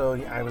 blah. And so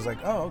I was like,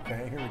 oh,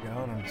 okay, here we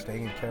go. And I'm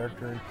staying in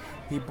character. And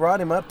he brought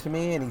him up to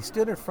me, and he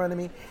stood in front of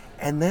me.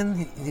 And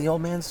then the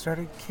old man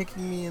started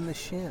kicking me in the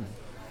shin.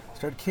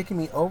 Started kicking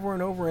me over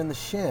and over in the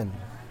shin.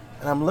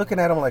 And I'm looking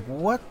at him like,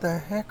 what the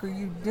heck are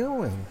you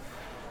doing?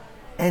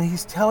 And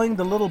he's telling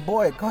the little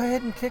boy, go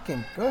ahead and kick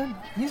him. Go ahead.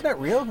 He's not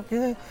real.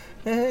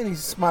 And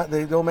he's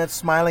the old man's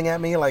smiling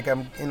at me like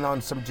I'm in on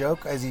some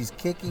joke as he's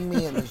kicking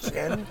me in the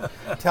shin,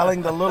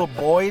 telling the little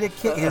boy to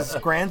kick his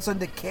grandson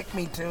to kick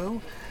me too.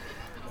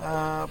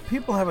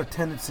 People have a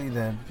tendency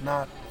to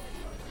not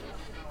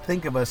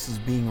think of us as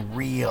being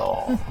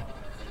real,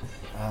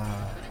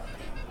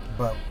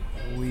 but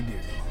we do.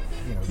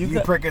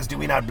 You prick us, do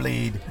we not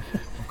bleed?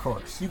 Of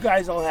course. You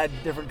guys all had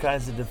different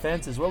kinds of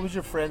defenses. What was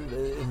your friend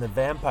in the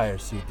vampire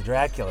suit, the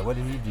Dracula? What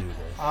did he do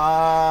there?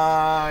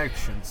 I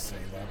shouldn't say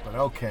that, but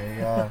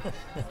okay.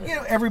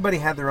 Everybody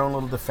had their own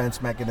little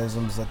defense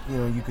mechanisms that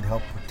you could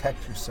help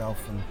protect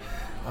yourself. And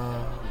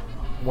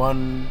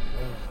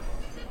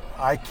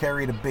I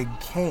carried a big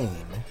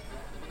cane,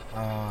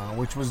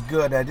 which was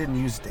good. I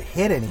didn't use it to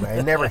hit anybody.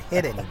 I never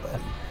hit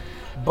anybody.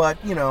 But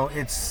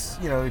it's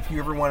if you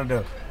ever wanted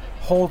to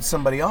hold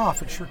somebody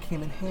off, it sure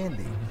came in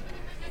handy.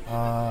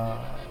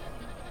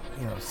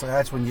 So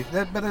that's when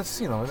but that's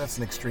that's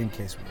an extreme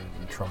case when you're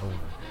in trouble or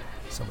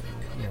somebody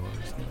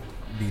was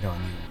beat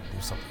on you or do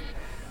something.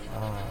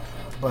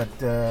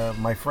 But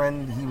my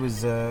friend, he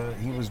was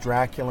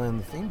Dracula in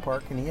the theme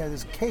park, and he had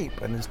his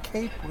cape, and his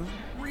cape was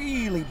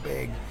really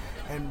big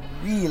and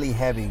really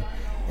heavy,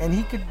 and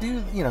he could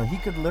do he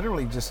could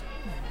literally just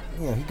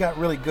he got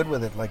really good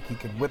with it. Like he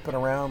could whip it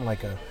around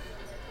like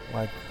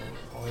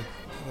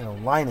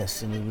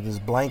Linus and with his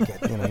blanket.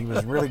 He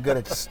was really good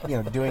at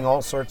doing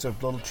all sorts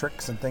of little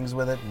tricks and things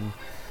with it, and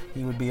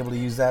he would be able to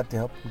use that to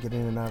help him get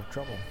in and out of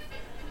trouble.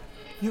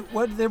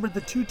 There were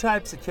the 2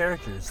 types of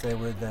characters. They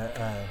were the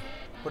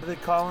what do they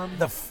call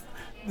them?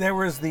 There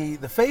was the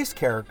face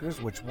characters,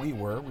 which we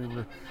were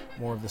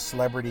more of the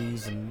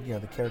celebrities, and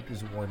the characters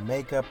who wore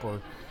makeup,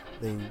 or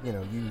they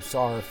you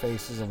saw our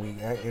faces, and we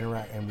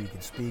interact, and we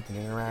could speak and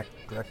interact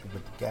directly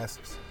with the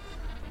guests.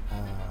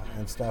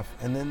 And stuff.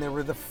 And then there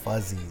were the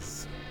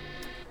fuzzies,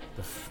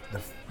 the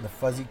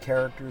fuzzy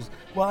characters.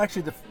 Well,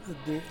 actually,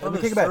 let me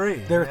think about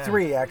it. There are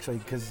 3 actually,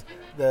 because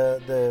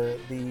the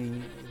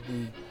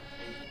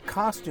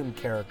costume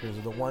characters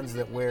are the ones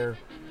that wear,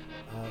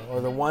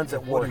 or the ones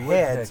that wore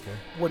heads.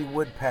 Woody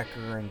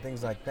Woodpecker and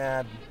things like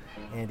that.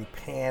 Andy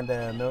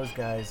Panda and those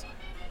guys.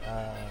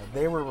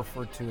 They were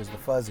referred to as the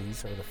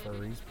fuzzies, or the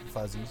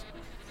fuzzies.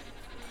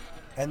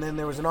 And then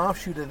there was an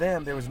offshoot of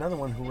them. There was another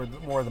one who were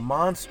more of the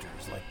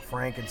monsters, like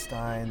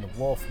Frankenstein, the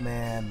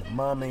Wolfman, the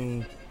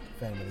Mummy,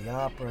 Phantom of the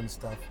Opera and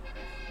stuff.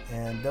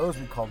 And those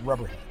we called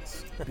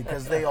rubberheads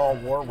because they all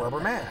wore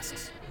rubber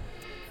masks.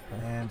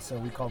 And so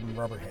we called them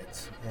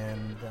rubberheads.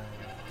 And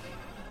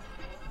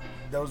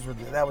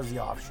that was the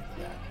offshoot of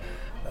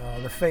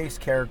the face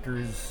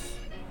characters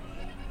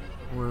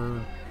were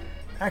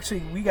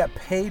actually, we got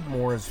paid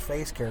more as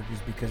face characters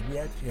because we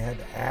actually had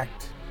to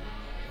act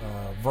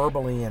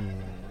verbally and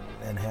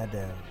had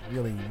to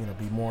really,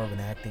 be more of an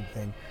acting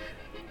thing.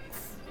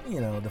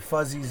 The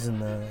Fuzzies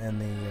and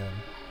the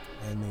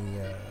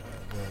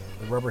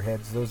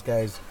Rubberheads, those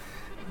guys,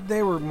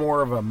 they were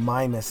more of a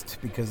mimist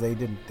because they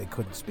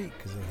couldn't speak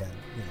because they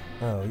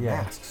had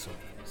masks,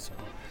 so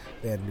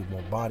they had to do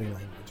more body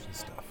language and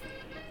stuff.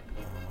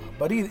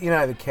 But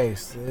either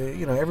case,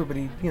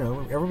 everybody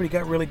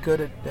got really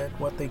good at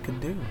what they could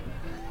do.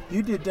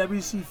 You did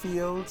W.C.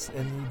 Fields,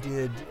 and you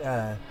did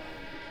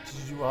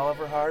you do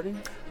Oliver Hardy?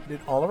 Did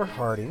Oliver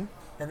Hardy.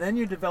 And then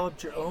you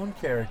developed your own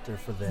character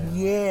for them.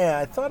 Yeah,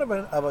 I thought of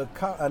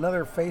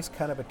another face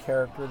kind of a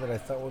character that I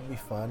thought would be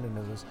fun, and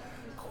it was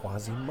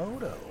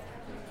Quasimodo.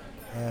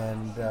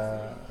 And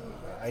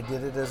I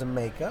did it as a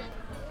makeup.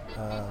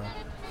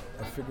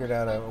 I figured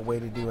out a way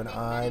to do an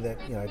eye that,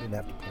 I didn't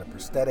have to put a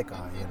prosthetic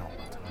eye in all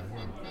the time.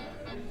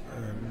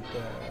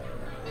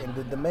 And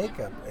did the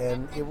makeup.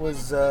 And it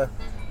was,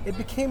 it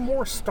became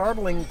more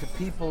startling to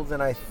people than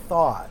I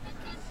thought.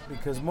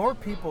 Because more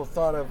people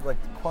thought of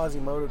like the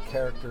Quasimodo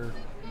character,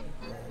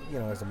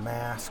 as a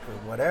mask or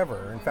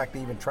whatever. In fact,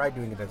 they even tried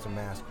doing it as a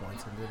mask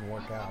once and it didn't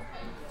work out.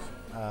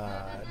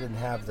 It didn't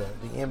have the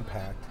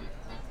impact.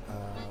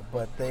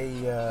 But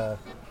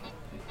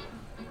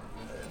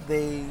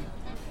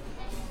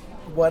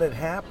what had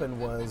happened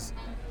was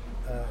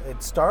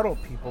it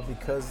startled people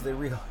because they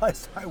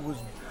realized I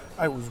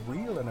was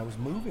real and I was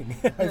moving.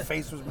 My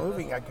face was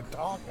moving. I could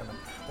talk,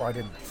 or I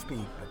didn't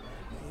speak, but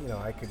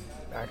I could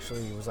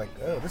actually. It was like,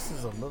 oh, this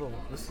is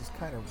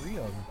kind of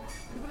real. And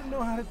people didn't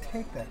know how to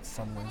take that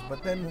some ways,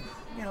 but then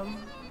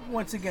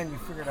once again, you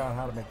figured out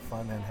how to make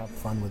fun and have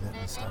fun with it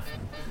and stuff.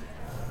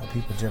 And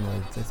people generally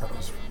they thought it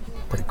was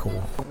pretty cool.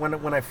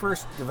 When I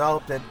first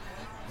developed it.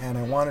 And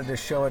I wanted to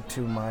show it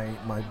to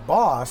my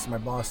boss. My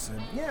boss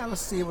said, "Yeah,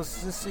 let's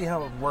see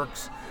how it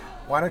works.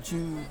 Why don't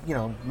you,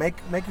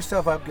 make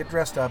yourself up, get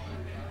dressed up,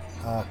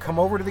 come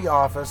over to the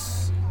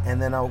office,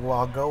 and then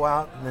I'll go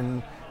out, and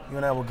then you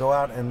and I will go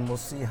out, and we'll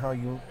see how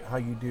you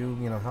do,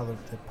 how the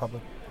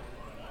public,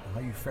 how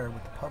you fare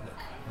with the public."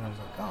 And I was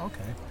like, "Oh,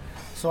 okay."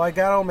 So I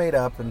got all made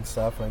up and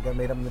stuff. And I got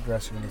made up in the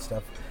dressing room and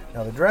stuff.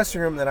 Now the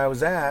dressing room that I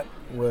was at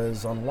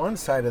was on one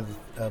side of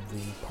the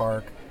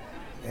park.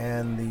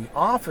 And the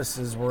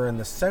offices were in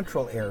the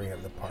central area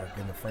of the park,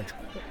 in the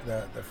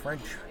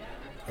French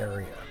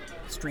area,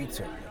 streets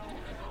area.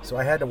 So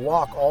I had to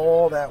walk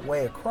all that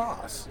way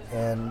across,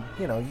 and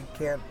you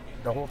can't.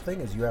 The whole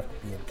thing is you have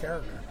to be in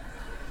character.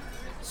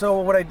 So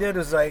what I did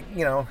is I,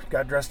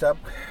 got dressed up,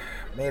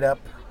 made up.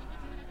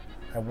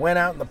 I went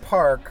out in the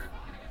park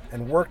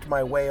and worked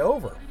my way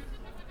over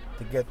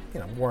to get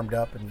warmed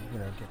up and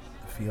get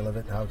the feel of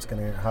it, how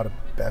to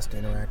best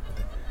interact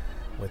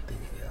with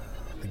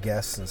the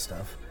guests and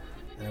stuff.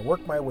 And I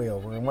worked my way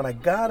over. And when I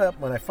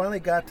finally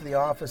got to the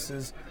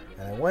offices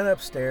and I went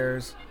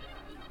upstairs,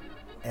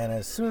 and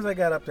as soon as I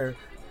got up there,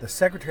 the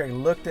secretary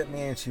looked at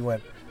me and she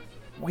went,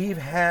 "We've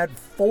had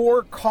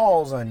 4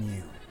 calls on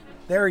you.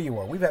 There you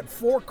are. We've had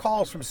 4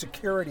 calls from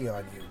security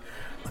on you."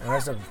 And I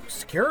said,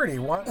 "Security?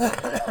 What?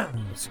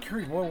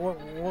 Security?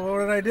 What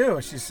did I do?"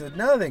 She said,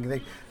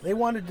 "Nothing. They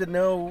wanted to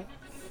know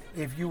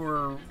if you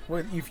were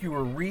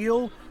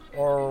real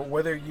or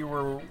whether you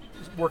were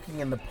working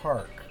in the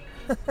park.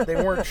 They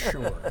weren't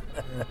sure."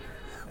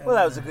 Well,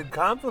 that was a good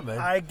compliment.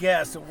 I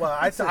guess. Well,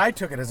 I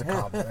took it as a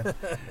compliment,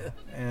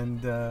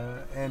 and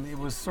it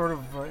was sort of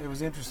it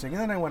was interesting.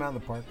 And then I went out in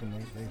the park, and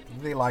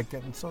they liked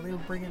it, and so they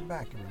would bring it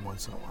back every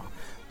once in a while.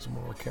 It's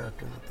more of a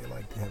character that they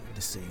liked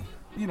to see.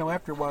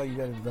 After a while, you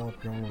got to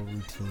develop your own little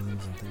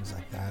routines and things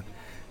like that.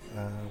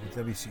 With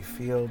W.C.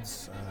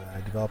 Fields,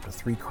 I developed a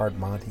 3-card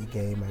Monte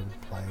game I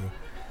would play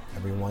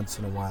every once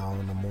in a while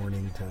in the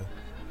morning to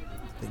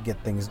get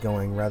things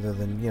going, rather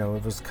than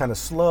it was kind of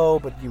slow,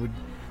 but you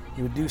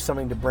would do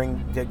something to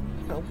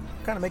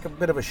kind of make a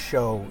bit of a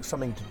show,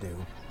 something to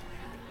do,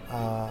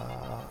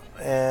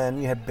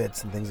 and you had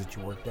bits and things that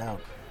you worked out.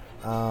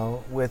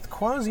 With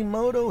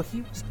Quasimodo,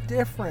 he was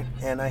different,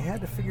 and I had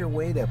to figure a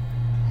way to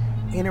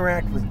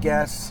interact with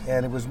guests,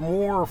 and it was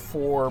more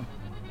for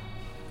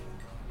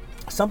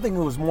something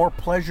that was more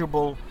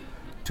pleasurable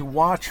to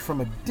watch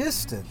from a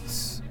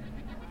distance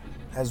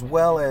as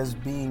well as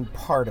being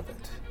part of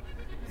it.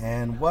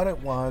 And what it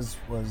was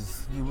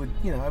you would,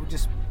 I would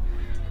just,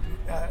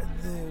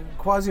 the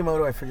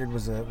Quasimodo I figured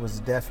was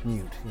a deaf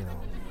mute,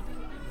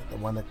 the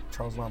one that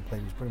Charles Long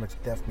played was pretty much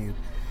deaf mute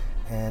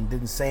and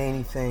didn't say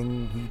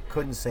anything, he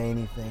couldn't say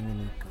anything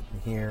and he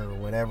couldn't hear or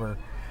whatever.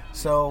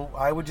 So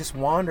I would just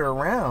wander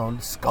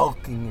around,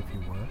 skulking if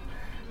you were,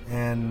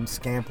 and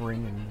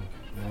scampering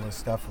and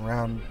stuff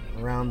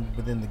around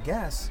within the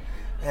guests,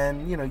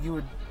 and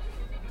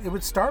it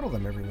would startle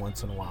them every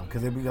once in a while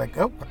because they'd be like,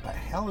 "Oh, what the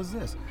hell is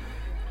this?"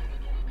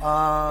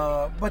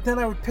 But then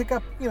I would pick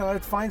up, I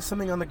would find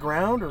something on the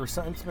ground or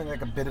something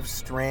like a bit of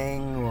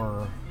string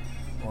or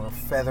a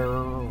feather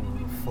or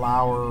a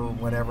flower or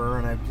whatever,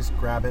 and I would just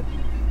grab it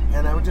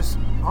and I would just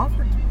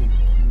offer it to people.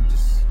 And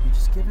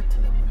just give it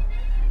to them.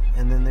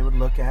 And then they would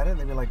look at it and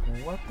they'd be like,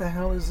 what the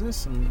hell is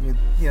this? And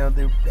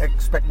they would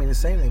expect me to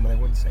say anything, but I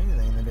wouldn't say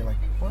anything. And they'd be like,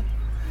 what?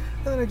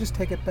 And then I'd just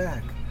take it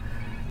back.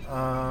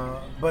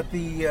 But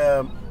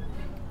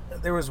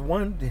there was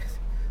one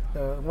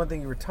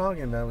thing you were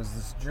talking about was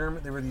this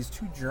German. There were these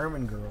two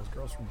German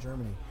girls from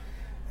Germany,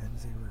 and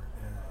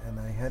and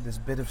I had this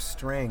bit of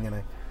string, and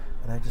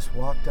I just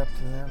walked up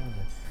to them, and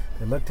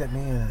they looked at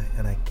me,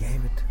 and I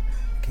gave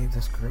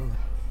this girl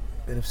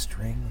a bit of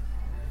string,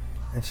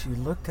 and she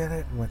looked at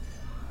it and went,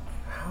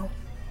 how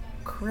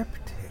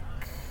cryptic.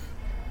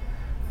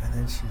 And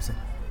then she was like,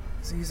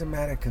 these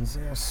Americans,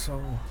 they're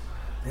so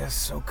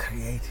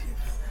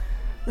creative.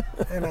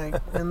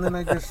 and then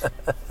I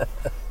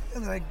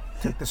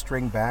took the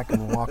string back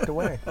and walked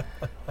away.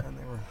 And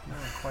they were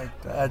quite...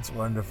 That's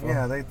wonderful.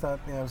 Yeah, they thought,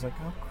 I was like,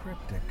 oh,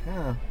 cryptic.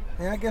 Yeah,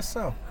 I guess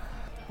so.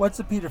 What's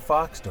the Peter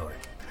Falk story?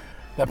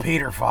 The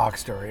Peter Falk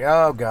story.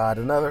 Oh, God.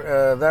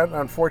 Another... that,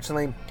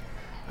 unfortunately...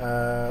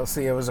 let's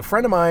see, it was a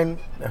friend of mine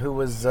who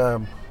was...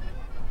 who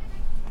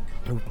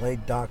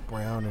played Doc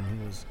Brown, and he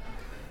was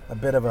a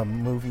bit of a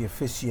movie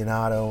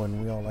aficionado,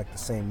 and we all liked the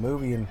same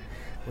movie, and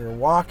we were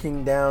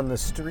walking down the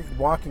street,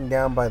 by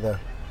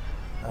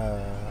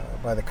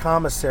the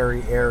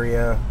commissary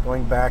area,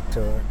 going back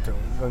to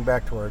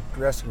our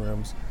dressing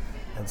rooms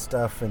and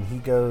stuff, and he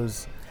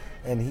goes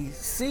and he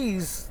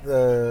sees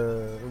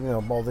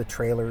all the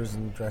trailers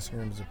and dressing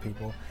rooms of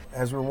people.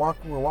 As we're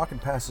walking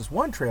past this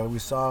one trailer, we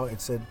saw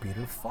it said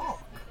Peter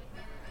Falk.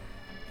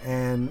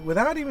 And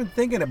without even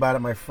thinking about it,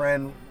 my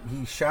friend,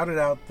 he shouted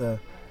out the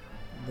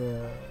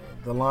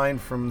line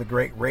from The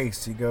Great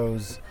Race. He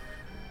goes,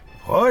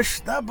 "Push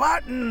the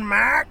button,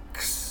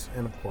 Max!"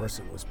 And of course,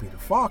 it was Peter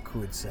Falk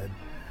who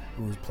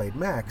played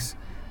Max.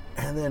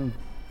 And then,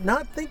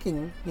 not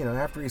thinking,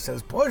 after he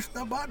says, "Push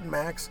the button,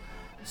 Max,"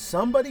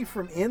 somebody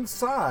from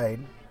inside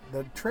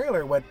the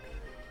trailer went,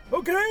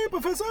 "Okay,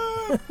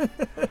 Professor!"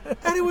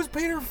 And it was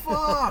Peter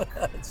Falk.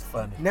 That's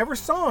funny. Never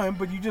saw him,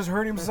 but you just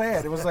heard him say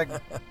it. It was like,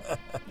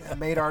 it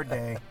made our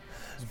day. It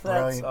was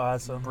brilliant.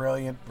 That's awesome.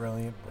 Brilliant.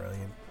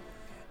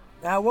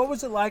 Now, what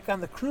was it like on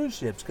the cruise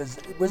ships? Because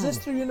was this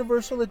through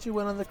Universal that you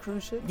went on the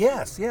cruise ship?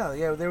 Yes,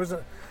 yeah. There was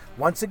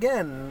once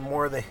again,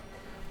 more of the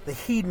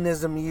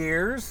hedonism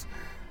years.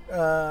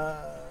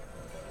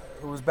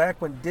 It was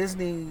back when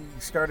Disney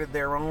started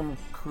their own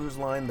cruise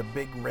line, the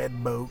Big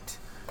Red Boat.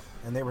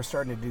 And they were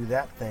starting to do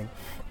that thing.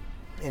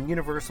 And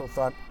Universal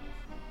thought,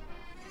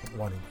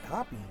 wanting to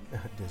copy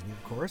Disney,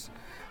 of course,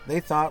 they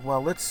thought,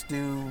 well, let's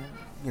do,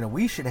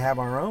 we should have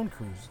our own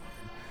cruise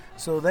line.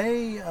 So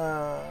they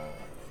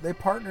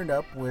partnered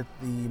up with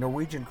the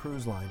Norwegian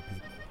Cruise Line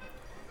people.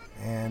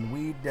 And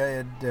we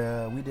did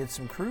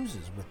some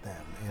cruises with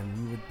them.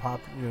 And we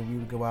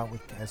would go out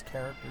as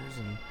characters,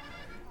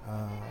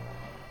 and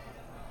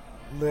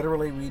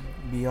literally we'd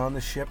be on the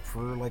ship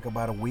for like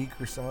about a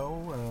week or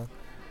so.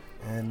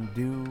 And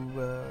do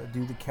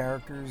the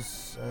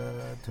characters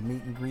to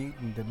meet and greet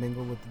and to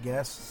mingle with the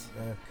guests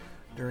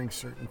during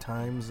certain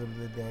times of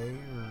the day,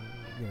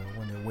 or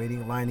when they're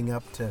lining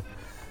up to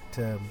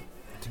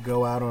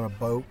go out on a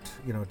boat,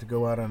 to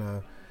go out on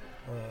a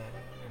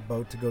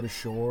boat to go to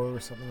shore or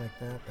something like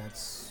that.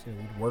 That's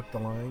we'd work the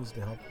lines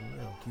to help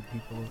keep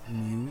people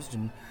amused,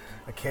 and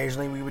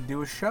occasionally we would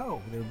do a show.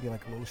 There would be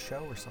like a little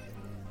show or something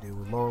we would do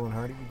with Laurel and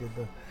Hardy. We did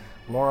the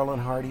Laurel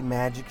and Hardy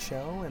Magic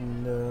Show,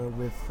 and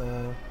with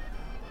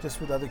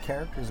other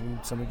characters,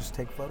 somebody just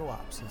take photo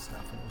ops and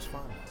stuff, and it was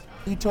fun.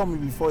 You told me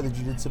before that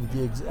you did some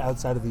gigs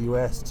outside of the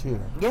U.S. too.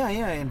 Yeah.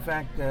 In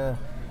fact, there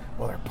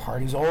are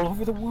parties all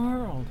over the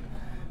world.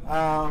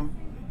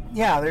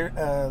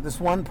 This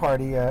one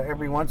party,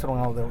 every once in a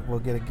while we'll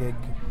get a gig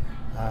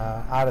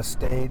out of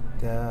state,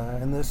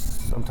 and this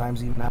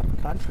sometimes even out of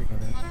the country.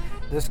 And in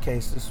this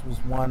case, this was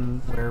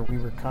one where we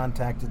were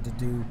contacted to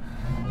do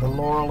the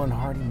Laurel and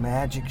Hardy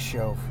Magic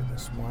Show for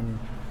this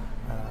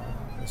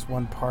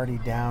one party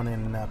down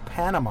in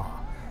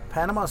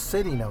Panama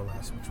City, no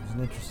less, which was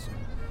an interesting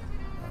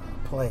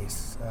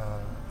place.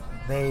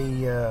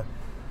 They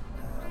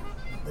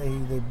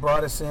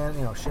brought us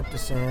in, shipped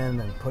us in,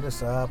 and put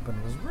us up, and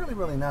it was really,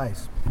 really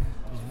nice.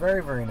 It was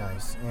very, very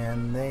nice.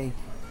 And they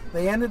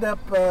ended up,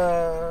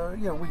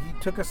 he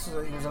took us.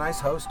 He was a nice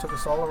host, took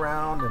us all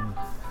around,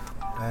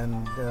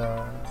 and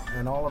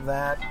all of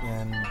that,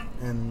 and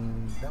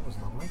that was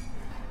lovely.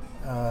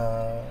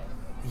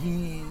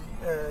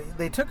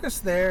 They took us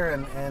there,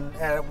 and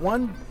at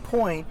one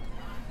point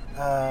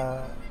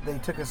they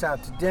took us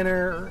out to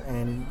dinner,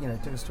 and he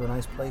took us to a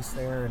nice place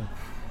there, and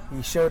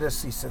he showed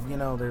us. He said, we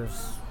were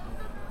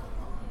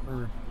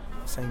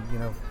saying,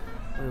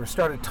 we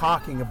started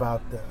talking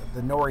about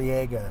the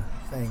Noriega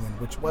thing, and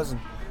which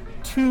wasn't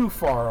too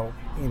far,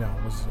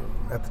 was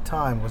at the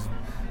time wasn't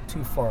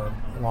too far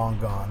long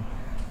gone,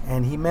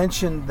 and he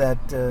mentioned that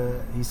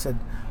he said,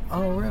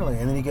 "Oh, really?"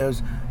 And then he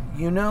goes,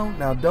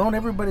 now don't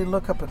everybody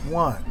look up at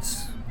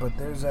once, but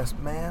there's this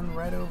man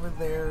right over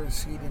there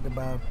seated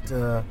about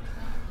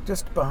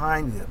just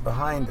behind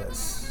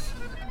us.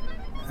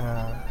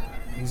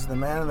 He's the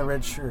man in the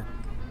red shirt.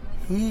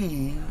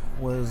 He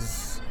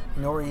was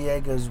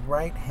Noriega's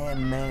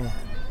right-hand man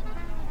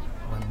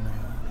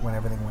when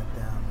everything went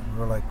down. And we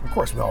were like, of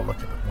course, we all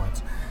looked at it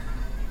once.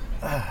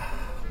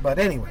 But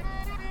anyway,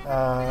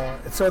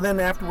 so then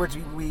afterwards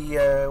we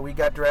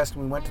got dressed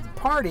and we went to the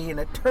party, and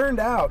it turned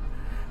out,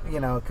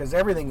 because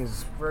everything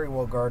is very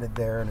well guarded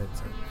there, and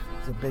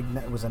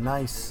it was a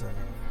nice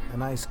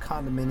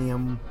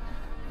condominium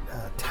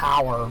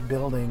tower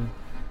building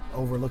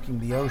overlooking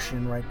the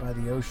ocean, right by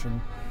the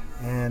ocean.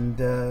 And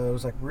it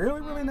was like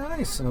really, really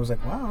nice. And I was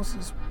like, wow, this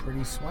is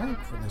pretty swank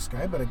for this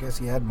guy. But I guess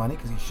he had money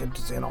because he shipped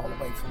us in all the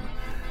way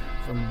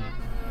from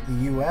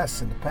the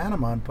U.S. into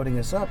Panama and putting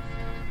us up.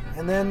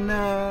 And then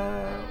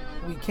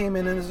we came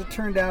in, and as it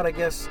turned out, I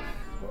guess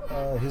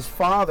his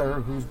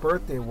father, whose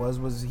birthday it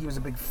was he was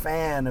a big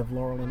fan of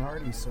Laurel and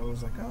Hardy. So it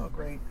was like, oh,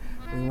 great.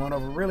 We went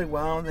over really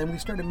well. And then we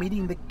started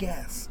meeting the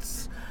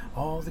guests,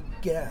 all the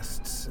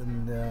guests.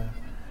 And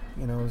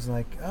it was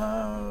like,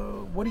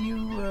 what do you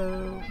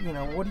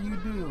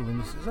do?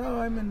 And he says, oh,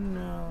 I'm in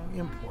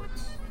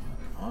imports.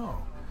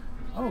 Oh,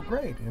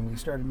 great. And we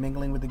started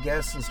mingling with the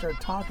guests and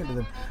started talking to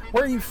them.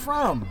 Where are you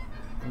from?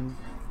 And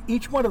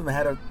each one of them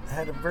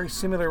had a very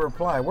similar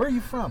reply. Where are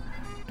you from?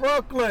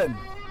 Brooklyn.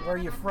 Where are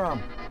you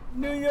from?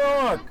 New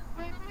York.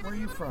 Where are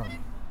you from?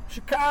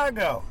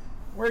 Chicago.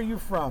 Where are you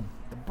from?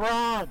 The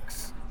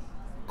Bronx.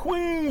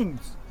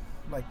 Queens.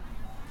 Like,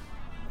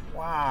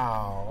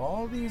 wow,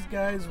 all these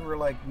guys were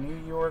like New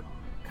York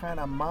kind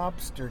of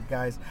mobster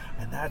guys,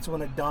 and that's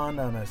when it dawned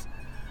on us.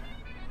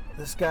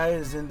 This guy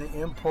is into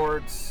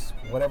imports,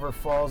 whatever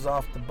falls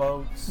off the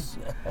boats,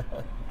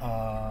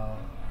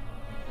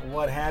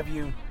 what have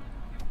you.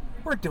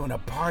 We're doing a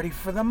party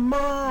for the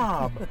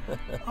mob.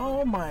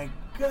 Oh my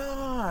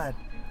God.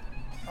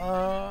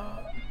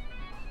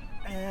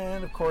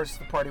 And of course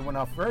the party went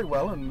off very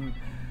well, and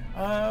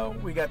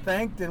we got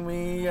thanked, and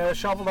we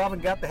shuffled off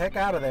and got the heck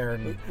out of there,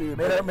 and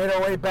made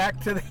our way back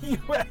to the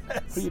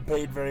U.S. Were you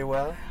paid very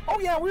well?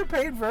 Oh yeah, we were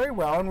paid very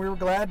well, and we were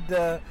glad.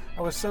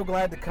 I was so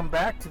glad to come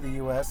back to the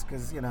U.S.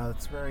 because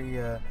it's very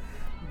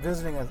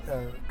visiting a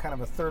kind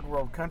of a third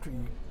world country.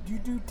 You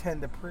do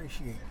tend to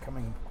appreciate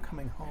coming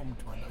home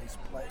to a nice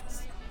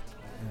place.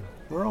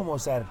 We're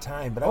almost out of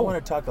time, but I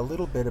want to talk a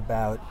little bit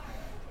about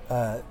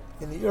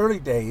in the early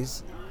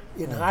days.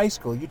 In high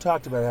school, you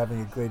talked about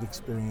having a great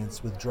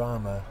experience with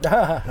drama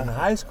in the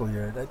high school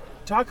year.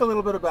 Talk a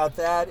little bit about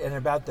that and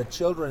about the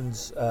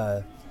children's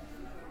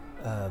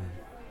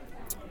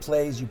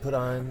plays you put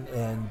on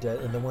and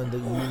the one that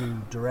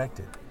you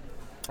directed.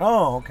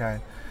 Oh,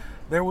 okay.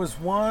 There was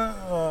one...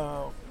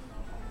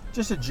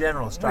 just a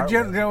general start.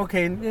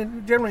 Okay,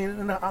 generally,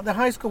 in the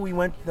high school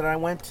that I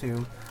went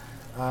to,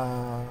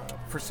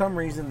 for some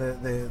reason,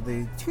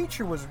 the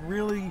teacher was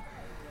really...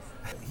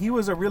 He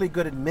was a really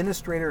good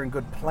administrator and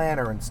good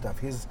planner and stuff.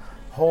 His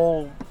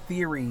whole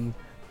theory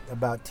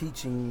about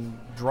teaching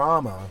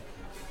drama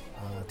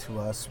to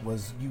us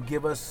was you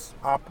give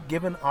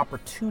an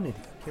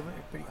opportunity. Give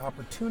everybody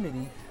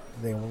opportunity,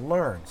 they will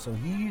learn. So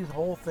his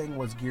whole thing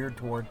was geared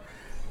toward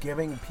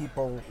giving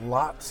people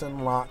lots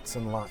and lots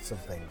and lots of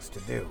things to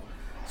do.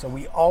 So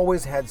we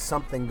always had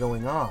something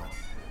going on.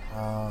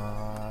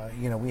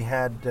 We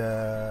had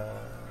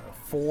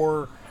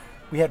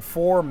we had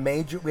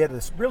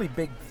this really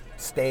big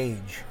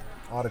stage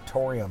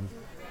auditorium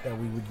that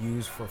we would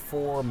use for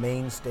 4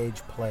 main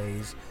stage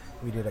plays.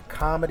 We did a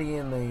comedy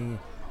in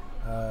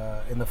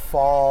the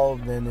fall,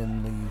 then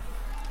in the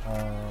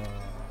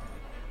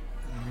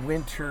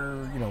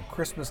winter,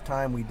 Christmas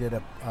time, we did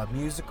a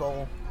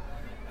musical.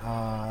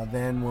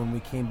 Then when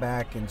we came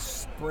back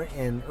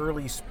in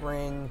early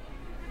spring,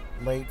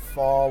 late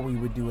fall, we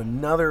would do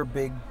another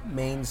big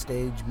main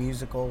stage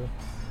musical.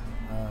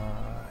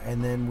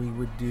 And then we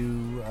would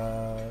do,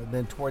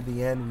 then toward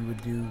the end, we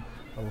would do,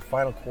 the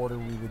final quarter,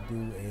 we would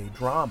do a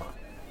drama.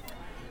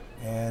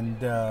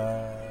 And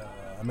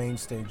a main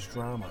stage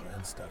drama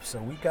and stuff.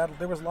 So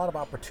there was a lot of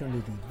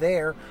opportunity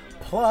there.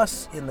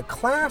 Plus, in the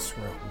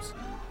classrooms,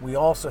 we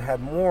also had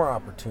more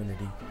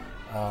opportunity.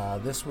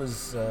 This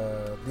was,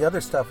 the other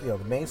stuff, the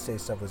main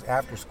stage stuff was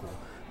after school.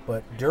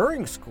 But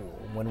during school,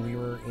 when we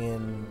were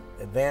in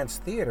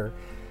advanced theater,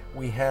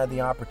 we had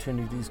the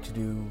opportunities to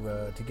do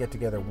to get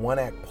together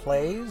one-act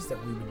plays. That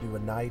we would do a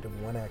night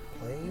of one-act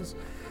plays,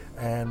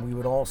 and we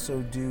would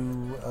also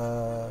do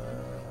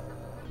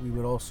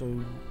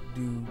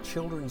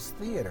children's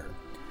theater,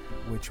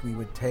 which we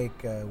would take.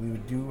 We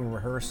would do and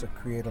rehearse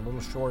create a little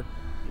short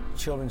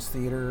children's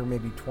theater,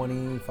 maybe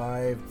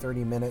 25,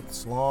 30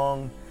 minutes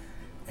long,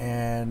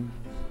 and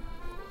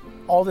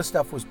all this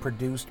stuff was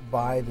produced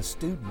by the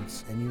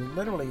students, and you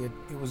literally,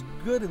 it was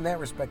good in that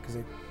respect because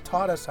it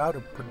taught us how to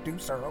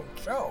produce our own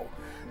show.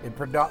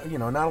 Not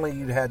only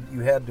you had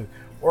to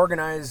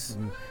organize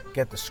and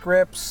get the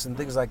scripts and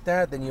things like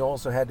that, then you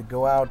also had to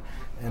go out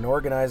and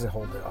organize and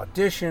hold the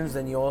auditions,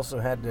 then you also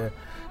had to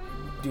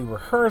do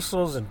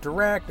rehearsals and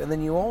direct, and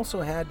then you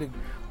also had to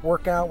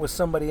work out with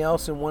somebody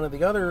else in one of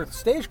the other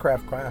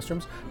stagecraft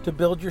classrooms to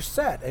build your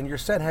set, and your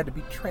set had to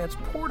be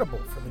transportable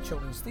for the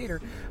children's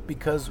theater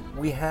because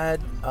we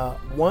had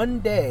one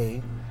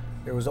day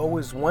there was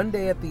always one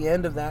day at the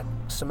end of that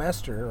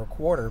semester or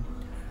quarter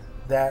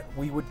that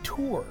we would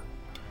tour.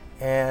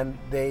 And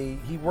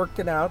he worked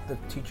it out, the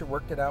teacher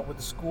worked it out with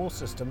the school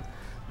system,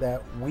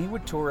 that we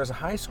would tour as a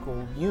high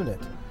school unit.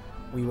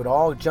 We would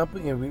all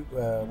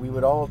we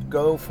would all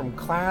go from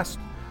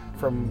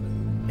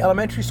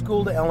elementary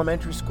school to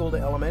elementary school to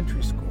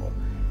elementary school.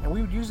 And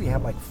we would usually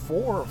have like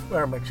five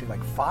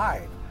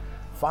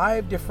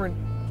different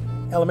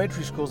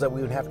elementary schools that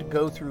we would have to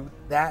go through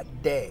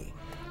that day.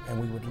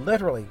 And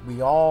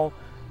we all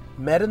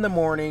met in the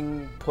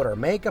morning, put our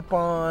makeup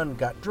on,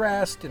 got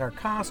dressed in our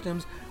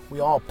costumes. We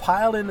all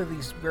piled into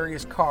these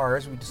various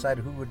cars. We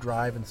decided who would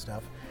drive and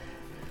stuff.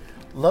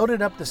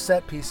 Loaded up the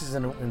set pieces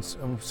in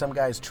some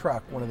guy's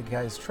truck, one of the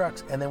guy's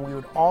trucks, and then we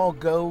would all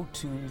go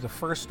to the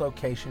first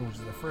location, which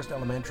is the first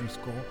elementary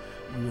school.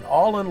 We would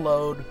all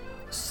unload,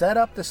 set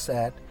up the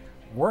set,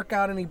 work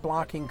out any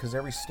blocking because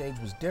every stage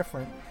was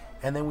different,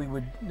 and then they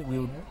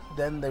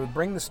would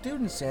bring the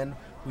students in.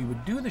 We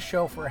would do the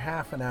show for a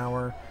half an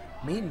hour,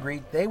 meet and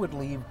greet. They would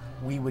leave.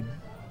 We would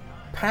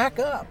pack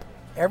up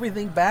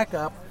everything back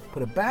up,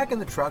 put it back in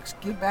the trucks,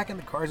 get back in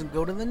the cars, and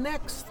go to the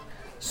next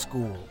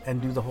school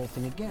and do the whole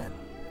thing again.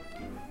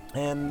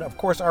 And of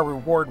course our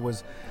reward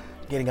was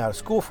getting out of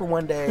school for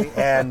one day,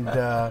 and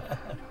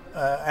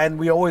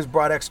we always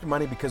brought extra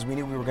money because we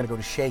knew we were going to go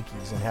to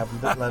Shakey's and have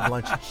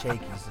lunch at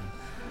Shakey's, and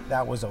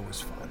that was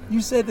always fun.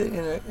 You said that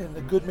in the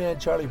Good Man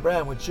Charlie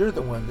Brown, which you're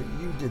the one that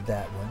you did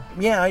that one.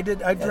 Yeah, I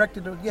did. I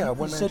directed it. Yeah,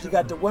 you said you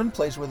got to one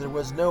place where there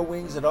was no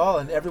wings at all,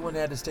 and everyone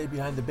had to stay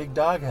behind the big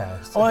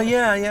doghouse. Oh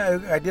yeah.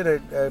 I did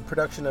a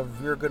production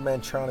of You're a Good Man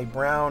Charlie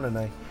Brown,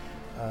 and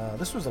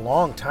this was a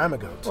long time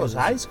ago, too. Oh, it was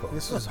high school.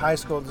 This was high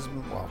school.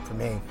 For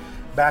me,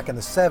 back in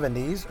the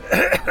 70s,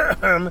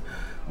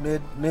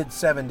 mid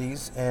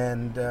 70s,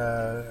 and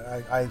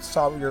I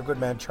saw You're a Good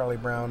Man Charlie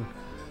Brown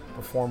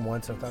perform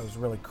once. I thought it was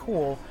really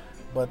cool,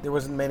 but there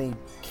wasn't many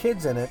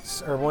kids in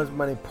it, or wasn't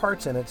many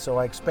parts in it, so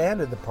I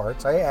expanded the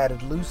parts. I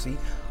added Lucy.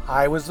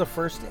 I was the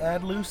first to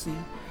add Lucy,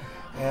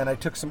 and I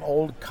took some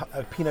old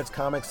Peanuts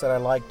comics that I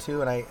liked too,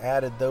 and I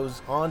added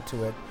those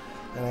onto it.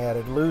 And I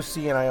added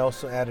Lucy, and I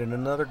also added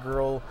another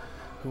girl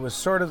who was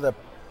sort of the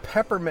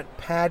Peppermint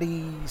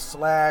Patty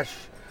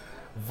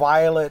 /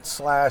 Violet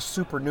 /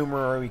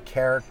 supernumerary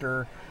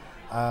character.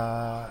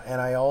 And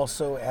I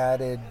also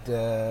added, did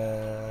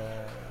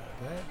I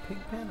add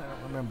Pigpen? I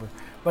don't remember.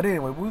 But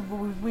anyway,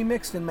 we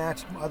mixed and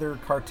matched other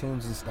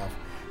cartoons and stuff.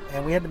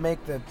 And we had to make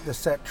the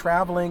set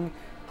traveling,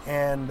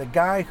 and the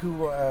guy who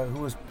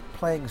was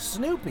playing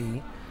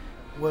Snoopy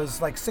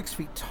was like 6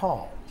 feet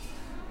tall.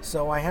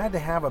 So I had to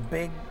have a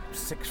big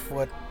 6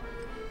 foot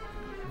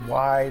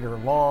wide or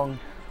long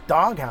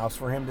doghouse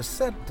for him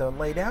to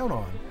lay down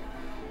on.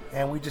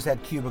 And we just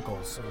had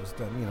cubicles. So it was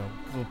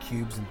little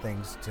cubes and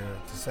things to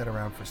set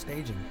around for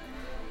staging.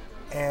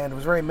 And it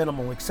was very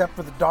minimal except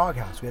for the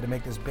doghouse. We had to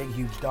make this big,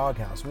 huge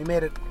doghouse. We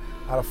made it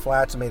out of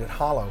flats and made it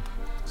hollow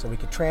so we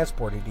could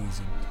transport it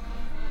easy.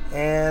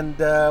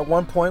 And at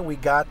one point we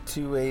got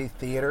to a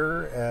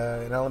theater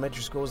in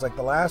elementary school. It was like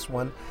the last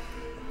one.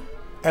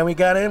 And we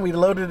got in, we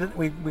loaded it,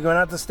 we went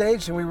out to the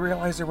stage, and we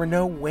realized there were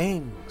no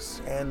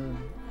wings. And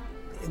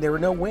there were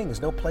no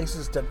wings, no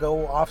places to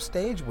go off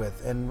stage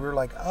with. And we were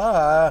like,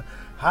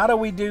 how do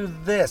we do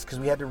this? Because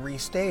we had to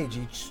restage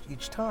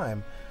each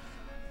time.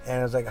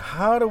 And I was like,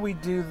 how do we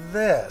do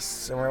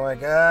this? And we're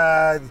like,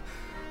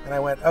 And I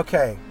went,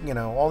 okay,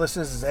 all this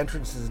is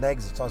entrances and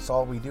exits. That's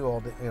all we do all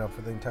day,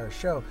 for the entire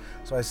show.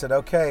 So I said,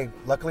 okay,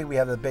 luckily we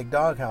have the big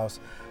doghouse.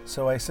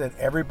 So I said,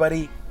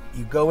 everybody,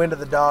 you go into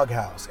the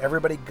doghouse.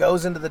 Everybody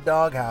goes into the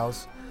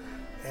doghouse,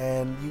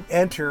 and you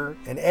enter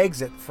and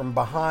exit from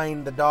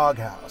behind the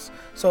doghouse.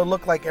 So it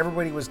looked like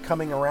everybody was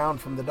coming around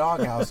from the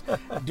doghouse,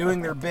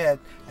 doing their bit,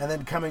 and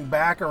then coming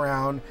back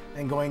around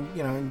and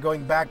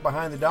going back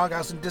behind the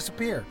doghouse and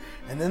disappear.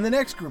 And then the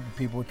next group of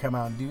people would come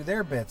out and do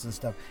their bits and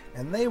stuff,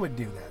 and they would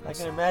do that. I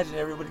can imagine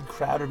everybody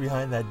crowded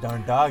behind that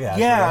darn doghouse.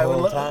 Yeah, the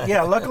whole time.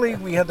 Yeah. Luckily,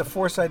 we had the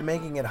foresight of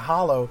making it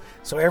hollow,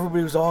 so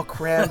everybody was all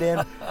crammed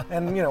in,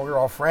 and we were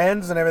all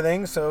friends and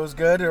everything, so it was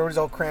good. Everybody was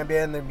all crammed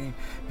in. There'd be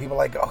people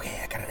like, okay,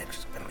 I got an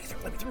extra.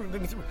 Let me through.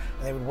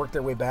 And they would work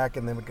their way back,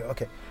 and they would go,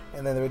 okay.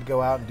 And then they would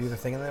go out and do their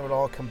thing, and they would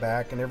all come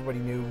back, and everybody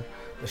knew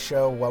the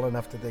show well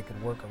enough that they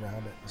could work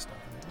around it and stuff.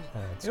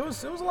 It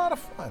was a lot of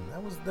fun.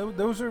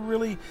 Those are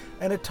really,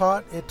 and it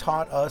taught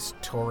us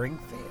touring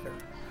theater,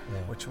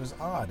 which was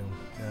odd,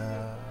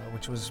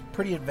 which was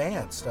pretty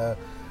advanced.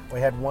 We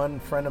had one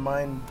friend of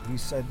mine. He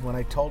said when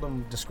I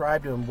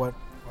described to him what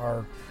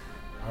our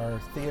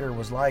theater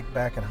was like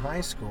back in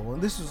high school,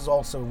 and this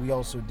was we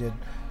also did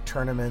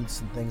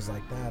tournaments and things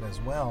like that as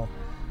well.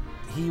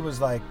 He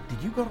was like,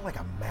 did you go to like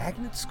a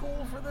magnet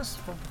school for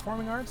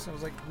performing arts? I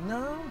was like,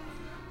 no,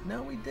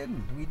 we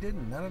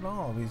didn't, not at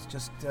all. It's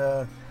just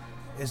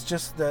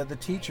the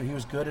teacher. He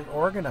was good at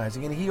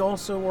organizing, and he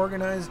also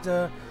organized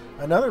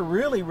another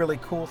really, really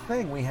cool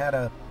thing. We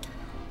had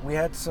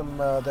some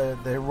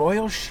the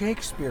Royal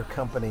Shakespeare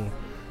Company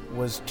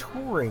was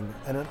touring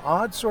in an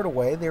odd sort of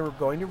way. They were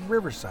going to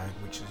Riverside,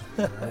 which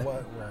is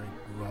where I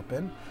grew up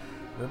in.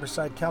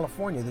 Riverside,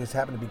 California. This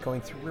happened to be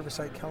going through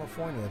Riverside,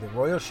 California, the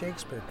Royal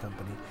Shakespeare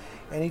Company.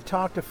 And he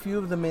talked a few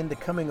of them into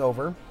coming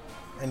over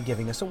and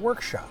giving us a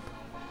workshop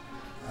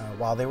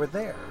while they were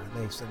there.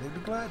 They said they'd be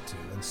glad to.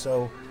 And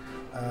so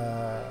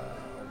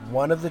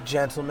one of the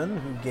gentlemen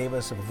who gave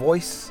us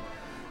voice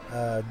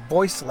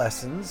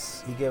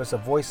lessons, he gave us a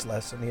voice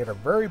lesson. He had a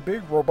very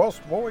big,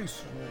 robust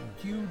voice, and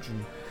huge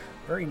and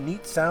very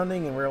neat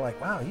sounding, and we were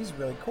like, wow, he's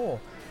really cool.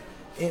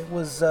 It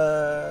was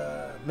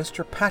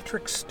Mr.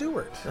 Patrick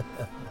Stewart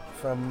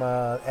from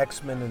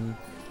X-Men, and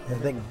I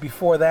think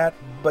before that,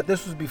 but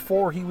this was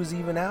before he was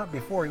even out,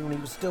 when he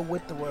was still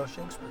with the Royal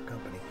Shakespeare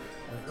Company,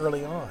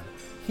 early on.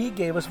 He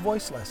gave us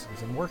voice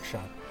lessons and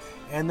workshop.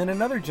 And then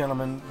another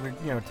gentleman,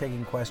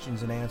 taking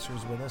questions and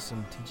answers with us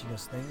and teaching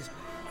us things.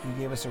 He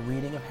gave us a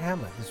reading of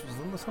Hamlet. This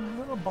was some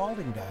little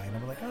balding guy, and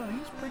I'm like, oh,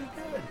 he's pretty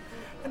good.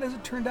 And as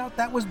it turned out,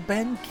 that was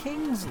Ben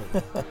Kingsley.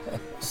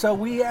 So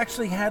we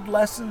actually had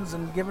lessons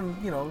and given,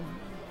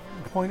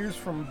 pointers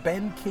from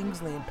Ben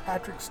Kingsley and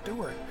Patrick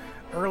Stewart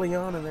early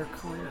on in their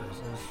careers.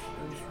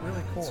 It was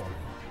really cool. So,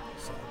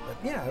 but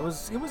yeah, it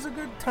was a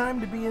good time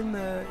to be in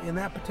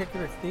that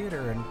particular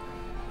theater, and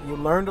you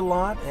learned a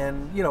lot.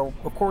 And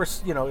of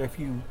course, if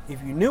you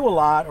knew a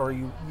lot or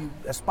you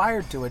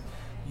aspired to it,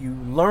 you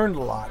learned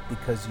a lot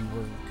because you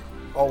were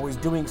always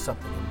doing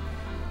something,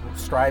 and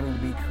striving to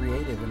be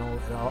creative and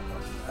all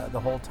the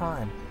whole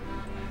time.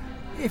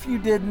 If you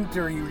didn't,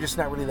 or you were just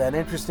not really that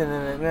interested in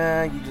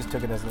it, you just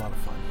took it as a lot of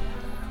fun.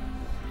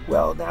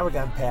 Well, now we're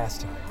gone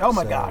past time. Oh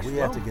my so gosh. We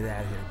have to get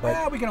out of here.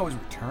 But we can always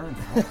return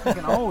to it. We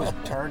can always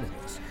return to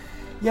this.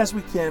 Yes,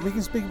 we can. We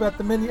can speak about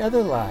the many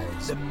other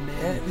lives.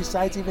 And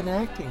besides even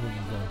acting, we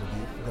can go into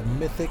the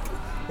mythic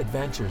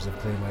adventures of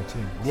Clay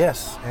Martinez.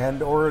 Yes,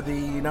 or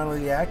not only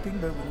the acting,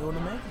 but we go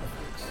into making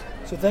things.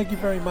 So thank you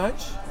very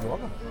much. You're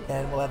welcome.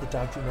 And we'll have to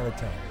talk to you another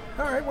time.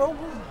 All right, well,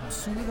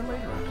 sooner than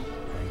later.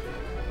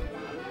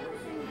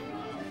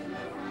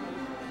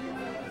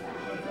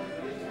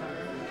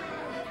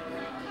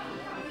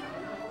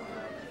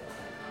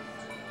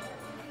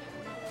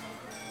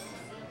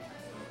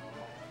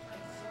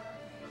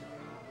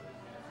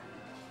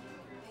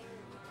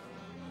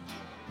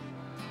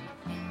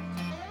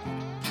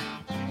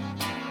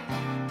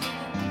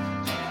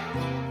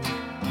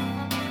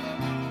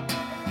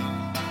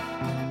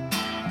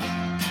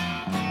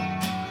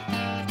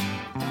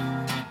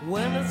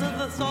 When is it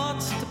the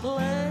thoughts to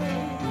play?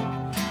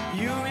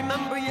 You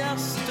remember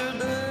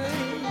yesterday.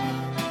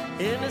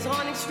 In his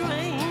haunting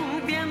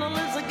strain, Vienna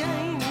lives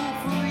again,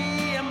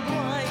 free and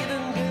bright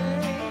and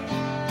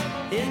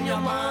gay. In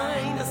your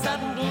mind, a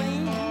sudden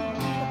gleam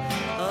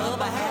of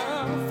a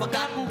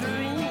half-forgotten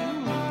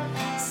dream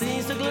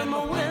seems to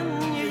glimmer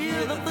when you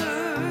hear the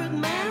third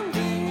man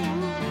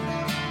theme.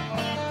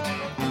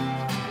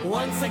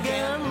 Once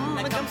again,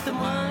 it comes to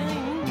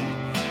mind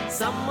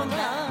someone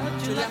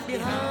that you left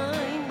behind.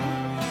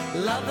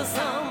 Love the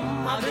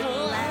sum of it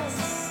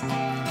less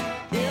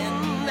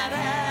in that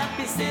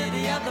happy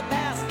city of the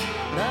past.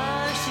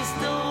 Does she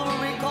still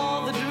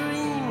recall the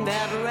dream,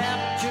 that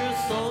rapture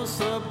so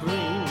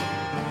supreme,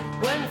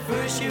 when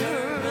first you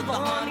heard the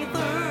haunting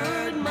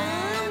third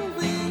man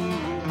theme?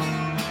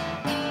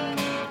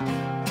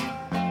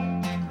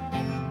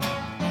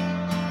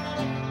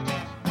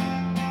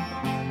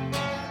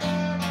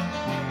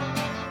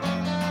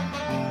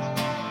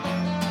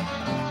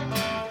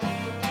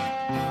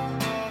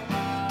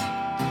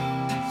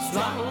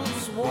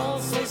 Struggles,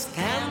 waltzes,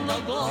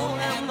 candle glow,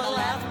 and the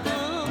laughter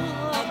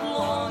of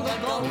long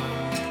ago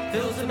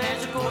fills the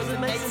magic chords that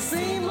makes it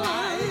seem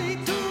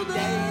like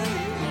today.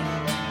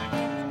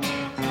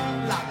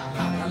 La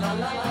la la la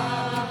la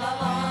la la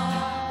la la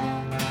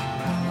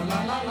la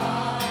la la la la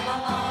la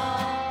la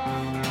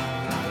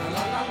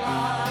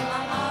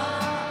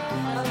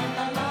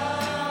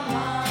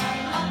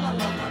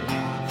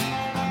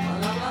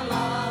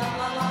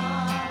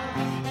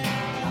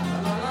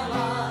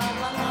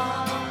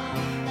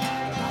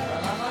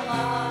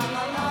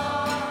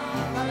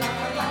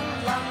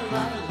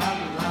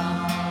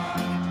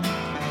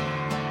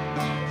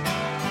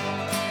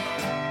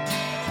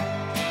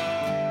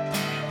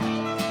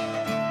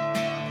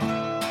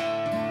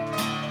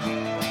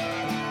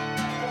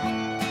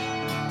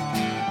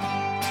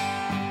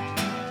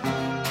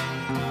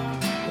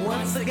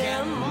Once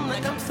again,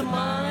 that comes to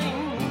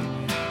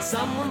mind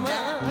someone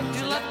that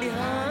you left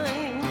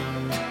behind.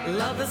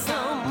 Love is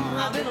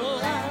somehow been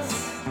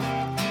less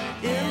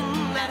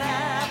in that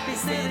happy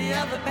city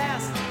of the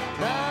past.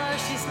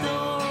 Does she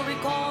still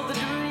recall the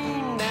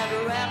dream, that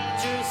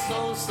rapture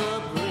so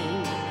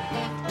supreme,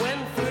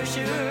 when first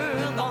you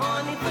heard the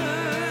haunting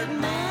third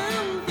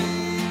man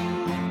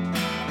theme?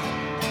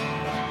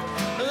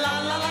 La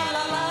la la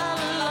la la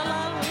la la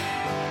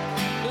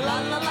la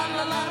la la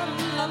la la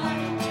la la.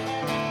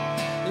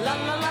 La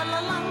la la la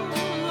la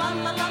la la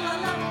la la la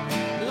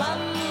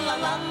la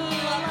la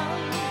la la.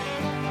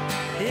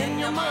 In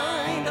your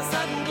mind a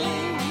sudden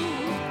gleam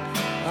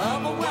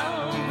of a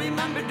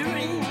well-remembered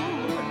dream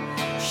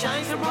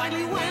shines so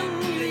brightly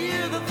when you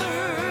hear the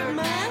third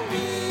man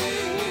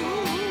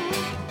theme.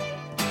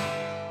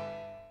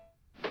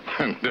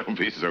 Don't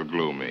be so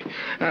gloomy.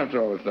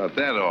 After all, it's not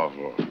that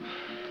awful.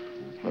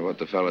 Well, what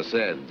the fella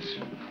said.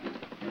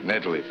 In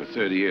Italy, for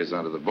 30 years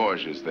under the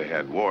Borgias, they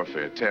had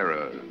warfare,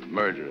 terror,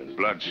 murder, and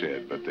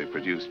bloodshed, but they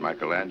produced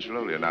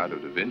Michelangelo, Leonardo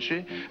da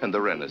Vinci, and the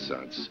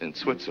Renaissance. In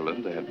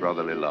Switzerland, they had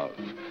brotherly love.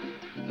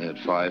 They had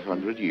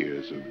 500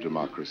 years of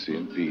democracy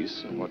and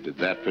peace, and what did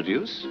that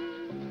produce?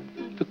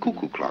 The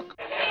cuckoo clock.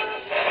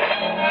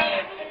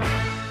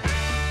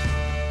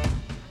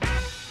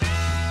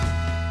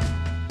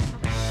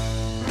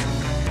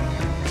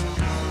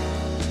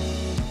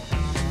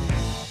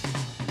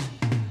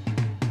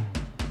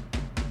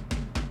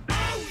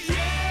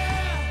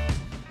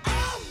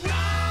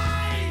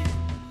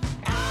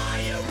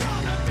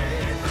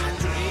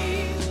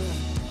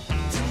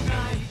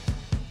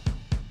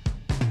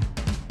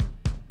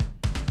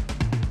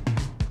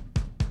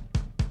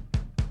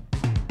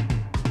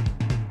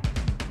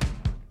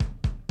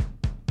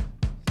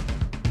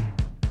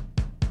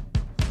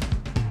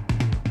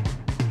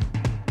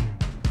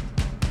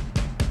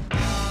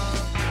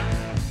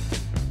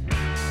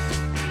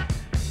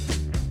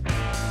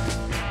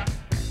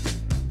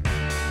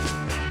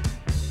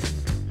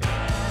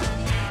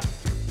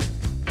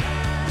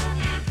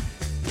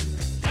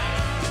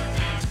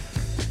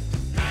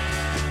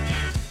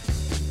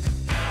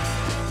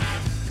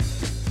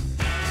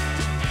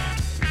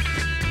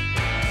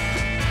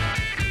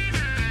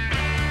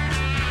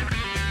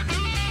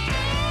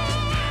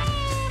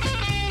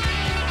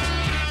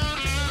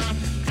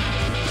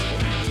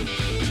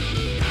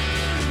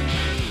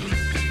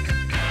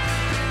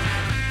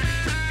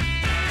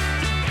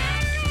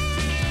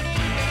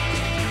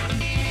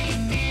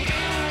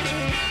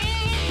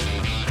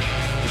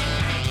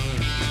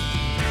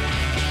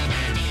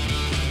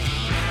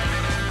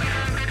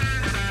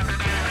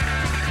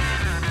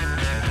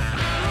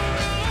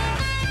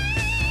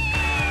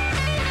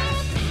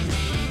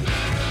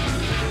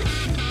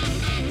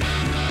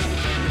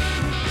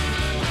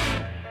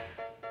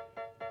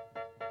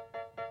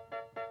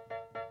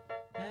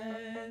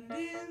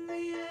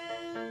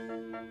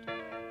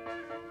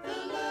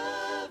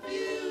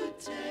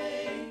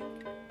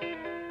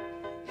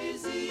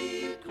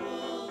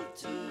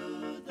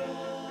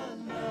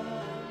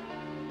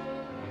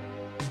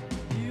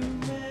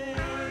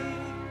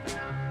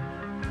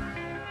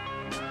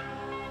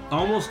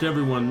 Almost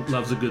everyone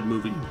loves a good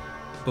movie,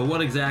 but what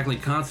exactly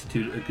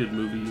constitutes a good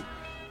movie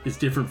is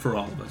different for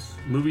all of us.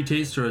 Movie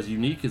tastes are as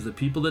unique as the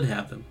people that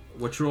have them.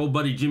 What your old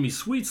buddy Jimmy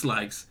Sweets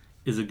likes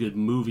is a good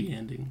movie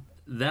ending.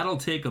 That'll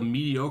take a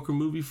mediocre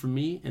movie from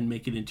me and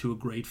make it into a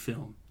great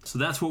film. So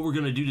that's what we're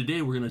going to do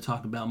today. We're going to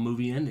talk about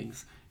movie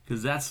endings,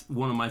 because that's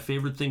one of my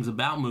favorite things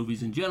about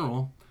movies in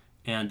general.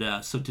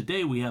 And so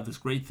today we have this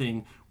great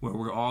thing where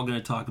we're all going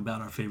to talk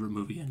about our favorite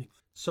movie endings.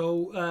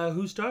 So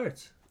who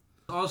starts?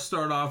 I'll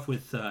start off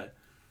with 4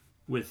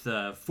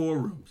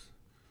 Rooms.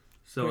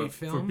 So Great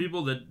film. For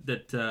people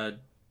that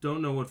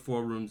don't know what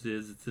 4 Rooms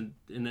is, it's an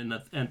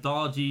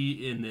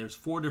anthology, and there's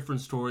 4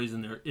 different stories,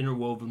 and they're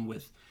interwoven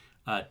with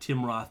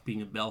Tim Roth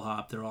being a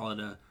bellhop. They're all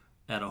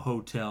at a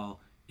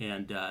hotel,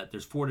 and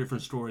there's 4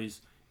 different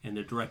stories, and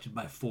they're directed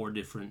by 4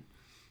 different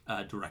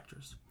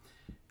directors.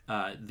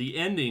 The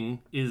ending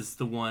is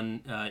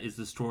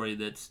the story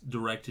that's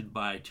directed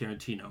by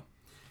Tarantino.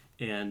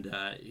 And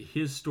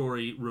his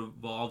story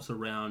revolves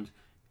around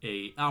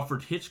a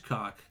Alfred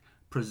Hitchcock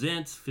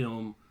presents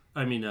film.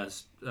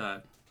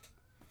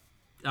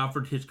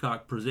 Alfred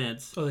Hitchcock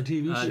presents the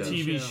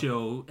TV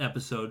show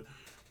episode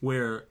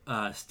where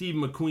Steve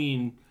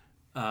McQueen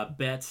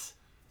bets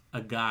a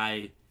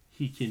guy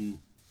he can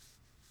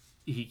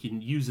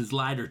use his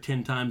lighter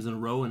 10 times in a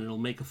row and it'll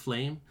make a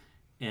flame,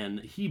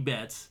 and he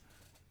bets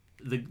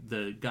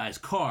the guy's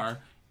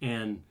car,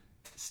 and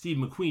Steve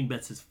McQueen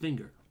bets his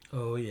finger.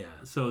 Oh yeah.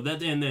 So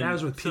that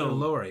was with Peter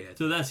Lorre.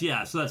 So that's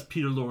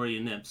Peter Lorre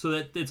and them. So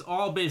that it's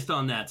all based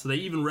on that. So they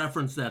even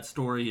reference that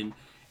story. And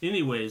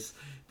anyways,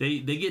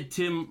 they get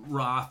Tim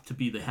Roth to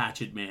be the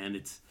hatchet man.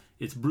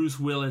 It's Bruce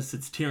Willis.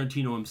 It's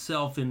Tarantino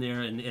himself in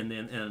there, and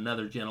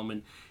another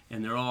gentleman,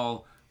 and they're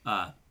all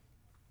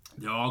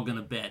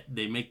gonna bet.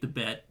 They make the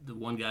bet. The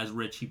one guy's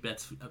rich. He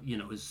bets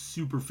his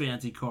super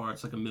fancy car.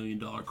 It's like $1 million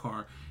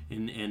car,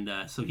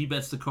 and so he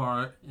bets the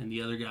car, and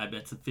the other guy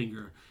bets the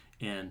finger,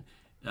 and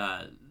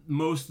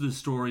most of the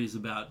story is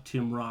about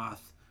Tim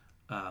Roth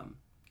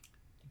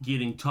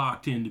getting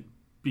talked into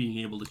being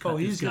able to cut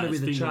this guy's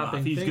finger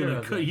off.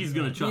 He's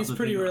going to chop the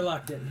pretty finger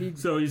reluctant.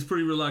 So he's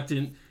pretty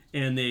reluctant,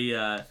 and they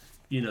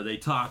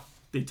talk.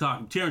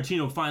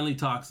 Tarantino finally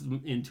talks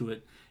him into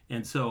it,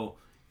 and so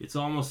it's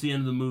almost the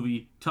end of the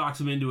movie. Talks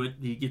him into it.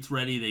 He gets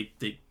ready.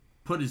 They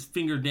put his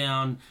finger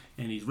down,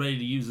 and he's ready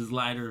to use his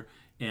lighter.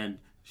 And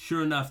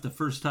sure enough, the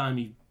first time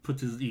he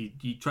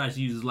tries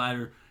to use his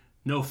lighter,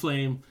 no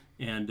flame.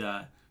 And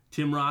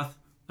Tim Roth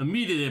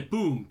immediately,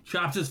 boom,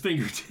 chops his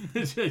finger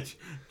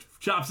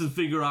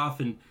off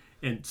and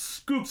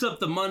scoops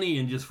up the money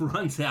and just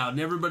runs out. And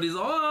everybody's,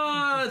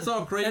 it's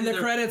all crazy. And the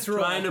credits roll.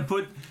 Trying to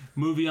put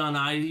movie on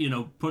ice,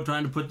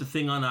 trying to put the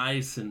thing on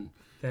ice. And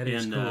That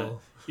is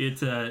cool.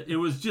 It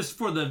was just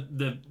for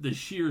the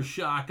sheer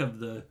shock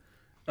of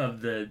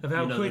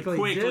how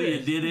quickly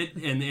he did it,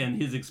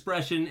 and his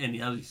expression, and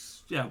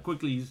how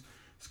quickly he's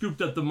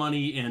scooped up the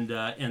money, and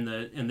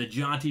the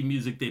jaunty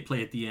music they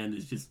play at the end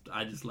is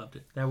I just loved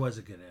it. That was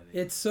a good ending.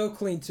 It's so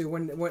clean too.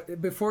 When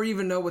before you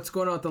even know what's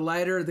going on with the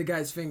lighter, the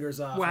guy's fingers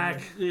off.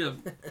 Whack. It's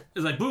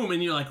like boom,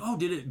 and you're like, oh,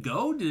 did it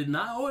go? Did it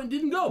not? Oh, it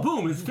didn't go.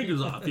 Boom, his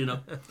fingers off.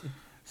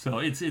 So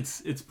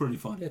it's pretty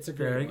fun. It's a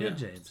great Very one. good,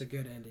 James. It's a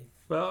good ending.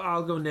 Well,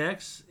 I'll go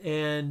next,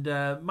 and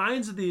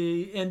mine's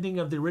the ending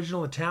of the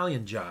original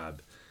Italian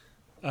Job.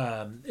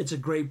 It's a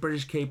great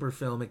British caper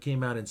film. It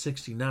came out in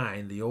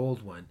 '69, the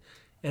old one.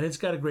 And it's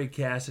got a great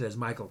cast. It has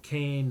Michael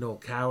Caine, Noel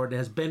Coward. It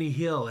has Benny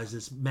Hill as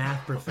this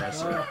math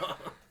professor.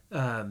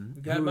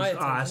 Who's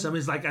awesome.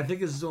 It's like, I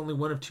think this is only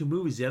one of two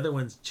movies. The other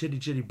one's Chitty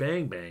Chitty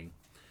Bang Bang.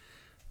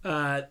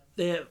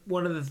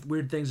 One of the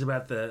weird things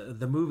about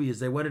the movie is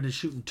they wanted to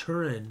shoot in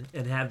Turin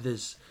and have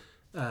this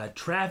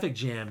traffic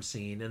jam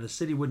scene, and the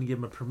city wouldn't give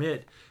them a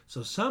permit.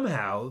 So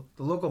somehow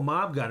the local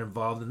mob got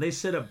involved, and they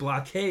set up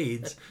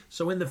blockades.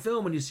 So in the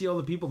film, when you see all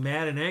the people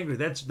mad and angry,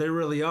 they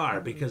really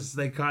are, because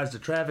they caused a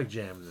traffic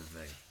jam in the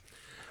thing.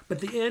 But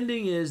the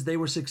ending is they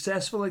were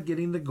successful at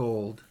getting the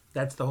gold.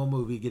 That's the whole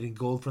movie, getting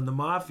gold from the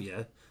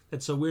mafia.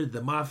 That's so weird.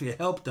 The mafia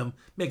helped them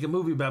make a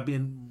movie about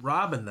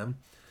robbing them.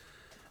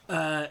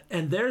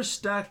 And they're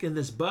stuck in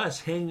this bus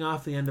hanging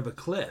off the end of a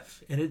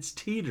cliff, and it's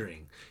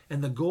teetering.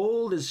 And the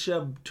gold is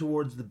shoved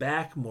towards the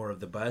back more of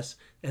the bus,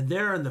 and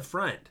they're in the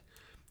front.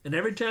 And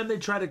every time they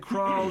try to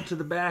crawl to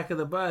the back of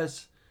the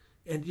bus,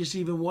 and just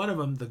even one of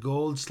them, the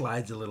gold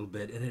slides a little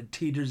bit, and it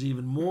teeters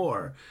even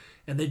more.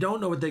 And they don't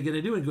know what they're going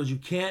to do. And it goes, you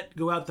can't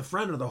go out the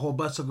front, or the whole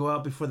bus will go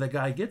out before the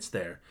guy gets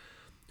there.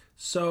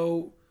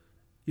 So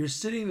you're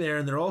sitting there,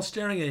 and they're all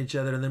staring at each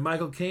other, and then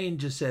Michael Caine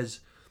just says,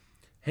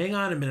 hang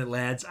on a minute,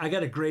 lads, I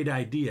got a great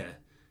idea.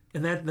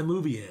 And that the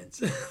movie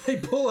ends. They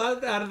pull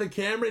out of the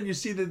camera, and you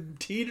see the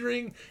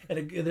teetering,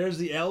 and there's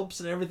the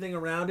Alps and everything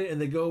around it, and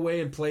they go away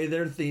and play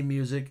their theme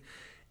music,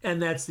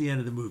 and that's the end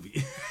of the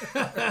movie.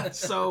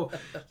 So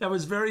that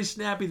was very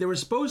snappy. They were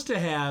supposed to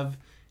have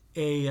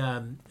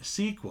a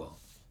sequel.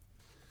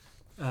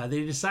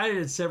 They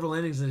decided at several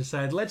endings, and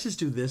decided, let's just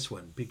do this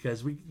one,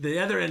 because the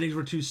other endings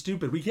were too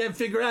stupid. We can't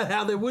figure out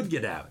how they would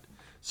get out.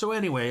 So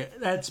anyway,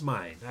 that's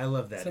mine. I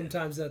love that.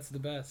 Sometimes that's the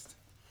best.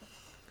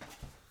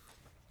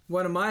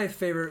 One of my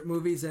favorite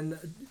movies, and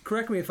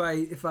correct me if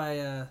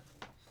I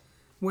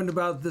went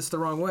about this the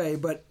wrong way,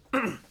 but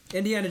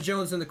Indiana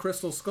Jones and the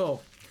Crystal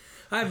Skull.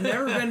 I've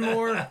never been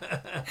more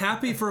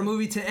happy for a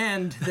movie to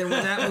end than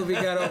when that movie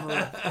got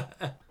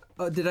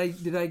over. Did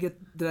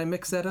I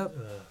mix that up?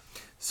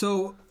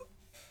 So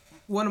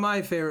one of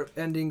my favorite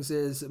endings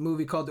is a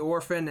movie called The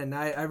Orphan, and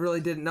I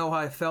really didn't know how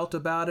I felt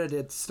about it.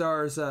 It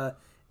stars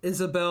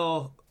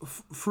Isabel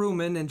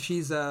Fruman, and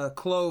she's a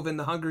Clove in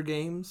the Hunger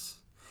Games.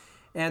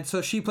 And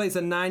so she plays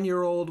a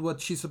 9-year-old,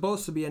 what she's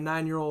supposed to be a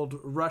 9-year-old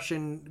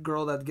Russian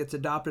girl that gets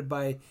adopted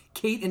by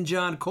Kate and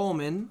John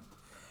Coleman.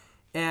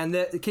 And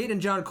Kate and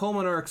John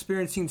Coleman are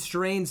experiencing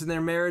strains in their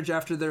marriage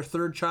after their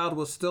third child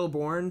was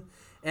stillborn.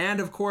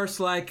 And of course,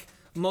 like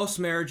most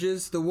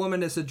marriages, the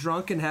woman is a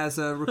drunk and has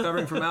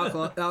recovering from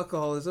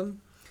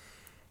alcoholism.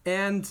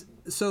 And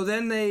so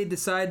then they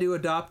decide to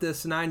adopt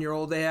this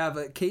 9-year-old. They have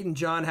Kate and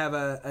John have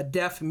a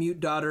deaf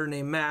mute daughter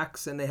named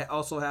Max, and they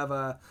also have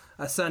a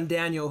son,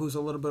 Daniel, who's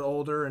a little bit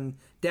older. And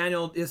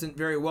Daniel isn't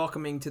very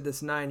welcoming to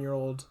this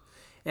 9-year-old.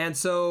 And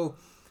so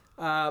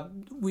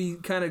we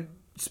kind of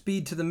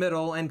speed to the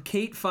middle, and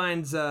Kate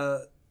finds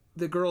the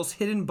girl's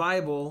hidden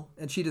Bible,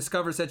 and she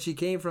discovers that she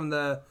came from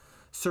the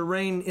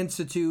Serene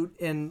Institute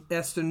in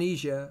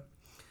Estonia.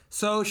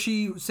 So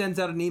she sends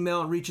out an email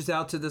and reaches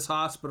out to this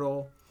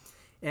hospital.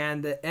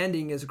 And the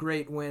ending is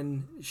great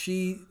when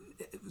she,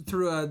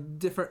 through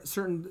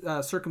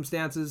certain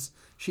circumstances,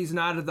 she's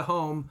not at the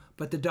home,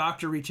 but the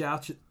doctor reaches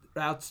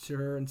out to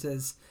her and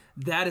says,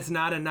 that is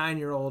not a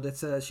 9-year-old.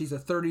 She's a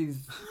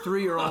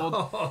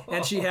 33-year-old,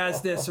 and she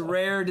has this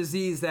rare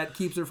disease that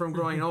keeps her from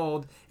growing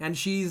old, and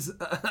she's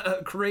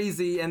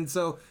crazy, and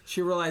so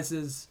she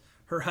realizes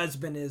her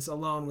husband is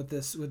alone with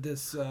this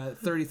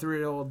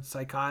 33-year-old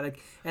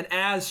psychotic. And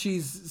as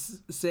she's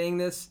saying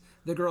this,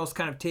 the girl's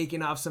kind of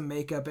taking off some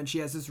makeup, and she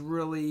has this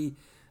really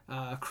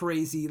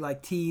crazy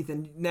like teeth,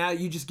 and now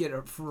you just get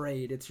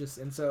afraid. It's just,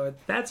 and so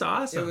that's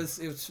awesome.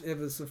 It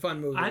was a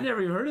fun movie. I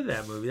never even heard of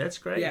that movie. That's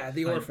great. Yeah,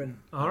 The Orphan.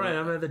 All right,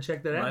 I'm gonna have to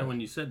check that out. Right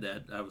when you said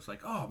that, I was like,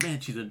 oh man,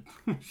 she's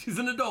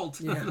an adult.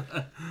 Yeah.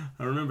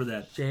 I remember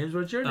that. James,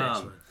 what's your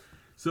next one?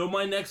 So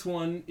my next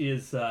one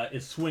is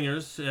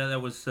Swingers.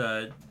 That was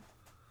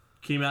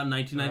came out in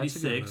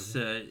 1996.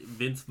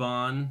 Vince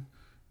Vaughn,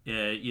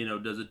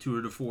 does a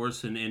tour de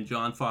force, and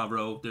Jon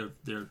Favreau.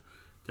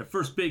 Their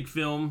first big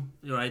film,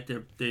 right?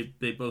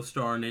 They both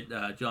star in it.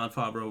 Jon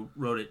Favreau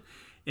wrote it,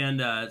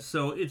 and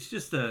so it's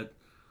just a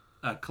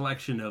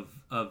collection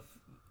of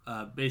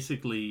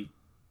basically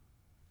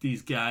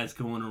these guys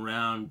going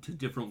around to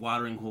different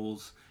watering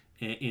holes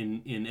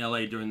in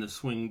LA during the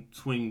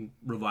swing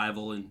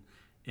revival, and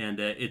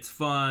it's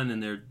fun,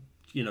 and they're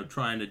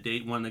trying to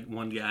date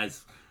one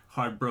guy's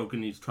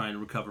heartbroken. He's trying to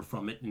recover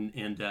from it,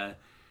 and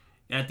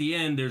at the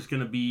end, there's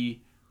going to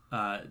be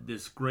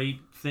this great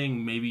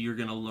thing. Maybe you're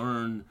going to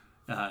learn.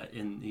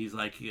 And he's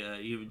like,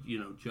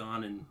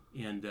 John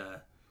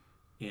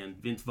and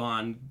Vince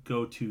Vaughn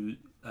go to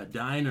a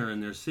diner,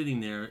 and they're sitting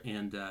there,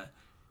 and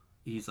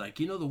he's like,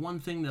 the one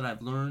thing that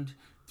I've learned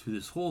through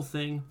this whole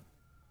thing.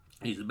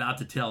 He's about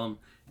to tell him,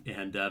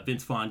 and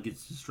Vince Vaughn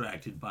gets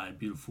distracted by a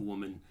beautiful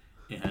woman,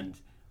 and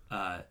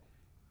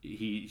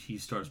he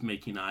starts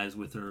making eyes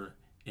with her,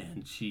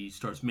 and she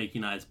starts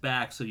making eyes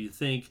back. So you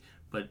think,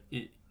 but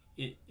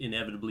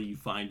inevitably you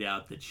find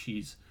out that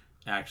she's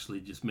actually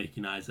just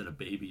making eyes at a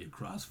baby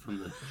across from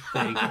the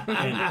thing.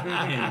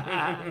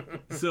 and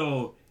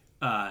so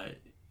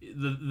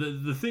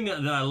the thing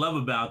that I love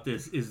about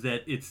this is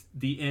that it's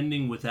the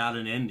ending without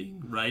an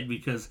ending, right?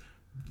 Because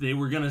they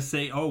were going to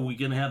say, oh, we're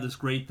going to have this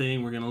great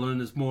thing, we're going to learn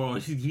this more.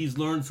 He's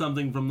learned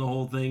something from the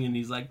whole thing, and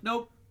he's like,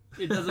 nope,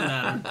 it doesn't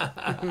matter.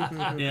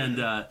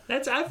 And I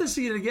have to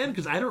see it again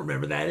because I don't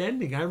remember that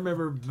ending. I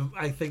remember,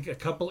 I think, a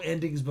couple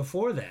endings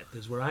before that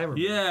is where I remember.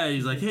 Yeah,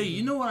 he's like, hey,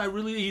 you know what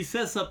he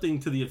says something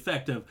to the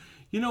effect of,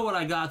 you know what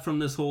I got from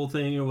this whole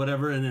thing or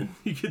whatever, and then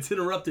he gets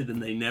interrupted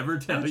and they never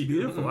tell That's you.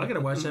 Beautiful. I got to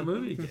watch that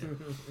movie again.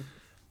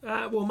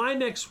 Well, my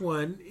next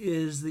one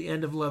is the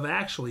end of Love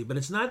Actually, but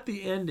it's not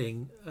the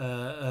ending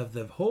of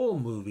the whole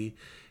movie,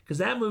 because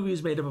that movie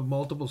is made up of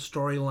multiple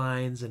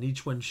storylines and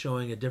each one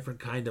showing a different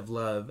kind of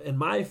love. And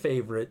my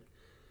favorite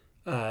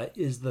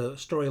is the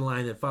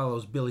storyline that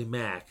follows Billy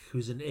Mack,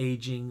 who's an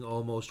aging,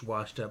 almost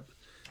washed up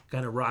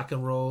kind of rock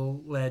and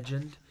roll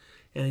legend.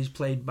 And he's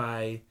played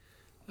by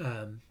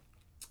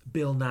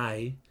Bill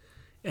Nye,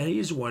 and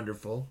he's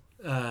wonderful.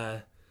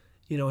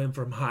 You know him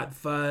from Hot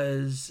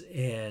Fuzz,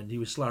 and he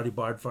was Slarty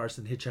Bardfarce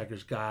in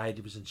Hitchhiker's Guide.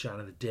 He was in Shaun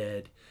of the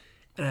Dead.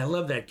 And I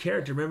love that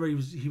character. Remember,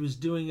 he was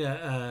doing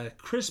a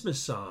Christmas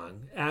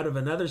song out of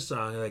another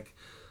song, like,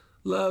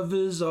 love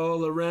is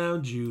all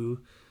around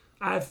you.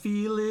 I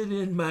feel it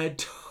in my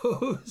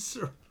toes,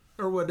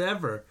 or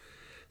whatever.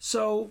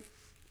 So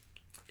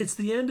it's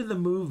the end of the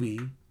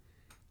movie,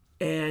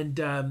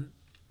 and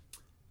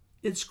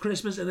it's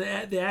Christmas, and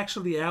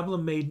the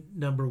album made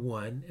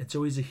 #1. It's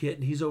always a hit,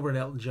 and he's over at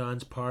Elton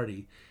John's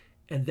party.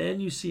 And then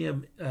you see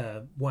him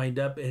wind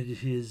up at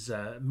his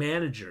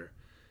manager,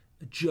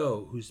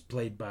 Joe, who's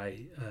played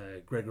by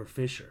Gregor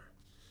Fisher.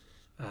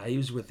 He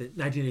was with it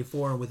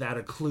 1984 and Without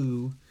a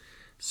Clue.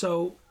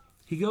 So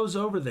he goes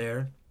over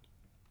there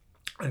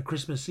on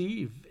Christmas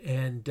Eve,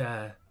 and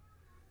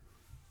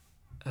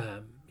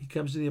he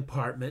comes to the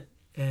apartment,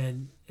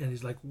 and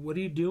he's like, what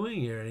are you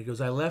doing here? And he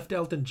goes, I left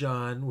Elton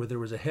John, where there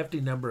was a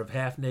hefty number of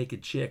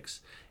half-naked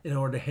chicks, in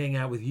order to hang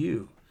out with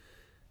you.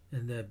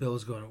 And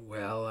Bill's going,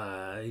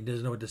 well, he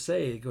doesn't know what to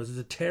say. He goes, it's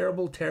a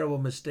terrible, terrible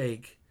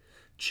mistake,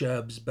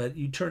 Chubbs, but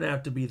you turn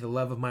out to be the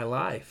love of my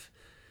life.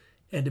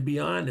 And to be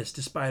honest,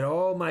 despite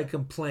all my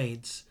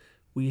complaints,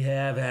 we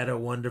have had a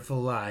wonderful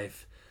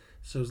life.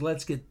 So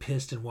let's get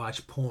pissed and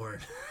watch porn.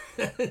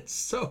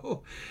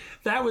 So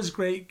that was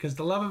great, because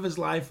the love of his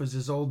life was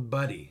his old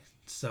buddy.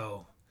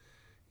 So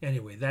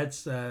anyway,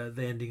 that's the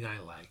ending I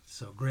liked.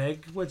 So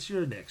Greg, what's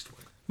your next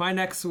one? My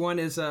next one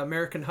is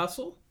American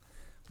Hustle,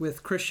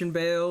 with Christian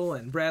Bale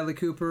and Bradley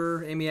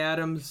Cooper, Amy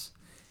Adams.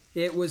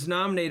 It was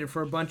nominated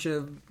for a bunch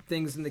of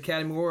things in the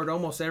Academy Award,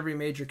 almost every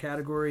major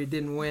category. It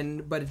didn't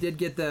win, but it did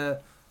get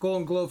the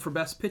Golden Globe for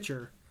Best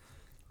Picture.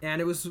 And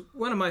it was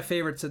one of my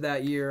favorites of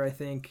that year, I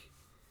think.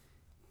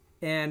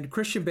 And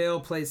Christian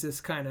Bale plays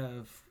this kind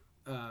of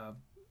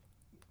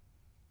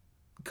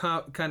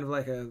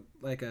like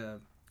a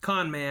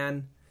con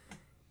man.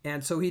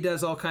 And so he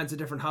does all kinds of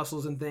different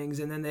hustles and things,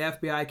 and then the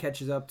FBI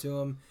catches up to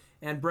him.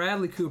 And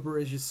Bradley Cooper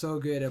is just so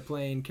good at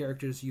playing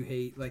characters you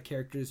hate, like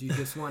characters you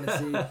just want to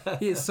see.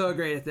 He is so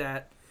great at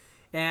that.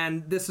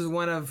 And this is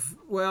one of,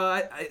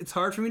 well, it's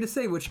hard for me to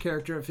say which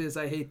character of his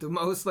I hate the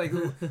most. Like,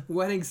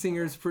 Wedding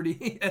Singer is pretty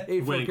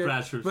hateful. Wedding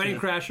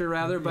Crasher,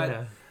 rather.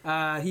 But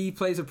he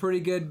plays a pretty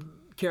good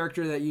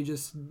character that you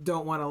just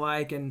don't want to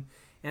like. And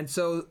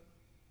so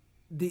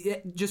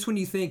just when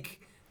you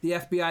think the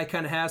FBI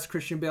kind of has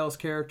Christian Bale's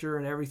character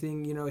and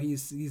everything, you know,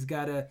 he's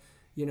got a,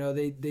 you know,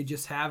 they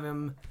just have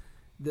him.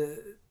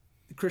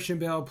 Christian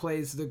Bale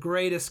plays the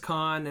greatest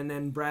con, and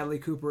then Bradley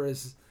Cooper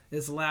is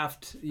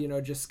left, you know,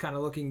 just kind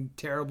of looking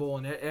terrible,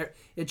 and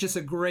it's just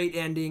a great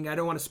ending. I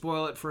don't want to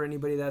spoil it for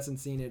anybody that hasn't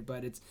seen it,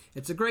 but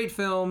it's a great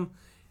film.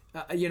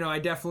 You know, I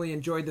definitely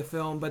enjoyed the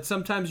film, but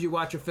sometimes you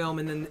watch a film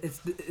and then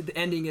the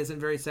ending isn't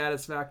very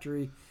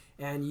satisfactory,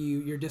 and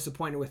you're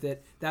disappointed with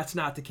it. That's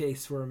not the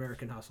case for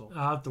American Hustle.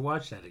 I'll have to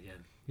watch that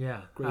again.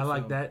 Yeah, great I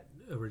like film. that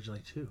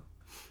originally too.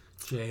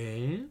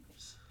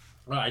 James?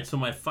 All right, so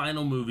my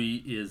final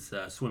movie is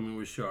Swimming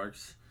with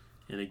Sharks,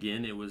 and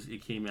again,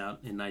 it came out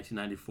in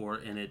 1994,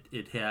 and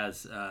it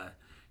has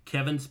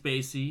Kevin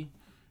Spacey,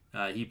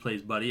 he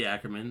plays Buddy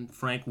Ackerman,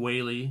 Frank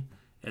Whaley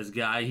as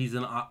Guy, he's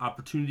in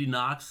Opportunity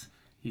Knocks,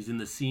 he's in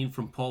the scene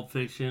from Pulp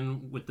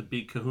Fiction with the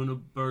big Kahuna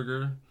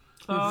burger.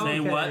 Say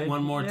what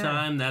one more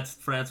time? That's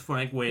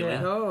Frank Whaley,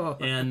 Yeah. Oh.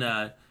 and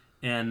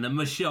And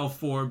Michelle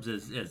Forbes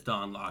as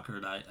Dawn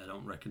Lockhart. I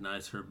don't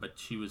recognize her, but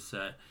she was.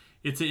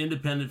 It's an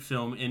independent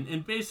film,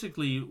 and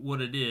basically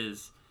what it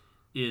is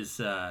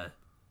Kevin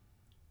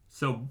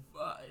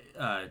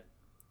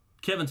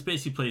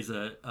Spacey plays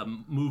a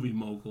movie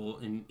mogul,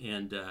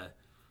 and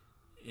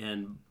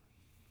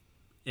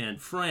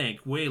Frank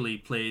Whaley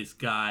plays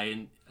Guy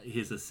and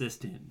his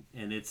assistant,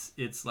 and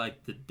it's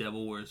like The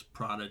Devil Wears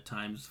Prada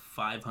times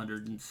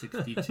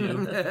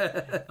 562.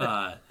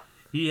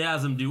 He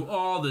has him do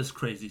all this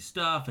crazy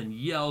stuff and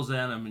yells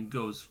at him and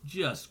goes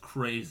just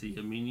crazy.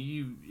 I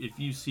mean, if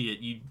you see it,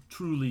 you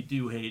truly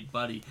do hate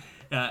Buddy,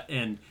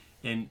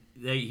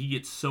 he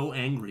gets so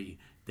angry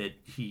that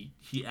he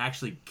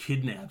actually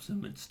kidnaps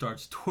him and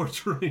starts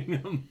torturing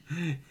him,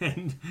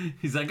 and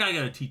he's like, I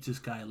gotta teach this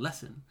guy a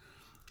lesson,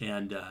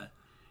 and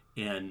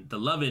the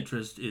love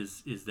interest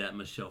is that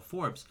Michelle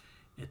Forbes.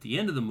 At the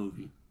end of the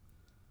movie,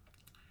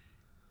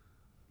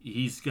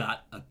 he's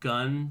got a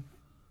gun.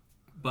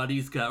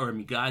 Guy's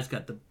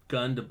got the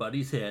gun to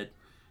Buddy's head,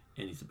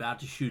 and he's about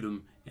to shoot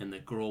him, and the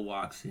girl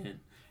walks in,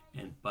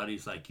 and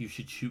Buddy's like, you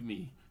should shoot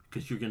me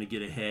because you're gonna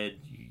get ahead.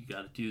 You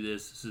got to do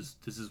this.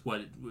 This is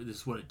what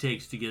it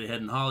takes to get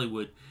ahead in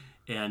Hollywood,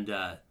 and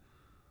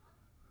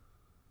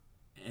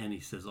he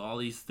says all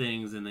these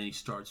things, and then he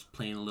starts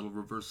playing a little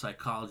reverse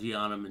psychology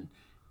on him,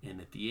 and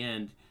at the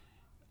end,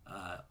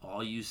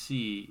 all you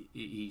see,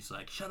 he's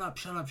like, shut up,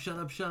 shut up, shut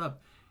up, shut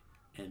up,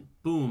 and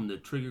boom, the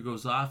trigger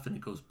goes off and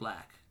it goes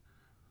black.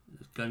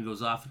 The gun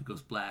goes off and it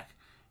goes black,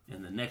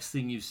 and the next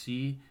thing you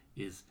see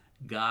is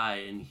Guy,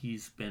 and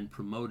he's been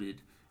promoted,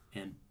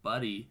 and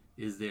Buddy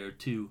is there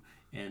too,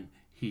 and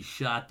he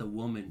shot the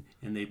woman,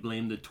 and they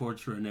blame the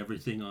torture and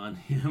everything on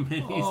him,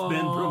 and he's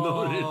been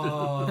promoted.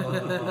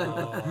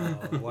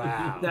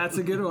 Wow, that's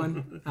a good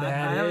one. I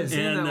haven't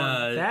seen that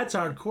one. That's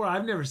hardcore.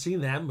 I've never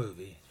seen that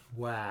movie.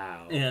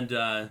 Wow. And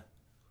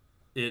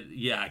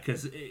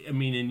because I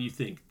mean, and you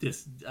think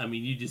this, I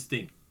mean, you just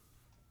think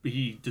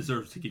he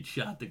deserves to get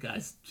shot. The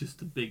guy's just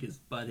the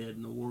biggest butthead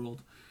in the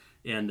world,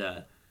 and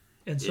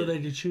so they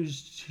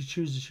choose to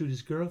shoot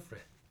his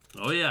girlfriend.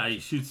 Oh yeah, he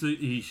shoots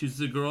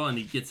the girl, and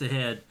he gets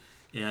ahead,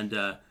 and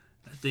I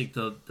think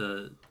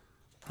the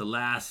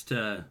last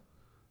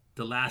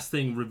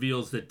thing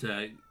reveals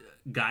that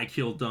Guy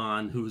killed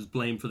Dawn, who was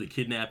blamed for the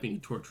kidnapping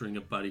and torturing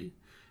of Buddy,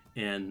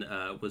 and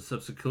was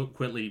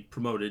subsequently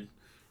promoted.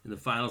 In the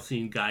final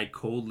scene, Guy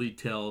coldly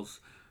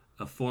tells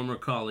a former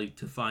colleague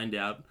to find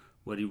out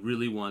what he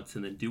really wants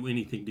and then do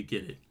anything to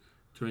get it.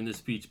 During the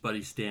speech,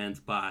 Buddy stands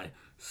by,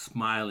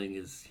 smiling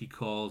as he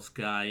calls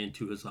Guy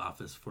into his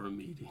office for a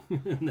meeting.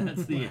 And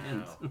that's the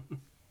end.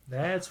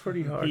 That's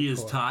pretty hardcore. He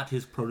has taught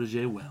his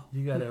protege well.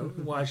 You got to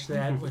watch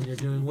that when you're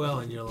doing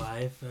well in your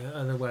life.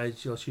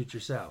 Otherwise, you'll shoot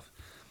yourself.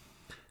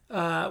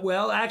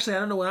 Well, actually, I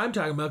don't know what I'm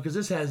talking about because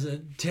this has a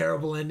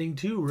terrible ending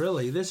too,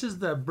 really. This is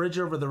the Bridge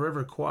Over the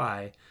River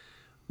Kwai,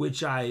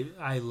 which I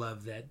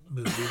love that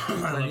movie.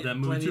 I love that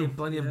movie too.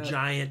 Plenty of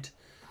giant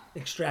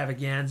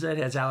extravaganza. It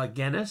has Alec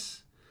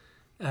Guinness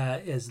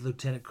as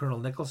Lieutenant Colonel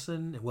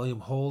Nicholson, and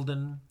William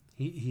Holden.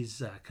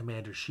 He's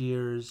Commander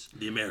Shears.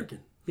 The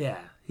American. Yeah.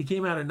 He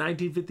came out in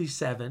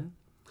 1957.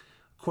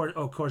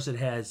 Of course, it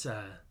has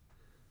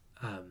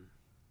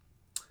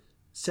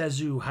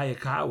Sezu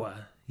Hayakawa.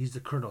 He's the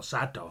Colonel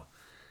Sato.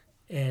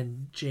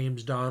 And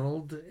James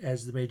Donald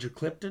as the Major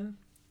Clifton.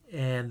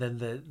 And then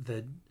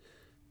the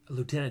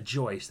Lieutenant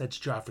Joyce. That's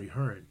Joffrey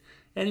Hearn.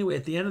 Anyway,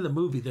 at the end of the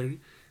movie,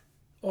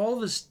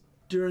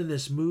 during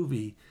this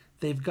movie,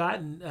 they've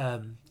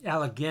gotten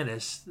Alec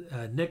Guinness,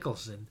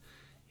 Nicholson.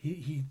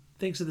 He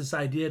thinks of this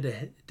idea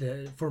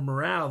for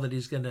morale that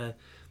he's going to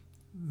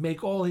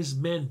make all his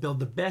men build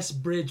the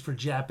best bridge for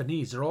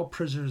Japanese. They're all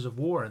prisoners of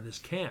war in this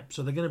camp,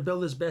 so they're going to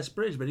build this best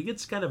bridge. But he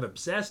gets kind of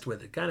obsessed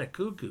with it, kind of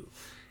cuckoo,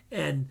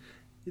 and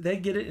they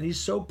get it, and he's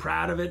so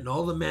proud of it, and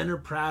all the men are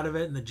proud of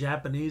it, and the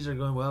Japanese are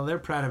going, well, they're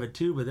proud of it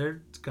too, but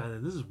they're kind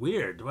of, this is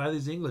weird. Why are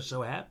these English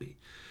so happy?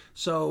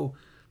 So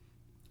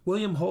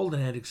William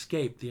Holden had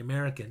escaped, the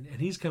American, and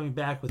he's coming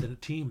back with a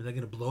team, and they're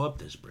going to blow up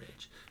this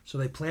bridge. So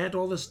they plant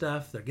all the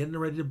stuff. They're getting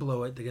ready to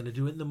blow it. They're going to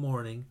do it in the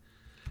morning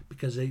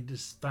because they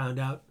just found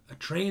out a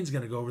train's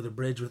going to go over the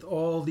bridge with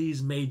all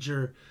these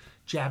major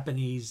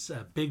Japanese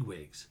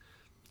bigwigs.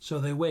 So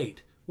they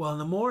wait. Well, in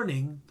the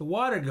morning, the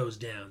water goes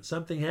down.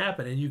 Something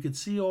happened, and you could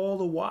see all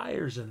the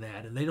wires in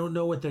that, and they don't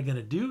know what they're going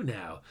to do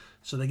now.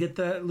 So they get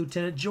the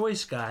Lieutenant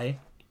Joyce guy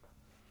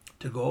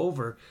to go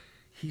over.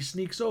 He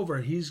sneaks over,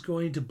 and he's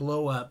going to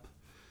blow up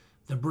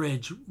the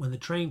bridge when the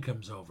train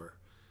comes over.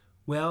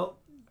 Well,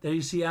 there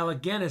you see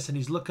Alec Guinness, and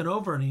he's looking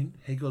over, and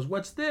he goes,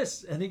 what's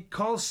this? And he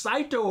calls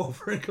Saito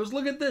over. He goes,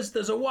 look at this.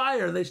 There's a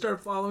wire. And they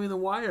start following the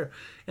wire.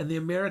 And the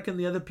American,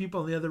 the other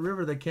people on the other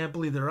river, they can't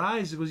believe their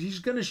eyes. He goes, he's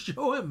going to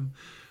show him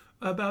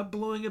about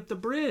blowing up the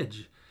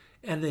bridge.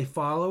 And they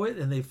follow it,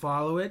 and they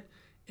follow it.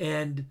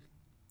 And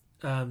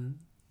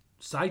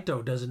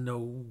Saito doesn't know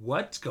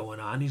what's going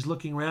on. He's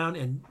looking around,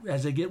 and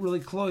as they get really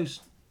close,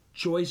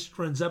 Joyce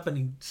runs up and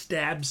he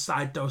stabs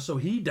Saito, so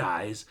he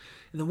dies.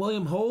 And then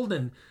William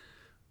Holden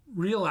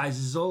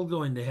realizes he's all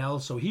going to hell,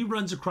 so he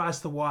runs across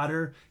the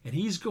water, and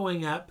he's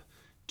going up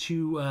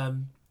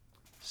to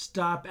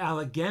stop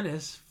Allegheny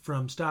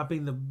from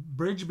stopping the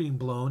bridge being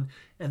blown.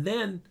 And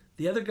then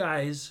the other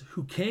guys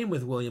who came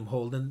with William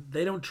Holden,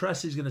 they don't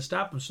trust he's going to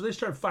stop them, so they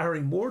start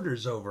firing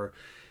mortars over.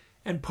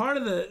 And part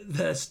of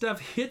the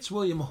stuff hits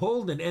William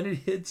Holden, and it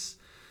hits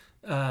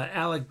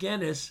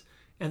Allegheny.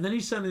 And then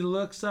he suddenly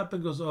looks up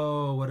and goes,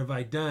 "Oh, what have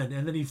I done?"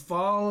 And then he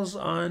falls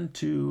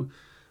onto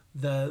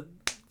the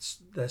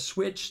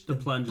switch, the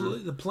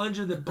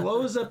plunger that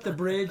blows up the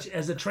bridge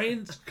as the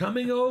train's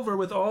coming over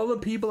with all the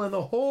people and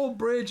the whole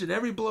bridge,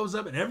 and blows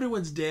up and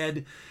everyone's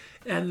dead.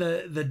 And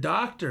the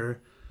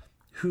doctor,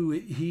 who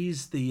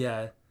he's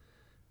the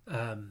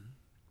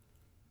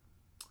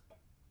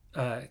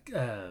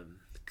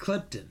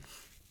Clipton,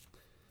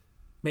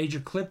 Major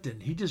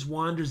Clipton, he just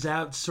wanders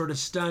out sort of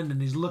stunned,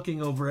 and he's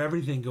looking over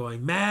everything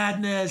going,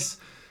 "Madness!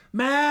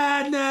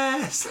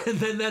 Madness!" And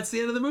then that's the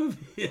end of the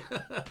movie.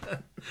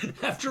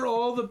 After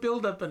all the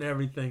buildup and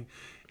everything.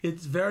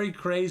 It's very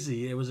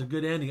crazy. It was a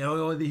good ending. I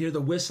only hear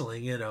the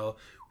whistling, And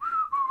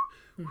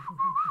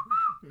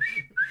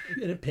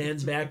it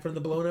pans back from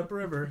the blown up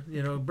river,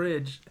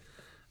 bridge.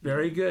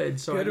 Very good.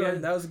 So Good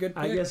one. That was a good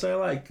pick. I guess I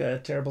like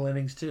terrible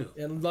endings too.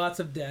 And lots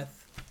of death.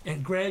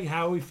 And Greg,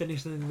 how are we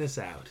finishing this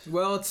out?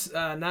 Well, it's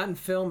not in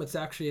film. It's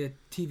actually a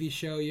TV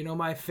show.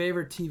 My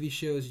favorite TV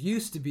shows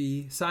used to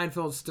be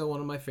Seinfeld's still one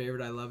of my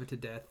favorite. I love it to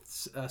death.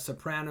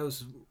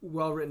 Sopranos,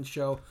 well-written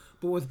show.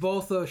 But with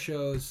both those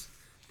shows,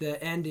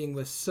 the ending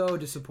was so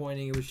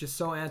disappointing. It was just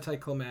so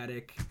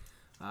anticlimactic.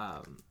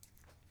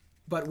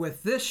 But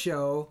with this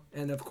show,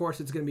 and of course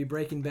it's going to be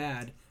Breaking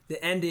Bad,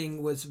 the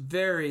ending was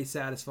very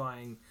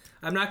satisfying.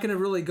 I'm not going to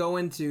really go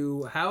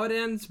into how it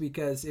ends,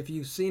 because if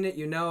you've seen it,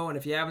 and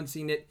if you haven't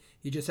seen it,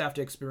 you just have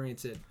to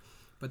experience it.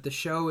 But the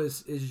show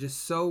is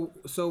just so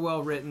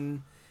well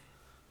written.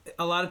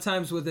 A lot of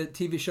times with a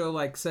TV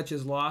show such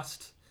as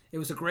Lost, it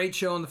was a great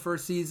show in the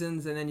first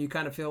seasons, and then you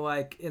kind of feel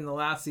like in the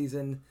last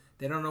season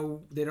they don't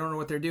know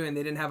what they're doing.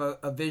 They didn't have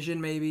a vision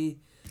maybe.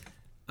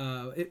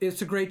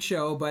 It's a great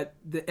show, but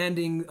the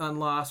ending on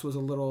Lost was a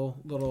little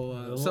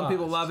some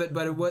people love it,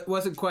 but it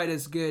wasn't quite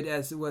as good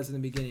as it was in the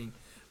beginning.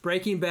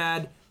 Breaking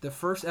Bad, the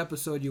first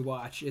episode you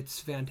watch,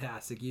 it's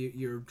fantastic.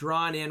 You're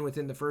drawn in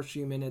within the first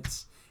few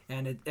minutes,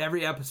 and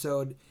every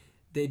episode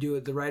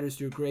the writers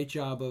do a great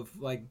job of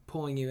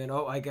pulling you in.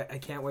 I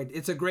can't wait.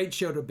 It's a great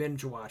show to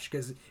binge watch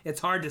because it's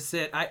hard to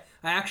sit. I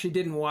actually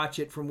didn't watch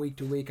it from week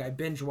to week. I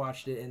binge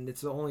watched it, and it's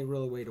the only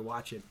real way to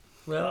watch it.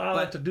 Well, I'll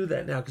have to do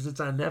that now because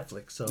it's on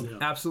Netflix. So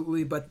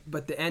Absolutely, but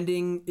the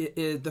ending,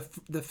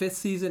 the fifth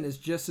season is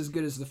just as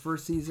good as the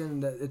first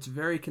season. It's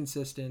very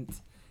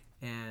consistent,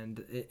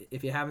 and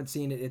if you haven't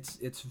seen it,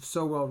 it's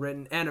so well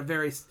written and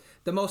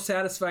the most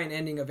satisfying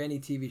ending of any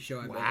TV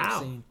show I've ever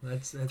seen.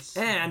 That's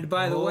and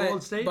by the way,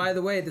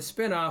 the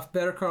spinoff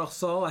Better Call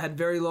Saul, I had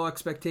very low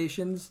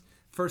expectations.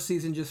 First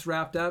season just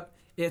wrapped up.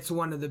 It's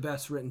one of the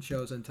best written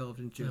shows on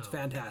television too. It's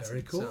fantastic.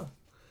 Very cool. So.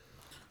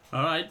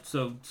 All right,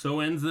 so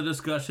ends the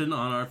discussion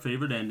on our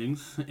favorite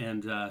endings,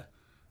 and I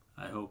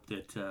hope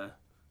that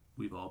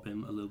we've all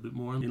been a little bit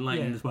more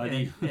enlightened by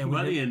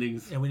the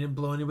endings. And we didn't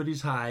blow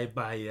anybody's high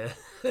by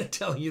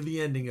telling you the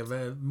ending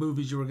of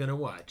movies you were going to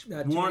watch.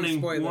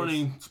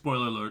 Warning,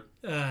 spoiler alert.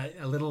 A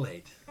little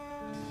late.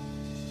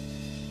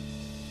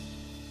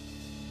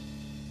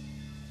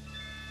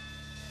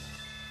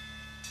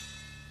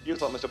 You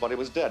thought Mr. Body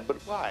was dead, but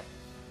why?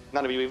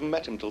 None of you even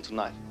met him till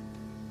tonight.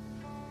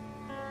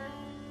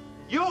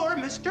 You're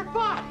Mr.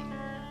 Body.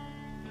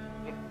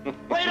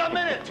 Wait a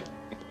minute.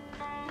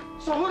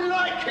 So who did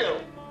I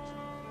kill?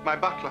 My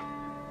butler.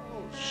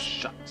 Oh,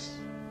 shucks.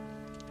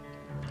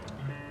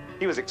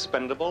 He was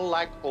expendable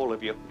like all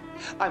of you.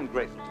 I'm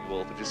grateful to you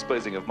all for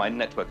disposing of my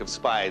network of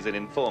spies and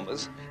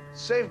informers.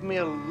 Saved me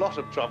a lot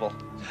of trouble.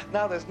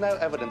 Now there's no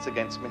evidence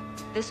against me.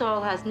 This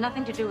all has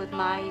nothing to do with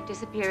my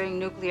disappearing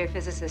nuclear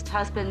physicist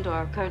husband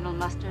or Colonel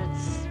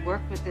Mustard's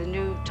work with the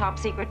new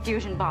top-secret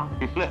fusion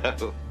bomb.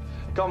 No.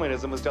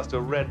 Communism was just a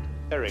red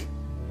herring.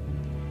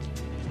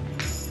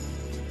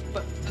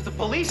 But the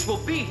police will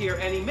be here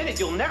any minute.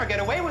 You'll never get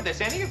away with this,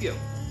 any of you.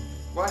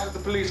 Why should the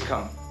police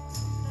come?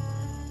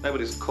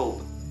 Nobody's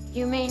called them.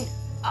 You mean,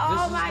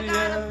 oh my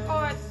God, of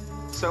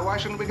course. So why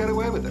shouldn't we get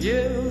away with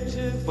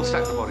it? We'll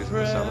stack the bodies in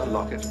the cellar,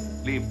 lock it,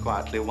 leave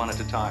quietly one at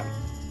a time,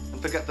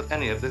 and forget that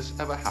any of this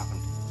ever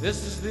happened.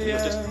 This is the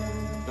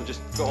You'll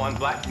just go on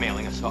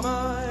blackmailing us all.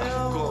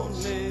 Of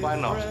course. Why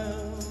not?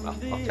 Well,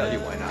 I'll tell you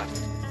why not.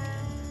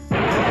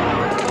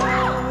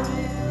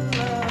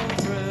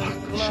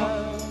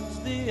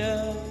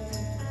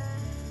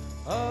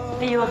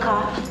 Are you a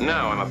cop?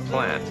 No, I'm a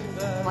plant.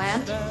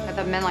 Plant? I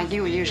thought men like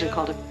you were usually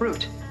called a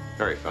fruit.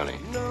 Very funny.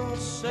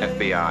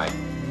 FBI.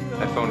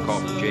 That phone call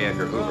from J.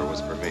 Edgar Hoover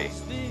was for me.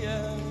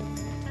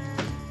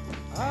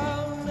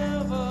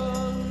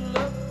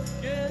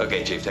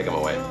 Okay, Chief, take him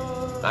away.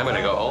 I'm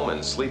gonna go home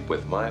and sleep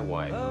with my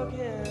wife.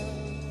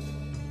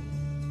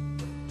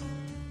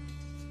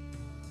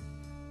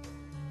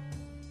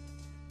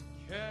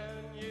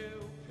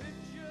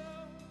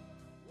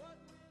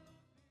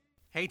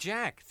 Hey,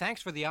 Jack,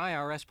 thanks for the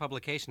IRS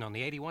publication on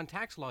the 81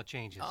 tax law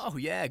changes. Oh,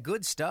 yeah,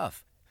 good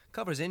stuff.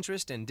 Covers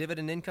interest and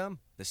dividend income,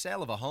 the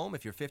sale of a home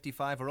if you're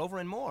 55 or over,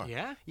 and more.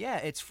 Yeah? Yeah,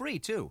 it's free,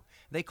 too.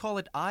 They call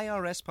it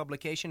IRS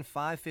Publication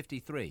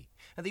 553.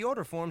 And the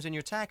order form's in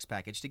your tax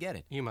package to get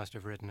it. You must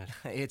have written it.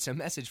 It's a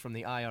message from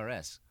the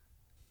IRS.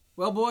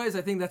 Well, boys,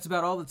 I think that's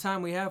about all the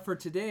time we have for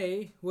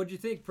today. What'd you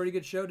think? Pretty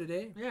good show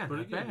today? Yeah,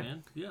 Pretty not good, bad.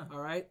 man. Yeah.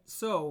 All right.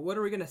 So, what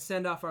are we going to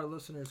send off our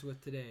listeners with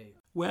today?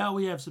 Well,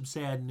 we have some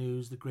sad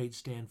news. The great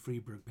Stan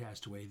Freberg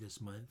passed away this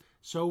month.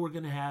 So we're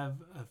going to have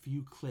a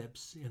few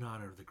clips in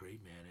honor of the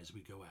great man as we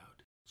go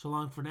out. So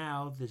long for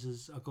now. This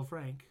is Uncle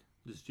Frank.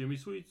 This is Jimmy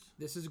Sweets.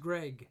 This is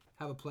Greg.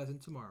 Have a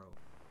pleasant tomorrow.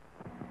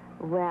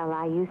 Well,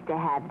 I used to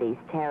have these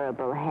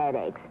terrible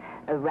headaches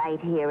right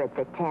here at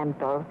the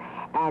temple.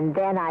 And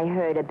then I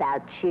heard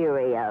about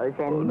Cheerios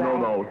and...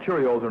 No,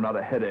 Cheerios are not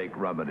a headache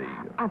remedy.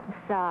 I'm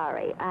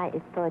sorry. I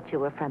thought you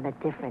were from a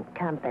different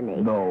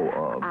company.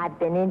 No, I've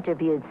been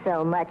interviewed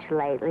so much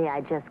lately,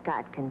 I just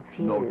got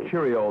confused. No,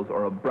 Cheerios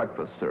are a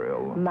breakfast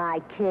cereal. My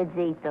kids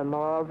eat them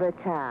all the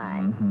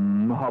time.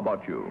 Mm-hmm. How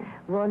about you?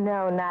 Well,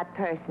 no, not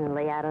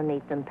personally. I don't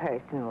eat them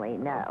personally,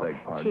 no. Beg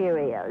pardon?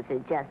 Cheerios are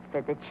just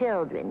for the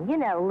children. You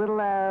know, little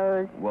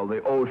O's. Well,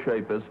 the O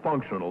shape is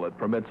functional. It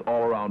permits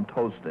all-around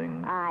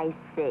toasting. I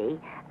see.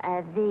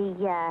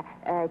 The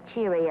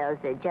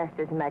Cheerios are just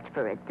as much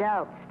for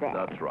adults then.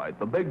 That's right.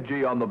 The big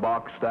G on the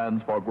box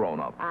stands for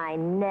grown-up. I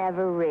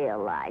never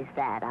realized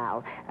that.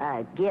 I'll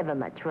give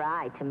them a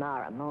try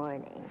tomorrow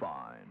morning.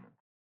 Fine.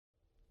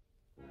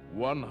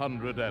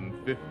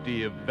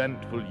 150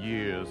 eventful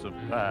years have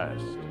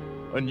passed.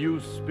 A new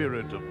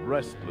spirit of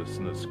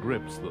restlessness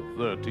grips the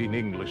 13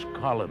 English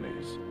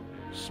colonies,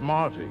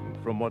 smarting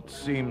from what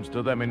seems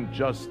to them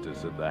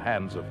injustice at the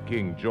hands of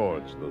King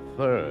George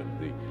III.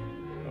 The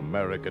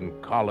American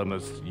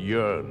colonists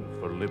yearn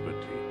for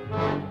liberty.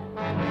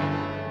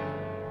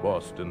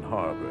 Boston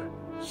Harbor,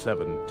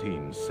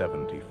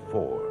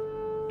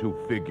 1774. Two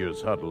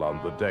figures huddle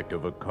on the deck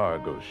of a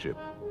cargo ship,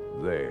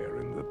 there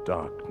in the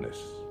darkness.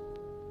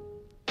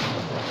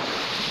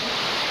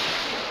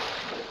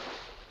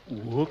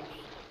 Whoops.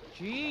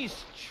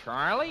 Geez,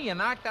 Charlie, you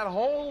knocked that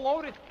whole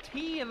load of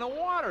tea in the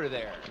water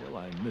there. Well,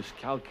 I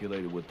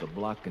miscalculated with the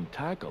block and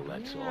tackle,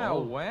 that's Yeah,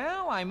 all.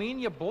 well, I mean,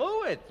 you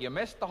blew it. You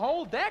missed the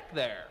whole deck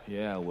there.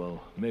 Yeah,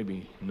 well,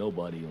 maybe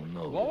nobody will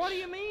know. Well, what do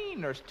you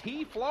mean? There's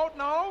tea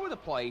floating all over the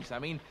place. I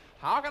mean,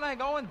 how can I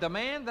go and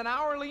demand an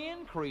hourly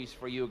increase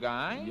for you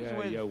guys? Yeah,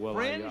 with well,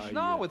 fringe,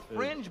 with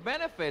fringe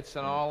benefits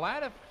and all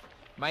that. If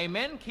my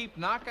men keep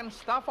knocking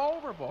stuff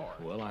overboard.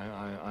 Well,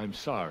 I'm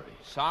sorry.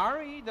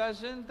 Sorry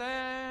doesn't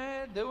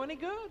do any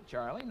good,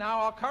 Charlie. Now,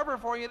 I'll cover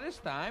for you this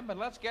time, but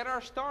let's get our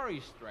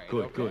stories straight,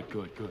 okay?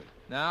 Good.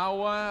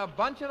 Now, a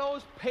bunch of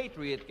those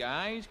Patriot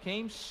guys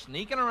came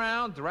sneaking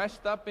around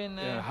dressed up in...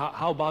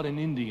 how about in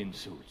Indian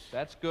suits?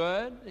 That's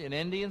good, in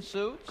Indian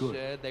suits.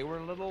 Good. They were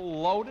a little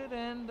loaded,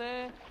 and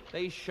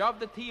they shoved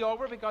the tea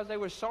over because they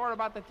were sore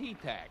about the tea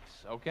tax,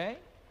 okay?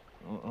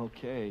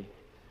 Okay.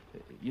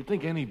 You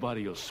think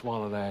anybody will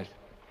swallow that?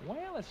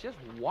 Well, it's just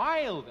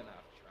wild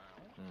enough,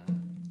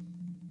 Charlie.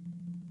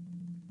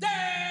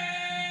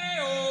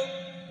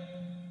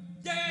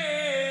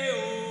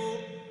 Day-o,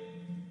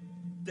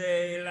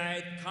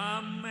 daylight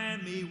come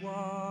and me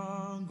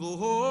want go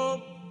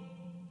home.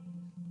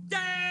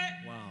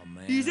 Wow,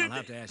 man, Easy. I'll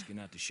have to ask you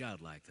not to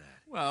shout like that.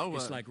 Well,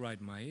 it's like right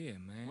in my ear,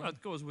 man. Well,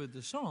 it goes with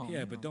the song.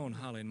 Yeah, you but know. don't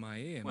holler in my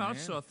ear, Well, man.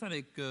 it's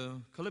authentic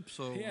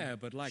calypso. Yeah,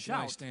 but like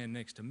shout. why stand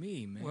next to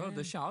me, man? Well,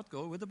 the shout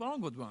go with the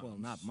bongo drums. Well,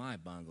 not my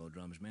bongo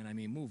drums, man. I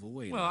mean, move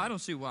away. Well, like. I don't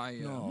see why.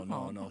 No.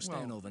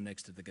 Stand well, over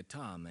next to the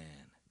guitar, man.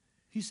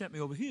 He sent me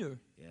over here.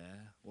 Yeah?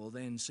 Well,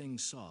 then sing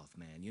soft,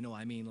 man. You know,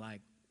 I mean,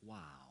 like, wow.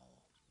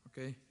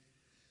 Okay.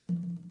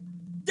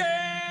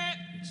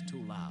 It's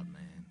too loud,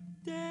 man.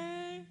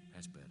 Day.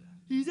 That's better.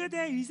 He's a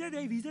day, he's a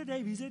day, he's a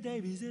day, he's a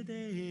day, he's a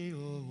day.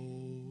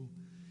 Oh,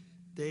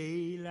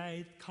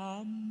 daylight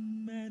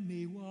come and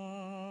me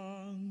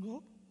want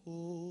go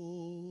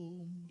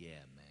home. Yeah,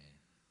 man.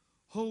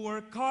 Who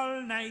work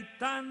all night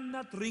and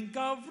a drink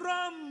of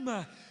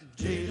rum.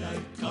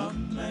 Daylight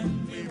come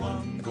and me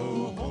want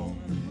go home.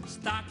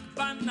 Stack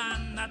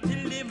banana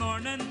till the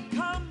morning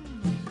come.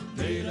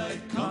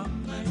 Daylight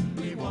come and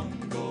we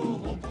want go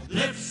home.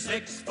 Lift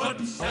 6 foot,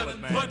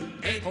 7 foot,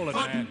 8 Hold it,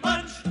 foot man.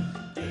 bunch.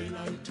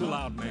 Daylight Too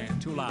loud, man.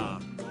 Too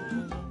loud.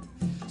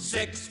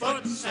 6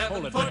 foot, 7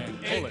 Hold it, foot, man.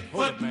 8 Hold it,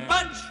 foot man.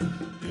 bunch.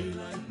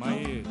 My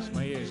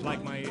ears,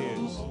 like my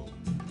ears.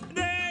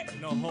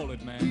 No, hold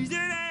it, man.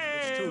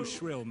 It's too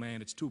shrill,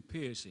 man. It's too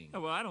piercing.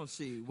 Well, I don't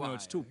see why. No,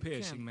 it's too I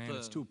piercing, can't, man.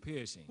 It's too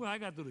piercing. Well, I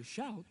got to do the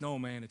shout. No,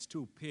 man, it's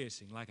too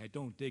piercing. Like I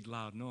don't dig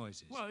loud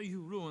noises. Well,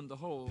 you ruined the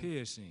whole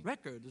Piercing.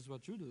 record is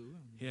what you do.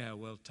 Yeah,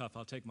 well, tough.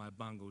 I'll take my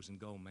bongos and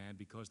go, man,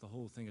 because the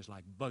whole thing is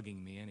like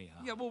bugging me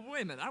anyhow. Yeah, well,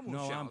 wait a minute. I won't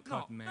No, shout. I'm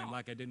cutting, no, man, no.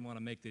 like I didn't want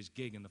to make this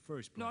gig in the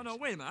first place. No,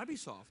 wait a minute. I'll be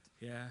soft.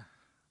 Yeah?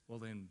 Well,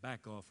 then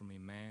back off from me,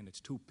 man. It's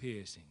too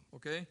piercing.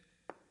 Okay?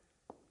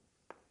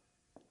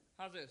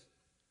 How's this?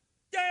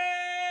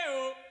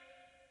 Yeah!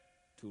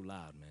 Too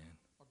loud, man.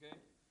 Okay.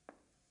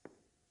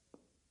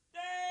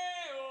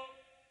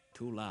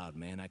 too loud,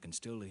 man. I can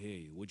still hear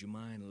you. Would you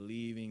mind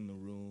leaving the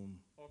room?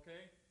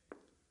 Okay.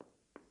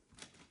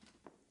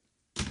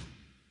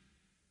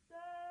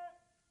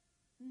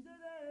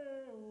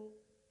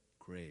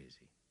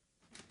 Crazy.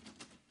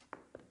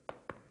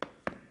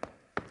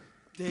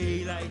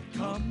 Daylight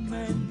come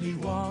and me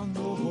want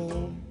go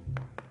home.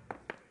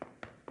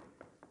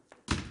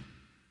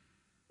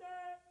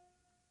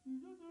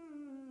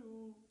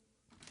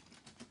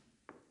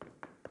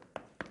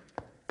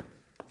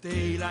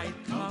 Daylight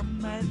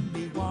come and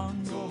me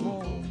want go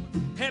home.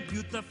 A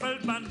beautiful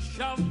bunch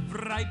of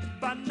ripe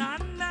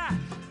banana.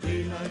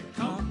 Daylight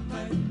come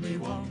and me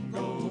want go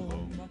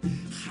home.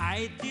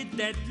 Hide the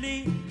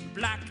deadly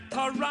black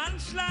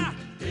tarantula.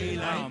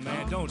 Daylight Oh,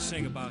 man, don't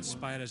sing about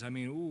spiders. I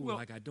mean, ooh, Well-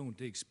 like I don't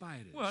dig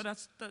spiders. Well,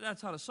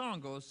 that's how the song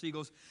goes. See, it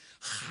goes,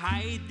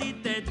 hide the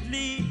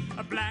deadly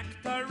black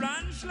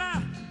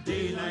tarantula.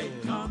 Daylight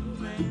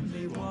come and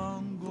me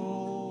want go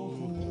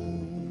home.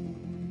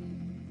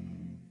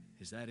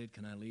 Is that it?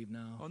 Can I leave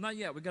now? oh, not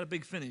yet. We got a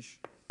big finish.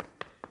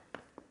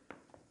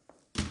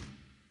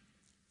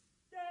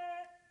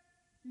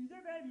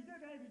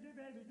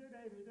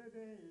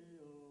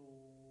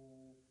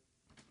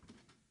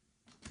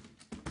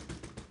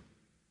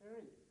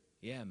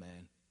 Yeah,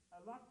 man.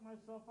 I locked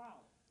myself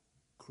out.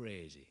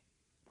 Crazy.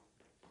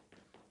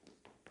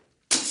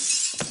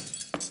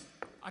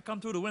 I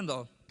come through the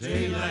window.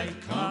 Daylight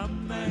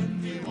come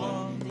and me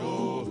want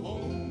go